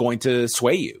cost is going to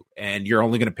sway you, and you're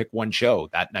only going to pick one show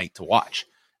that night to watch.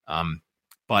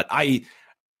 But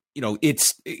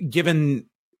it's given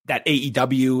that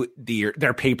AEW,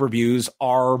 their pay-per-views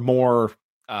are more,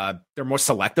 they're more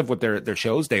selective with their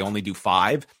shows. They only do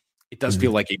 5. It does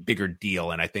feel like a bigger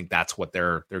deal, and I think that's what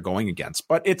they're going against.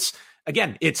 But it's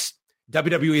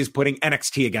WWE is putting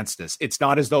NXT against this. It's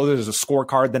not as though there's a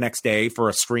scorecard the next day for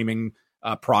a streaming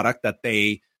product that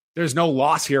there's no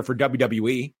loss here for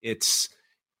WWE. It's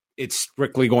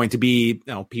strictly going to be,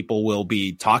 people will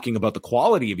be talking about the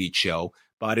quality of each show,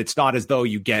 but it's not as though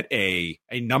you get a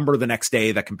number the next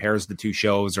day that compares the two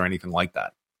shows or anything like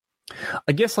that.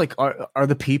 I guess, like, are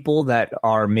the people that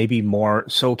are maybe more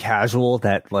so casual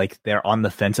that, like, they're on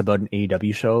the fence about an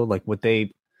AEW show, like, would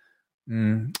they?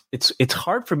 It's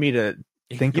hard for me to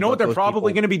think. You know what they're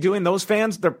probably going to be doing? Those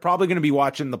fans, they're probably going to be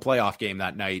watching the playoff game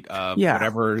that night.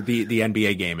 Whatever the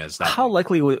NBA game is. How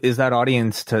likely is that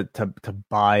audience to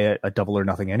buy a Double or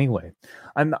Nothing anyway?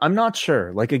 I'm not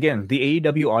sure. Like, again, the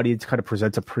AEW audience kind of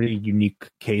presents a pretty unique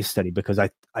case study, because I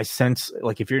sense,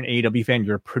 like, if you're an AEW fan,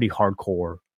 you're a pretty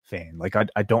hardcore fan. Like,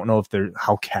 I don't know if they're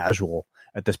how casual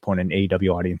at this point an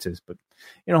AEW audience is, but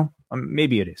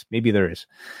maybe it is. Maybe there is.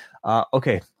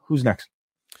 Okay, who's next?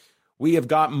 We have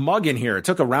got Mug in here. It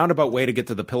took a roundabout way to get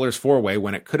to the Pillars 4-way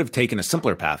when it could have taken a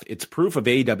simpler path. It's proof of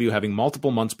AEW having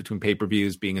multiple months between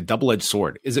pay-per-views being a double-edged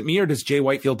sword. Is it me, or does Jay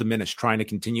White feel diminished trying to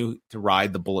continue to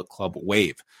ride the Bullet Club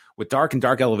wave? With Dark and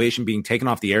Dark Elevation being taken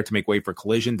off the air to make way for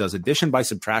Collision, does addition by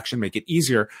subtraction make it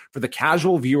easier for the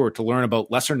casual viewer to learn about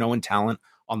lesser-known talent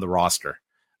on the roster?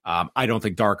 I don't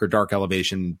think Dark or Dark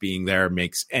Elevation being there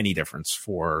makes any difference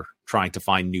for trying to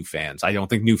find new fans. I don't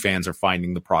think new fans are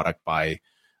finding the product by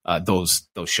those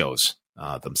shows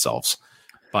themselves.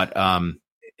 But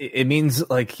it means,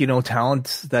 like,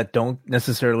 talent that don't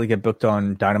necessarily get booked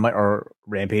on Dynamite or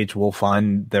Rampage will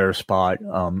find their spot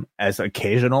as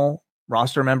occasional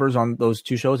roster members on those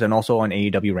two shows, and also on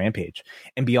AEW Rampage.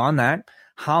 And beyond that,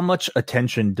 how much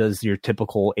attention does your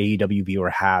typical AEW viewer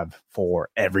have for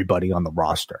everybody on the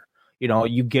roster? You know,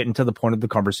 you get into the point of the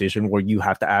conversation where you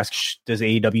have to ask, does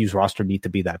AEW's roster need to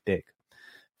be that big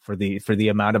for the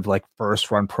amount of like first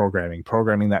run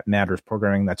programming that matters,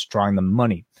 programming that's drawing them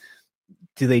money?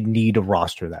 Do they need a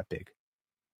roster that big?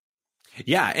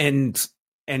 Yeah,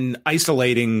 and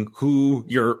isolating who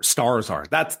your stars are.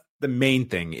 That's the main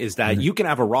thing, is that you can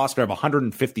have a roster of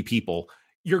 150 people.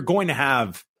 You're going to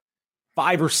have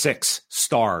 5 or 6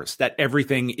 stars that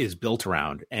everything is built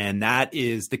around. And that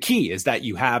is the key, is that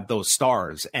you have those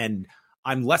stars. And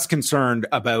I'm less concerned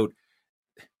about,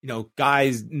 you know,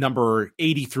 guys number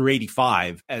 80 through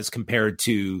 85 as compared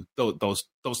to those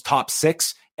top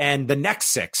 6 and the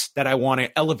next 6 that I want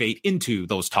to elevate into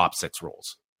those top 6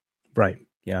 roles. Right.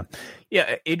 Yeah.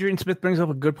 Yeah. Adrian Smith brings up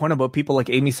a good point about people like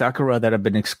Amy Sakura that have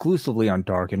been exclusively on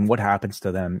Dark and what happens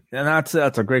to them. And that's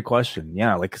a great question.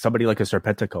 Yeah. Like somebody like a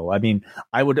Serpentico. I mean,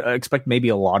 I would expect maybe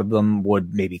a lot of them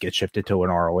would maybe get shifted to an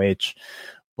ROH.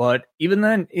 But even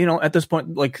then, you know, at this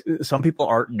point, like some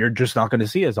people you're just not going to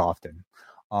see as often.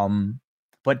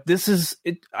 But this is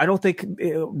it. I don't think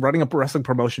running a wrestling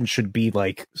promotion should be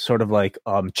like sort of like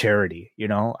charity. You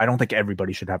know, I don't think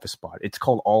everybody should have a spot. It's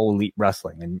called All Elite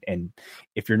Wrestling, and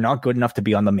if you're not good enough to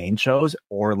be on the main shows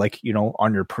or like, you know,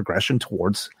 on your progression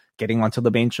towards getting onto the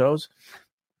main shows,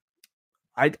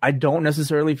 I don't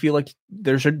necessarily feel like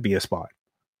there should be a spot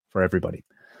for everybody.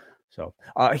 So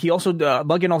he also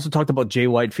Muggin also talked about Jay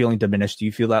White feeling diminished. Do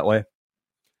you feel that way?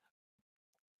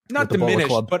 Not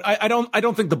diminished, but I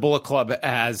don't think the Bullet Club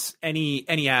has any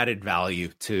added value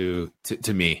to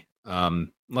me,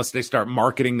 unless they start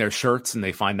marketing their shirts and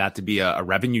they find that to be a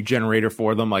revenue generator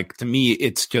for them. Like, to me,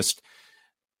 it's just,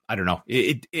 I don't know.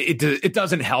 It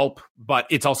doesn't help, but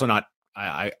it's also not.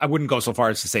 I wouldn't go so far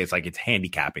as to say it's like it's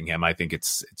handicapping him. I think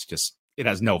it's just, it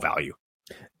has no value.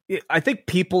 I think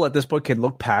people at this point can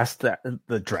look past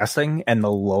the dressing and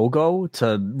the logo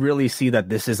to really see that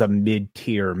this is a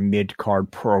mid-tier,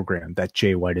 mid-card program that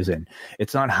Jay White is in.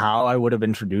 It's not how I would have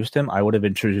introduced him. I would have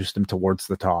introduced him towards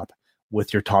the top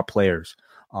with your top players.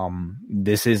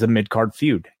 This is a mid-card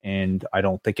feud, and I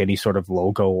don't think any sort of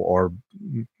logo or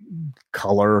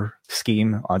color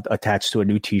scheme attached to a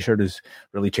new T-shirt is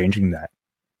really changing that.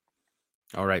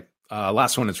 All right.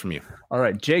 Last one is from you. All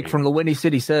right. Jake from the Windy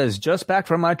City says, just back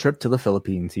from my trip to the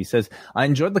Philippines. He says, I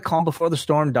enjoyed the calm before the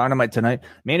storm Dynamite tonight.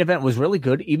 Main event was really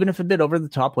good, even if a bit over the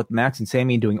top with Max and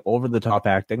Sammy doing over the top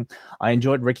acting. I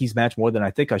enjoyed Ricky's match more than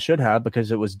I think I should have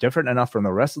because it was different enough from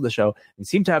the rest of the show and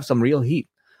seemed to have some real heat.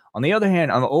 On the other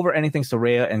hand, I'm over anything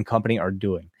Saraya and company are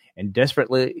doing and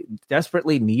desperately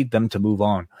need them to move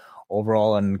on.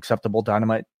 Overall, an acceptable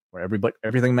Dynamite where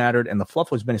everything mattered and the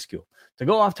fluff was minuscule. To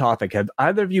go off topic, have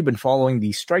either of you been following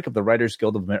the strike of the Writers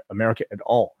Guild of America at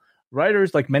all?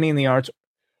 Writers, like many in the arts,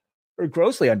 are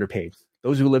grossly underpaid.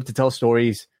 Those who live to tell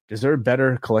stories deserve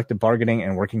better collective bargaining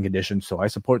and working conditions, so I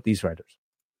support these writers.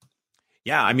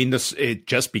 Yeah, I mean, it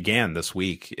just began this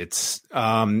week. It's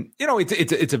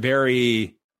it's a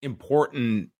very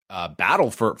important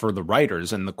battle for the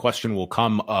writers, and the question will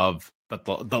come of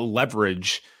the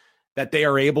leverage that they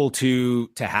are able to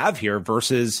have here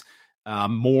versus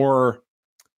more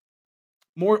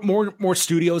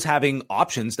studios having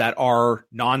options that are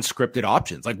non-scripted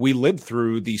options. Like, we lived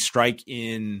through the strike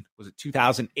in, was it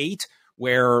 2008,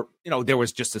 where, you know, there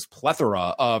was just this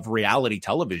plethora of reality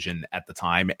television at the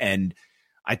time. And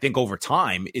I think over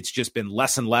time, it's just been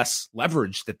less and less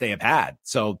leverage that they have had.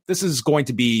 So this is going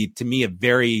to be, to me, a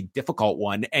very difficult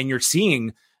one. And you're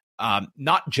seeing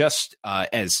not just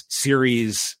as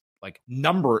series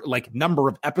number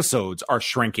of episodes are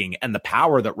shrinking and the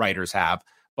power that writers have,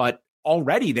 but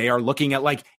already they are looking at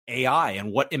like AI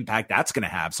and what impact that's going to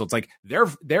have. So it's like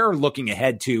they're looking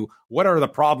ahead to what are the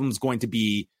problems going to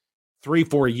be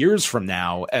 3-4 years from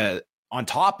now, on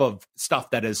top of stuff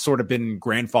that has sort of been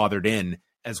grandfathered in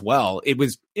as well. It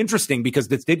was interesting because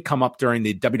this did come up during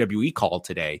the WWE call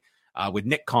today, with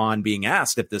Nick Khan being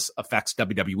asked if this affects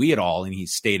WWE at all, and he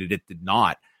stated it did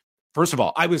not. First of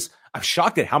all, I was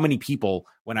shocked at how many people,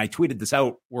 when I tweeted this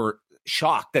out, were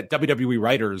shocked that WWE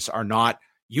writers are not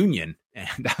union.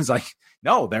 And I was like,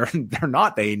 no, they're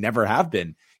not. They never have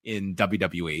been in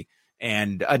WWE.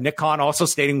 And Nick Khan also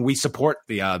stating we support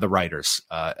the writers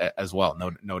as well,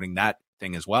 noting that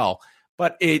thing as well.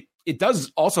 But it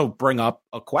does also bring up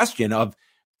a question of,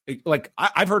 like,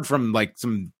 I've heard from like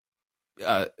some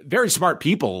very smart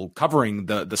people covering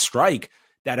the strike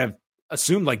that have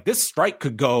assumed like this strike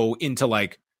could go into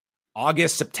like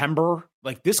August, September,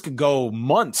 like this could go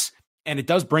months. And it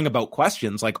does bring about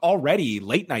questions. Like, already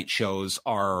late night shows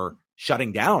are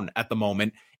shutting down at the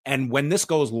moment. And when this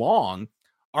goes long,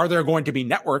 are there going to be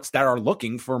networks that are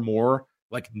looking for more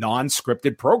like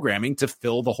non-scripted programming to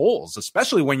fill the holes,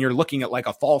 especially when you're looking at like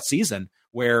a fall season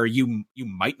where you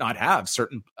might not have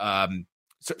certain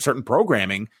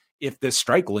programming if this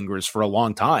strike lingers for a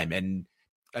long time. And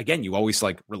again, you always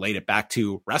like relate it back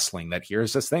to wrestling, that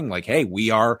here's this thing like, hey, we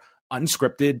are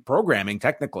unscripted programming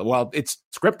technically. Well, it's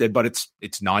scripted, but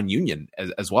it's non-union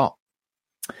as well.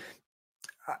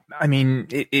 I mean,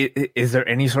 is there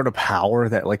any sort of power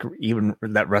that like even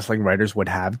that wrestling writers would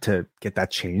have to get that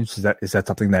changed? Is that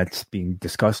something that's being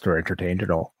discussed or entertained at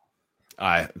all?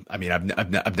 I mean,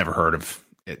 I've never heard of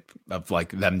it, of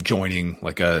like them joining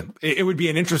like it would be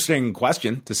an interesting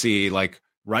question to see like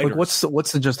writers. Like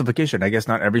what's the justification? I guess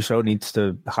not every show needs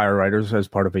to hire writers as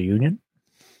part of a union.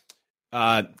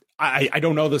 I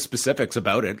don't know the specifics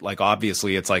about it. Like,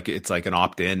 obviously it's like an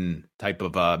opt-in type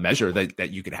of measure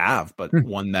that you could have, but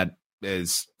one that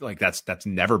is like, that's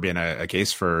never been a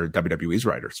case for WWE's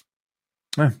writers.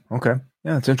 Okay.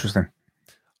 Yeah, that's interesting.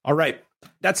 All right.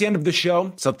 That's the end of the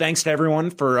show. So thanks to everyone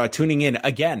for tuning in.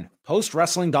 Again,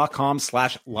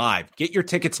 postwrestling.com/live. Get your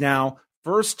tickets now.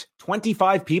 First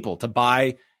 25 people to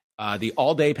buy the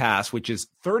all-day pass, which is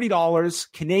 $30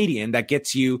 Canadian. That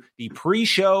gets you the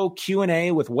pre-show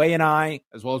Q&A with Way and I,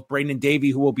 as well as Braden and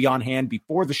Davey, who will be on hand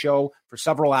before the show for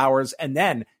several hours, and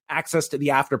then access to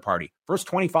the after party. First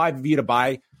 25 of you to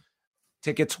buy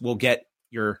tickets will get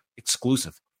your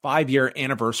exclusive 5-year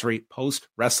anniversary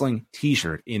post-wrestling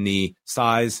t-shirt in the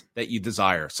size that you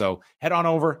desire. So head on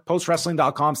over,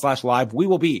 postwrestling.com/live. We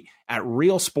will be at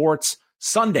Real Sports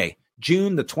Sunday,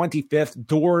 June the 25th,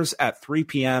 doors at 3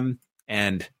 p.m.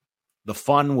 and the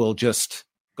fun will just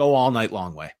go all night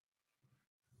long way.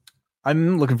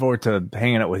 I'm looking forward to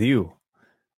hanging out with you.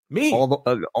 Me?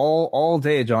 All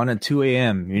day, John, at 2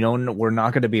 a.m. You know, we're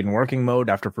not going to be in working mode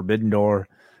after Forbidden Door.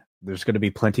 There's going to be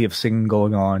plenty of singing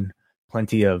going on,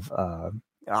 plenty of,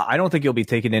 I don't think you'll be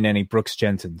taking in any Brooks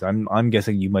Jensens. I'm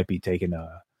guessing you might be taking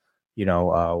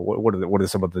what are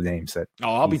some of the names that?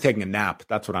 Oh, I'll be taking a nap.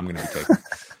 That's what I'm going to be taking.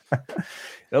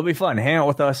 It'll be fun. Hang out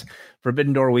with us.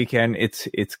 Forbidden Door weekend.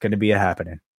 It's going to be a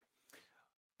happening.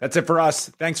 That's it for us.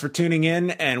 Thanks for tuning in,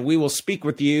 and we will speak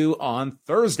with you on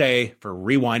Thursday for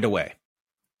Rewind Away.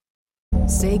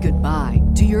 Say goodbye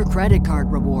to your credit card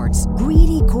rewards.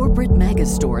 Greedy corporate mega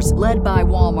stores, led by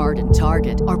Walmart and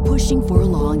Target, are pushing for a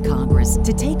law in Congress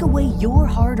to take away your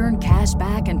hard-earned cash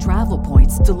back and travel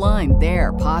points to line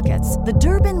their pockets. The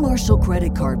Durbin-Marshall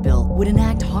credit card bill would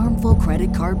enact harmful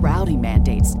credit card routing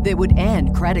mandates that would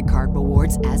end credit card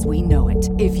rewards as we know it.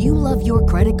 If you love your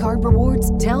credit card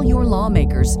rewards, tell your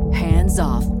lawmakers, hands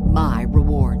off my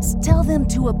rewards. Tell them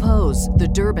to oppose the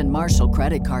Durbin-Marshall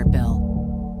credit card bill.